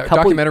then like a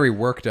couple documentary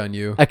worked on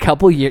you. A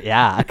couple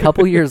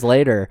years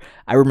later,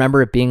 I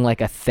remember it being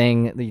like a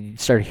thing. You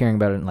started hearing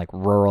about it in like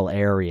rural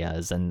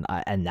areas, and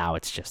now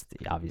it's just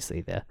obviously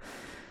the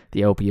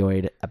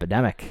opioid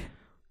epidemic.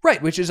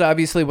 Right, which is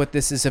obviously what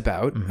this is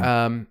about.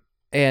 Mm-hmm.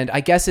 And I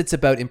guess it's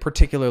about, in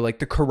particular, like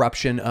the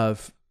corruption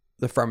of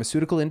the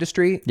pharmaceutical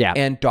industry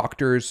and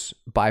doctors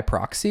by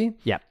proxy.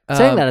 Yeah.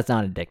 Saying that it's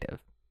not addictive.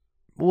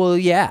 Well,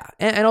 yeah.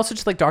 And also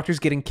just like doctors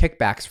getting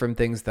kickbacks from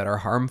things that are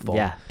harmful.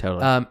 Yeah,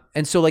 totally.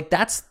 And so like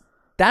that's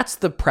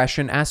the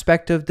prescient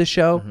aspect of the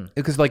show,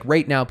 because like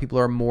right now people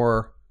are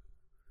more,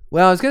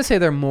 well, I was going to say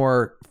they're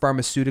more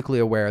pharmaceutically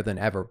aware than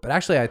ever, but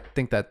actually I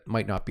think that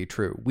might not be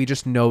true. We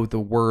just know the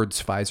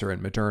words Pfizer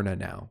and Moderna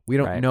now. We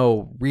don't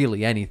know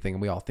really anything,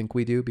 and we all think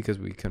we do because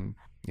we can,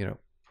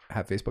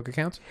 have Facebook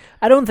accounts.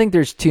 I don't think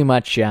there's too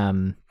much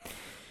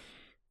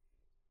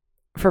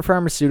for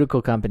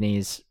pharmaceutical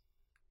companies.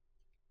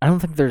 I don't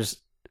think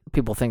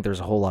people think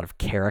there's a whole lot of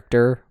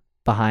character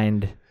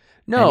behind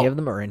any of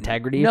them, or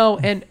integrity. No,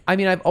 and I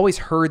mean, I've always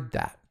heard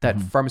that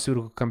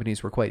pharmaceutical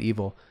companies were quite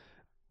evil.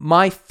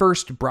 My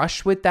first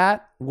brush with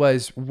that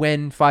was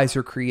when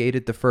Pfizer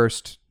created the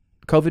first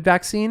COVID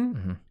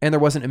vaccine, and there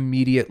wasn't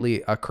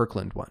immediately a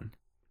Kirkland one.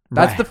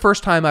 That's the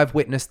first time I've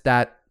witnessed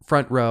that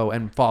front row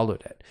and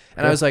followed it.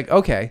 And I was like,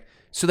 okay,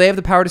 so they have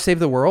the power to save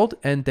the world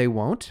and they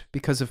won't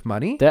because of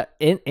money?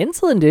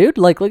 Insulin, dude.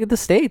 Like, look at the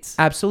States.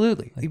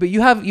 Absolutely. But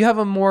you have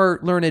a more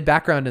learned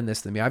background in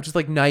this than me. I've just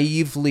like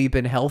naively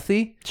been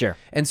healthy. Sure.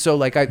 And so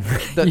like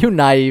you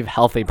naive,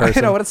 healthy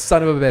person. I know, what a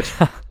son of a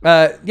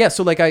bitch. Yeah.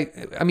 So like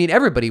I mean,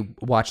 everybody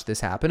watched this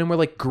happen, and we're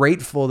like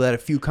grateful that a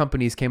few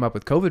companies came up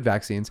with COVID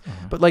vaccines.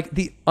 But like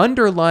the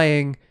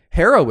underlying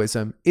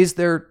heroism is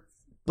their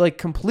like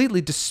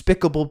completely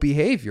despicable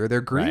behavior,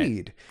 their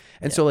greed. Right.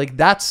 And so like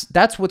that's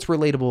what's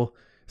relatable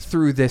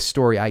through this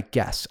story, I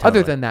guess. Totally.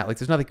 Other than that, like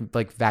there's nothing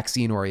like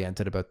vaccine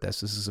oriented about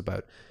this. This is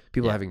about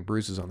people having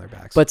bruises on their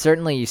backs. But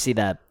certainly you see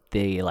that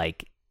the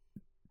like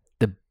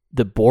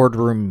the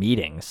boardroom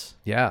meetings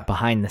Yeah.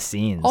 behind the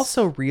scenes.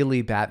 Also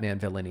really Batman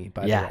villainy,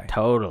 by the way.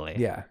 Totally.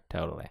 Yeah.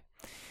 Totally.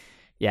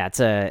 Yeah,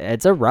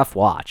 it's a rough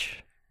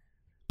watch.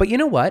 But you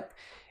know what?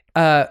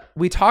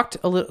 We talked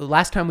a little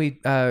last time we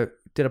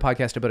did a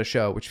podcast about a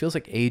show, which feels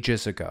like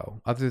ages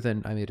ago, other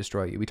than I May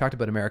Destroy You. We talked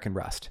about American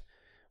Rust,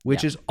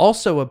 which is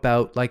also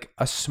about like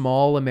a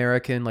small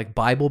American, like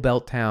Bible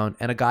Belt town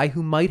and a guy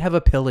who might have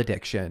a pill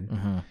addiction.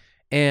 Mm-hmm.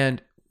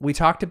 And we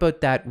talked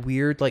about that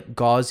weird, like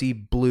gauzy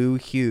blue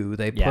hue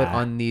they put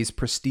on these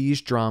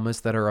prestige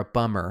dramas that are a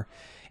bummer.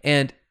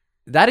 And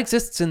that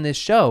exists in this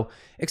show,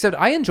 except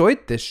I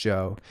enjoyed this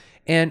show.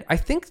 And I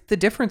think the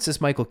difference is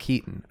Michael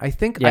Keaton. I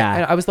think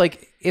I was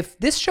like, if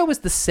this show was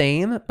the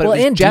same, but it was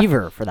and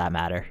Deaver for that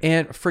matter.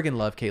 And friggin'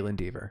 love Caitlin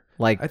Deaver.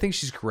 Like, I think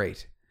she's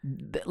great.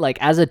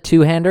 Like as a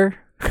two-hander,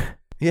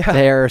 yeah,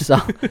 there. So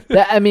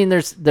I mean,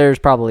 there's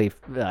probably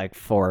like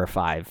 4 or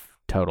 5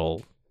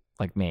 total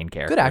like main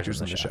characters. Good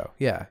actors in the show.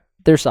 Yeah,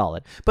 they're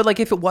solid. But like,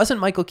 if it wasn't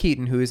Michael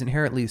Keaton, who is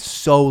inherently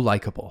so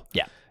likable,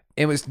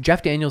 it was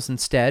Jeff Daniels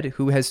instead,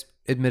 who has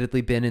admittedly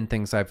been in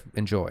things I've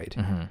enjoyed.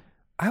 Mm-hmm.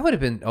 I would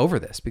have been over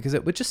this because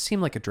it would just seem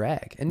like a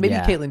drag. And maybe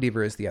Caitlin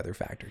Deaver is the other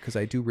factor because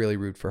I do really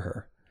root for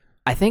her.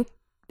 I think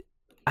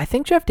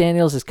Jeff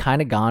Daniels has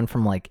kind of gone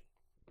from like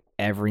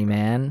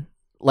everyman.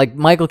 Like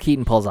Michael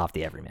Keaton pulls off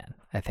the everyman,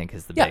 I think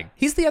is the big.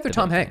 He's the other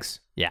Tom Hanks.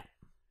 Yeah.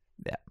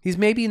 He's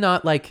maybe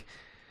not like,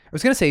 I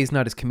was going to say he's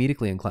not as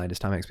comedically inclined as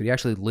Tom Hanks, but he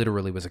actually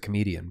literally was a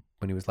comedian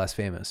when he was less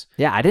famous.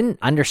 Yeah, I didn't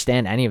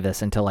understand any of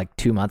this until like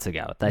 2 months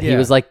ago. That he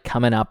was like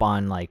coming up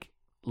on like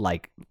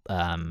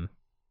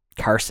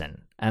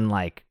Carson and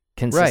like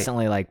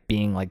consistently like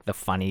being like the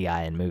funny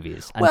guy in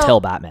movies until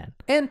Batman.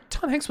 And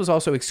Tom Hanks was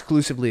also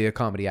exclusively a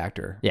comedy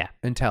actor. Yeah.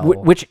 Until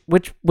which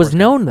was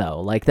known though.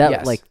 Like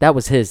that like that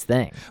was his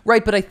thing.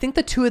 Right, but I think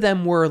the two of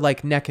them were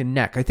like neck and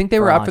neck. I think they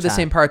were up for the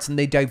same parts and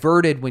they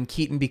diverted when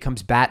Keaton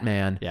becomes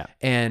Batman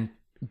and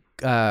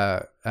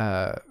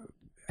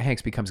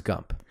Hanks becomes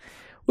Gump.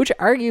 Which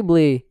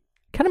arguably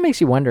kind of makes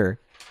you wonder,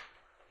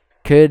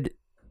 could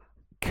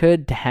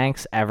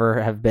Hanks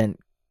ever have been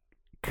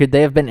Could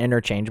they have been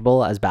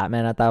interchangeable as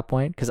Batman at that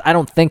point? Because I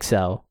don't think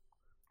so.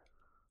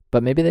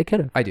 But maybe they could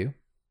have. I do.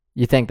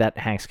 You think that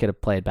Hanks could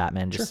have played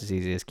Batman just as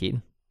easy as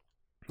Keaton?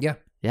 Yeah.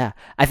 Yeah.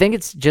 I think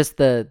it's just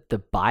the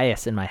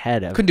bias in my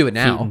head of couldn't do it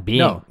now. Keaton being,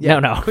 No,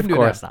 couldn't of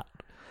course not.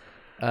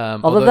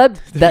 Although that'd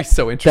be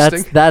so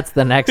interesting. That's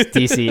the next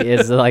DC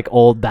is like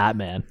old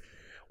Batman.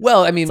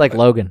 Well, I mean, it's like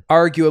Logan.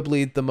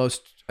 Arguably the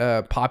most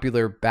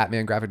popular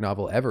Batman graphic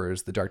novel ever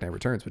is The Dark Knight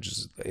Returns, which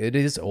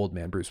is old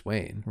man Bruce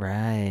Wayne.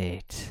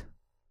 Right.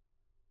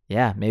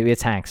 Yeah, maybe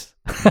it's Hanks.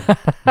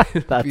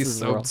 That'd be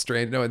so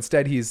strange. No,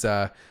 instead he's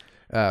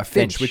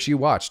Finch, which you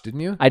watched, didn't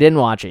you? I didn't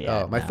watch it yet.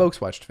 Oh, my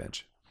folks watched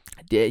Finch.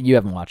 You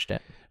haven't watched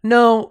it?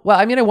 No. Well,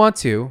 I mean, I want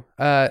to.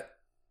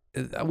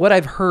 What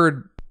I've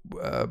heard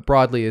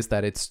broadly is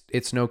that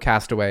it's no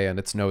Castaway and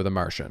it's no The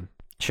Martian.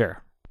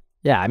 Sure.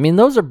 Yeah, I mean,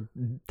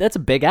 that's a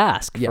big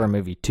ask for a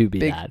movie to be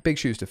that. Big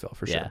shoes to fill,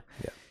 for sure.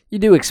 Yeah. You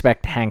do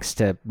expect Hanks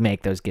to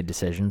make those good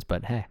decisions,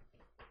 but hey.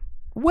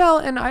 Well,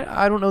 and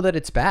I don't know that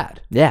it's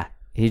bad. Yeah.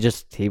 He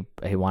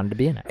wanted to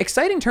be in it.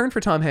 Exciting turn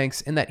for Tom Hanks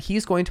in that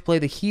he's going to play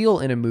the heel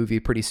in a movie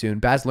pretty soon.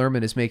 Baz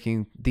Luhrmann is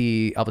making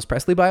the Elvis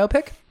Presley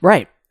biopic.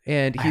 Right.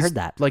 And he's I heard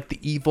that. Like the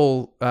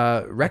evil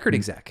record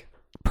exec.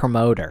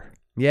 Promoter.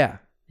 Yeah.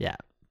 Yeah.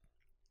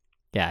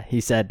 Yeah. He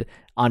said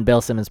on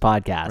Bill Simmons'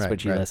 podcast,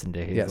 which you listened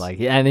to, he's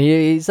like, and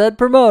he said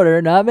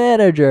promoter, not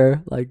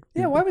manager. Like,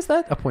 yeah, why was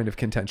that a point of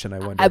contention, I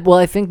wonder? Well,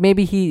 I think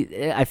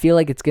maybe I feel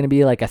like it's going to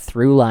be like a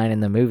through line in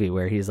the movie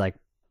where he's like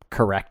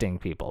correcting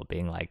people,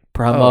 being like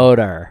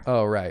promoter.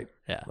 Oh, right.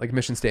 Yeah. Like a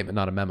mission statement,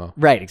 not a memo.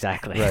 Right,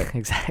 exactly. Right.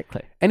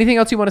 Exactly. Anything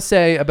else you want to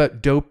say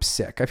about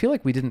Dopesick? I feel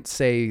like we didn't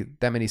say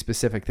that many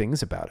specific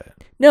things about it.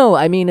 No,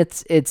 I mean,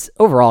 it's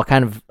overall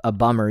kind of a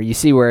bummer. You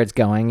see where it's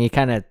going. You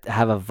kind of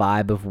have a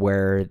vibe of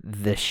where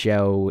this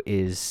show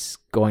is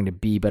going to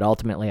be, but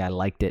ultimately I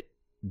liked it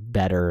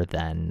better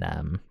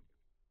than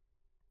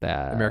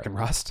American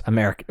Rust.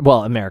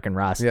 American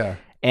Rust. Yeah.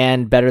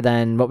 And better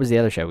than, what was the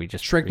other show we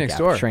just Shrink Next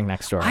Door. Shrink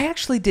Next Door. I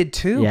actually did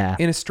too. Yeah.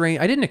 In a strange,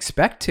 I didn't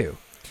expect to.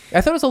 I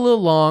thought it was a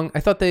little long.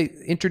 I thought they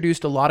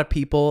introduced a lot of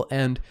people,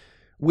 and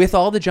with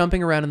all the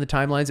jumping around in the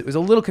timelines, it was a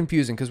little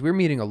confusing because we're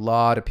meeting a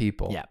lot of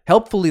people. Yeah.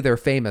 Helpfully, they're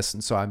famous,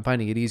 and so I'm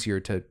finding it easier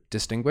to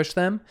distinguish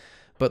them.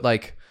 But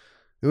like,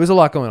 there was a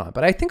lot going on.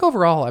 But I think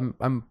overall,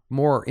 I'm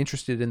more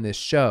interested in this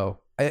show.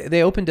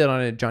 They opened it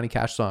on a Johnny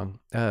Cash song,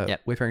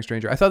 "Wayfaring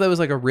Stranger." I thought that was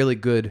like a really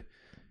good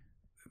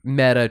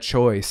meta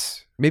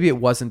choice. Maybe it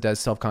wasn't as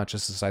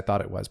self-conscious as I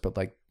thought it was, but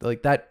like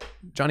that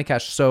Johnny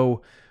Cash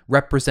so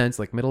represents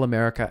like middle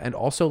America and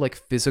also like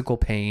physical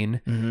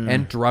pain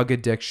and drug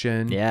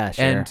addiction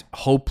and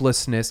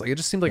hopelessness. Like it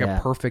just seemed like a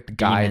perfect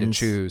guy to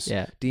choose.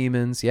 Yeah.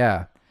 Demons.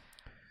 Yeah.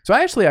 So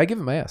I give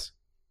it my S.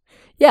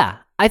 Yeah.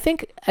 I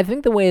think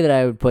the way that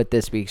I would put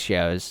this week's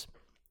show is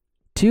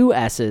 2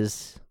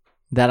 S's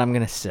that I'm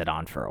going to sit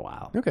on for a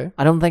while. Okay.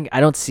 I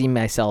don't see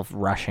myself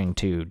rushing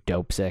to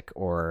Dopesick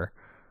or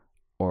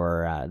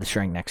The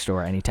Shrink Next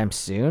Door anytime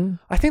soon.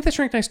 I think The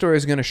Shrink Next Door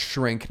is going to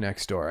shrink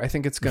next door. I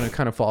think it's going to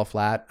kind of fall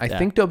flat. I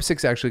think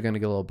Dopesick's actually going to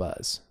get a little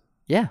buzz.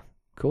 Yeah,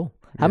 cool.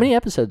 How many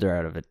episodes are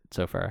out of it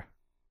so far?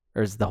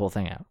 Or is the whole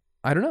thing out?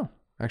 I don't know,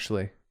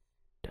 actually.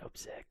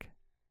 Dopesick.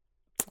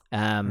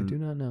 I do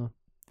not know.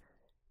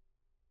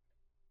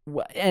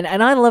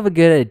 And I love a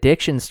good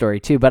addiction story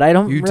too, but I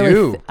don't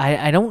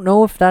I don't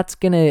know if it's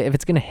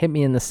gonna hit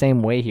me in the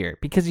same way here,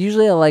 because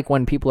usually I like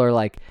when people are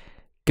like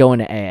going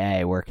to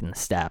AA, working the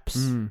steps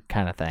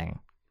kind of thing,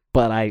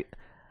 but I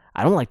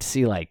don't like to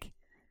see like.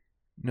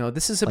 No,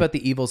 this is about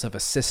the evils of a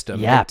system.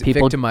 Yeah,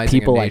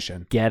 victimizing a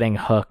nation. Like getting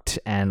hooked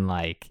and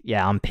like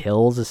on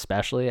pills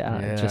especially.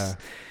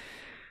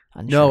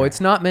 No,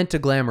 it's not meant to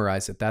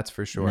glamorize it. That's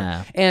for sure.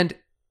 No. And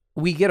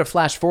we get a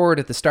flash forward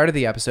at the start of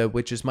the episode,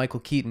 which is Michael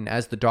Keaton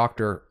as the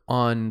doctor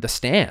on the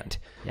stand.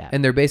 Yeah.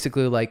 And they're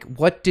basically like,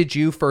 what did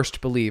you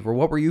first believe, or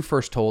what were you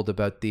first told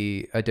about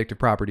the addictive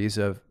properties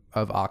of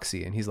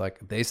Oxy? And he's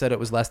like, they said it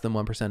was less than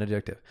 1%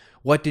 addictive.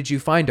 What did you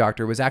find,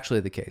 doctor, was actually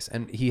the case?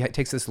 And he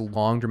takes this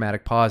long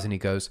dramatic pause and he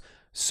goes,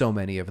 so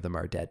many of them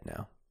are dead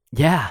now.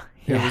 Yeah.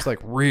 It was like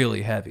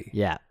really heavy.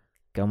 Yeah.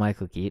 Go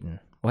Michael Keaton.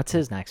 What's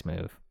his next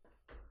move?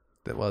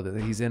 Well,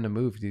 he's in a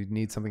move. Do you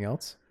need something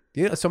else?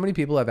 Yeah, so many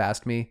people have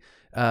asked me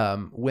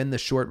when the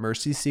Short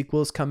Mercy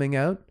sequel is coming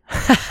out.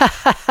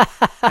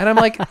 And I'm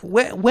like,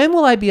 when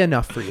will I be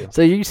enough for you?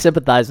 So you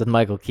sympathize with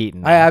Michael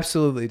Keaton. I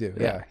absolutely do.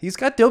 Yeah. He's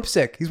got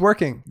Dopesick. He's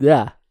working.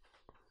 Yeah.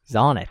 He's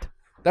on it.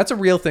 That's a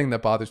real thing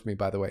that bothers me,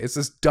 by the way. It's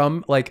this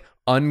dumb, like,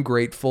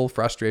 ungrateful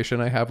frustration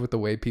I have with the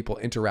way people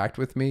interact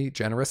with me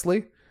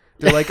generously.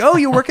 They're like, oh,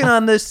 you're working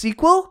on the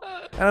sequel?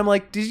 And I'm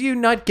like, did you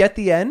not get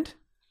the end?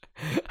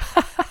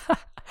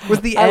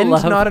 Was the end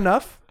not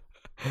enough?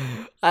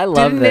 I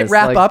love Didn't it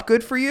wrap up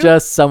good for you?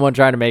 Just someone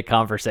trying to make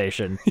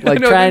conversation, like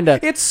trying to.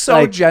 It's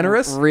so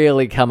generous.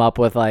 Really come up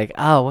with like,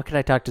 oh, what can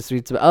I talk to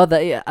Sweets about?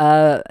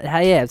 Oh,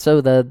 yeah.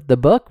 So the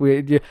book,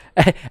 you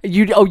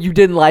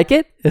didn't like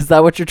it? Is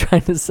that what you're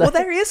trying to say? Well,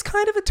 there is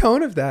kind of a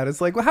tone of that.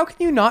 It's like, well, how can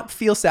you not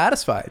feel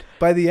satisfied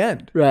by the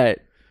end? Right.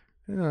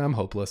 I'm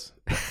hopeless.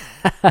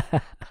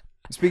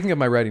 Speaking of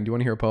my writing, do you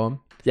want to hear a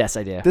poem? Yes,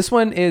 I do. This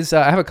one is.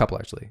 I have a couple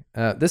actually.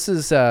 This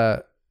is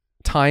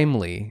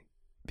timely.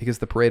 Because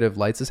the Parade of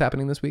Lights is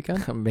happening this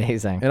weekend.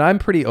 Amazing. And I'm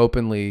pretty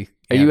openly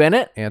you in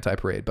it?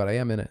 Anti-parade, but I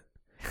am in it.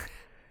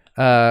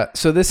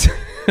 So this,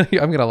 I'm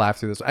going to laugh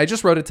through this. I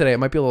just wrote it today. It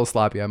might be a little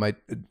sloppy. I might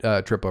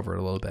trip over it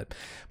a little bit.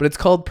 But it's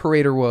called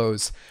Parader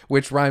Woes,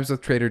 which rhymes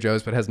with Trader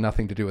Joe's, but has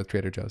nothing to do with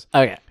Trader Joe's.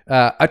 Okay.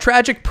 A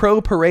tragic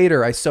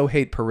pro-parader. I so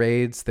hate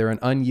parades. They're an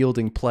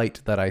unyielding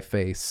plight that I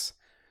face.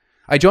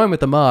 I join with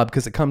the mob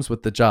because it comes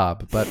with the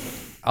job, but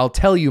I'll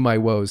tell you my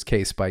woes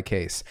case by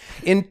case.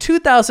 In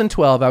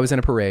 2012, I was in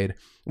a parade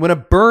when a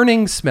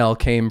burning smell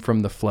came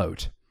from the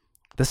float.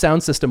 The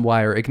sound system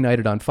wire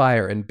ignited on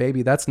fire, and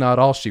baby, that's not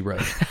all she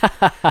wrote.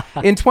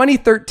 In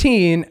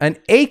 2013, an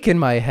ache in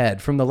my head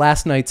from the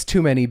last night's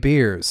too many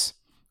beers.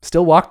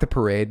 Still walked the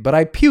parade, but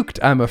I puked,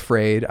 I'm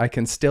afraid. I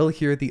can still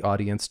hear the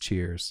audience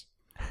cheers.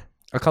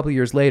 A couple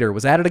years later,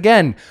 was at it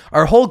again.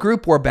 Our whole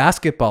group wore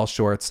basketball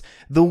shorts.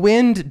 The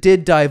wind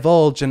did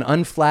divulge an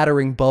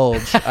unflattering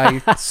bulge.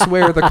 I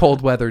swear the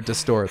cold weather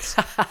distorts.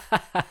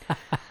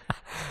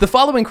 The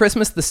following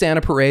Christmas, the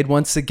Santa Parade,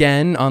 once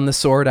again, on the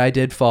sword I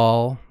did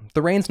fall.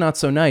 The rain's not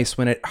so nice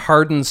when it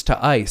hardens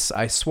to ice.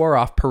 I swore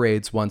off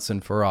parades once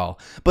and for all.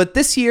 But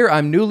this year,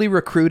 I'm newly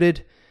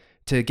recruited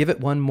to give it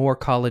one more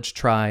college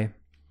try.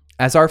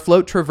 As our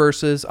float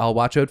traverses, I'll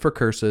watch out for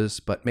curses,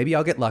 but maybe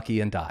I'll get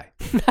lucky and die.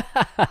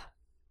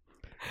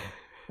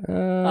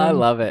 I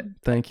love it.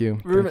 Thank you.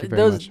 Thank you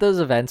very much.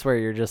 Those events where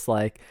you're just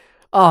like,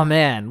 oh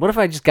man, what if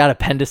I just got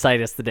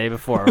appendicitis the day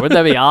before? Wouldn't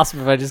that be awesome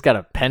if I just got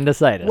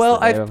appendicitis? Well,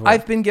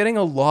 I've been getting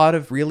a lot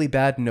of really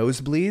bad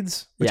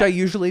nosebleeds, which I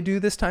usually do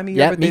this time of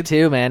year. Yeah, me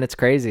too, man. It's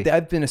crazy.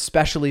 I've been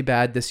especially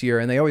bad this year,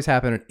 and they always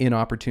happen at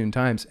inopportune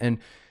times. And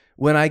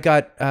when I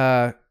got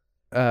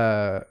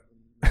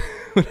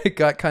when I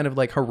got kind of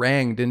like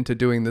harangued into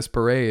doing this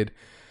parade,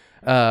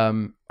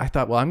 I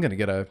thought, well, I'm going to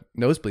get a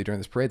nosebleed during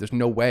this parade. There's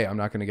no way I'm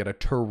not going to get a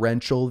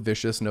torrential,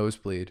 vicious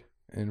nosebleed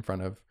in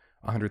front of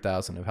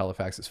 100,000 of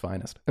Halifax's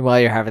finest. While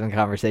you're having the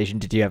conversation,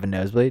 did you have a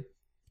nosebleed?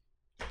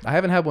 I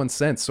haven't had one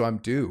since, so I'm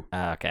due.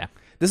 Okay.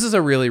 This is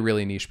a really,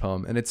 really niche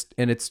poem, and it's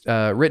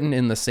written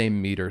in the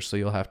same meter, so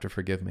you'll have to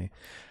forgive me.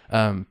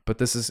 But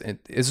this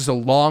is a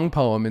long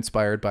poem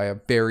inspired by a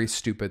very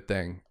stupid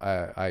thing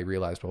I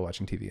realized while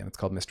watching TV, and it's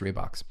called Mystery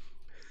Box.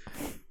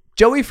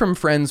 Joey from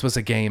Friends was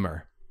a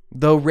gamer,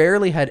 though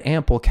rarely had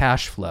ample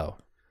cash flow.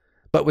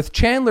 But with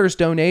Chandler's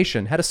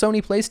donation, had a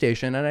Sony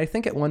PlayStation, and I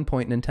think at one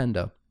point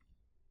Nintendo.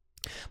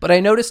 But I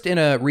noticed in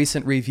a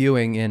recent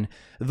reviewing in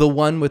The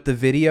One with the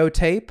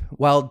Videotape,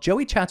 while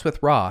Joey chats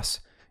with Ross,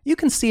 you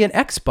can see an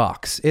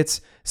Xbox,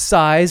 its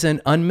size and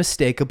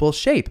unmistakable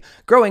shape.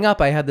 Growing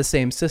up, I had the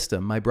same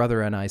system. My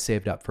brother and I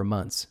saved up for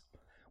months.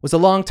 It was a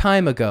long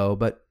time ago,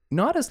 but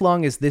not as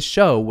long as this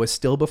show was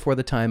still before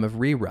the time of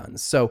reruns.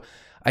 So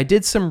I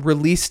did some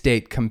release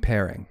date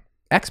comparing.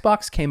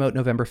 Xbox came out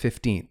November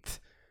 15th.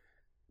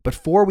 But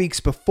 4 weeks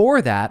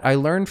before that, I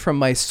learned from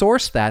my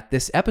source that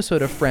this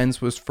episode of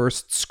Friends was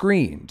first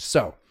screened.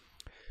 So,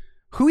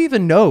 who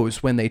even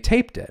knows when they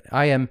taped it?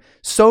 I am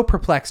so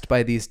perplexed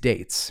by these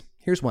dates.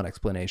 Here's one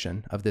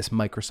explanation of this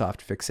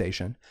Microsoft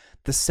fixation.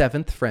 The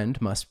seventh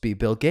friend must be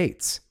Bill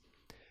Gates.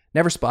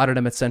 Never spotted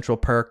him at Central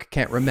Perk.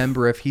 Can't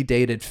remember if he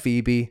dated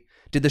Phoebe.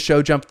 Did the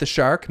show jump the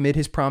shark mid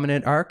his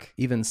prominent arc?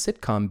 Even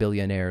sitcom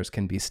billionaires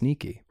can be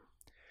sneaky.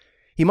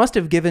 He must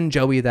have given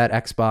Joey that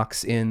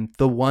Xbox in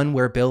the one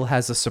where Bill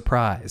has a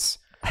surprise.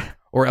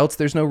 Or else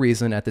there's no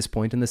reason at this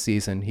point in the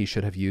season he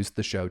should have used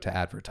the show to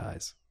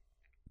advertise.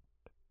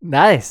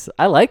 Nice.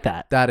 I like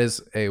that. That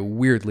is a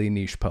weirdly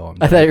niche poem.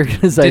 I thought you were going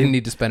to say... Didn't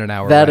need to spend an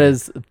hour That writing.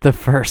 is the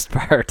first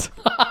part.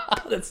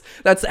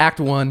 That's act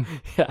one.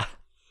 Yeah.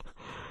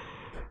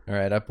 All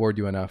right, I've bored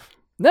you enough.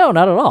 No,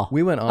 not at all.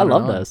 We went on I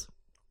love and on. those.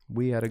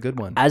 We had a good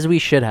one. As we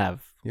should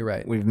have. You're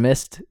right. We've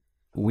missed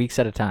weeks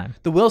at a time.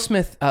 The Will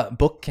Smith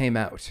book came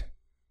out.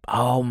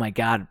 Oh my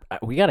God.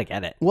 We got to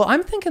get it. Well,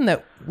 I'm thinking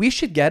that we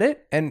should get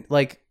it and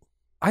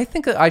I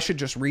think that I should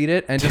just read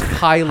it and just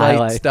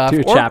highlight stuff. Do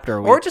a chapter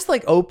a week. Or just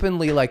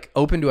openly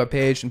open to a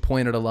page and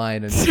point at a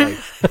line and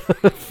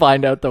be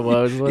find out the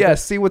woes. Yeah,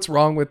 see what's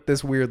wrong with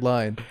this weird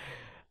line.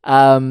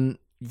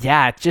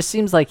 Yeah, it just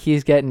seems like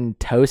he's getting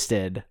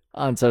toasted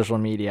on social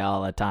media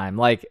all the time.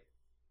 Like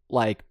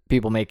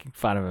people making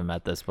fun of him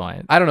at this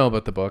point. I don't know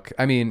about the book.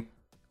 I mean,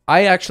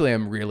 I actually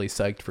am really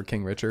psyched for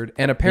King Richard,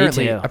 and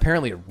apparently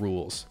it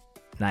rules.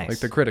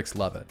 Nice. The critics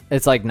love it.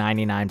 It's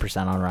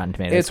 99% on Rotten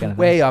Tomatoes. It's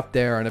way up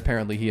there, and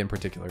apparently he in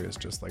particular is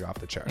just off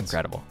the charts.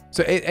 Incredible.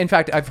 So in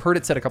fact, I've heard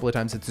it said a couple of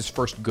times it's his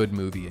first good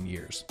movie in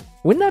years.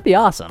 Wouldn't that be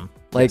awesome?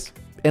 Yes.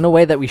 In a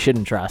way that we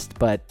shouldn't trust,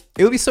 but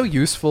it would be so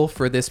useful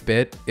for this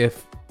bit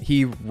if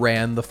he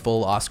ran the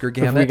full Oscar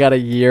gamut. We got a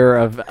year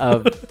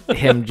of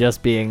him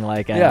just being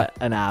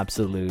an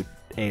absolute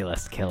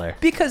A-list killer.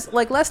 Because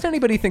lest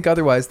anybody think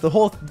otherwise, the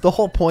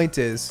whole point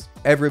is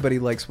everybody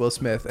likes Will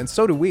Smith, and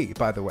so do we,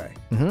 by the way.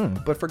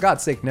 Mm-hmm. But for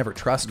God's sake, never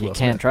trust Will Smith. You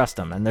can't trust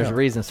him, and there's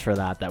reasons for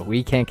that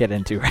we can't get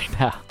into right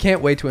now.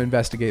 Can't wait to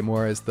investigate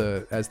more as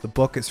the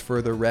book is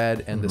further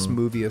read and this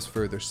movie is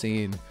further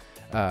seen.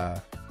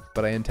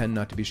 But I intend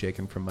not to be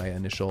shaken from my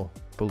initial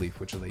belief,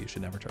 which is that you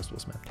should never trust Will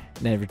Smith.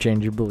 Never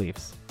change your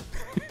beliefs.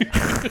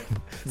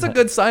 It's a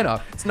good sign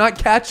off. It's not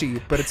catchy,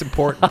 but it's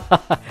important.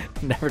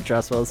 Never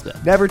trust Will Smith.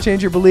 Never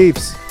change your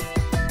beliefs.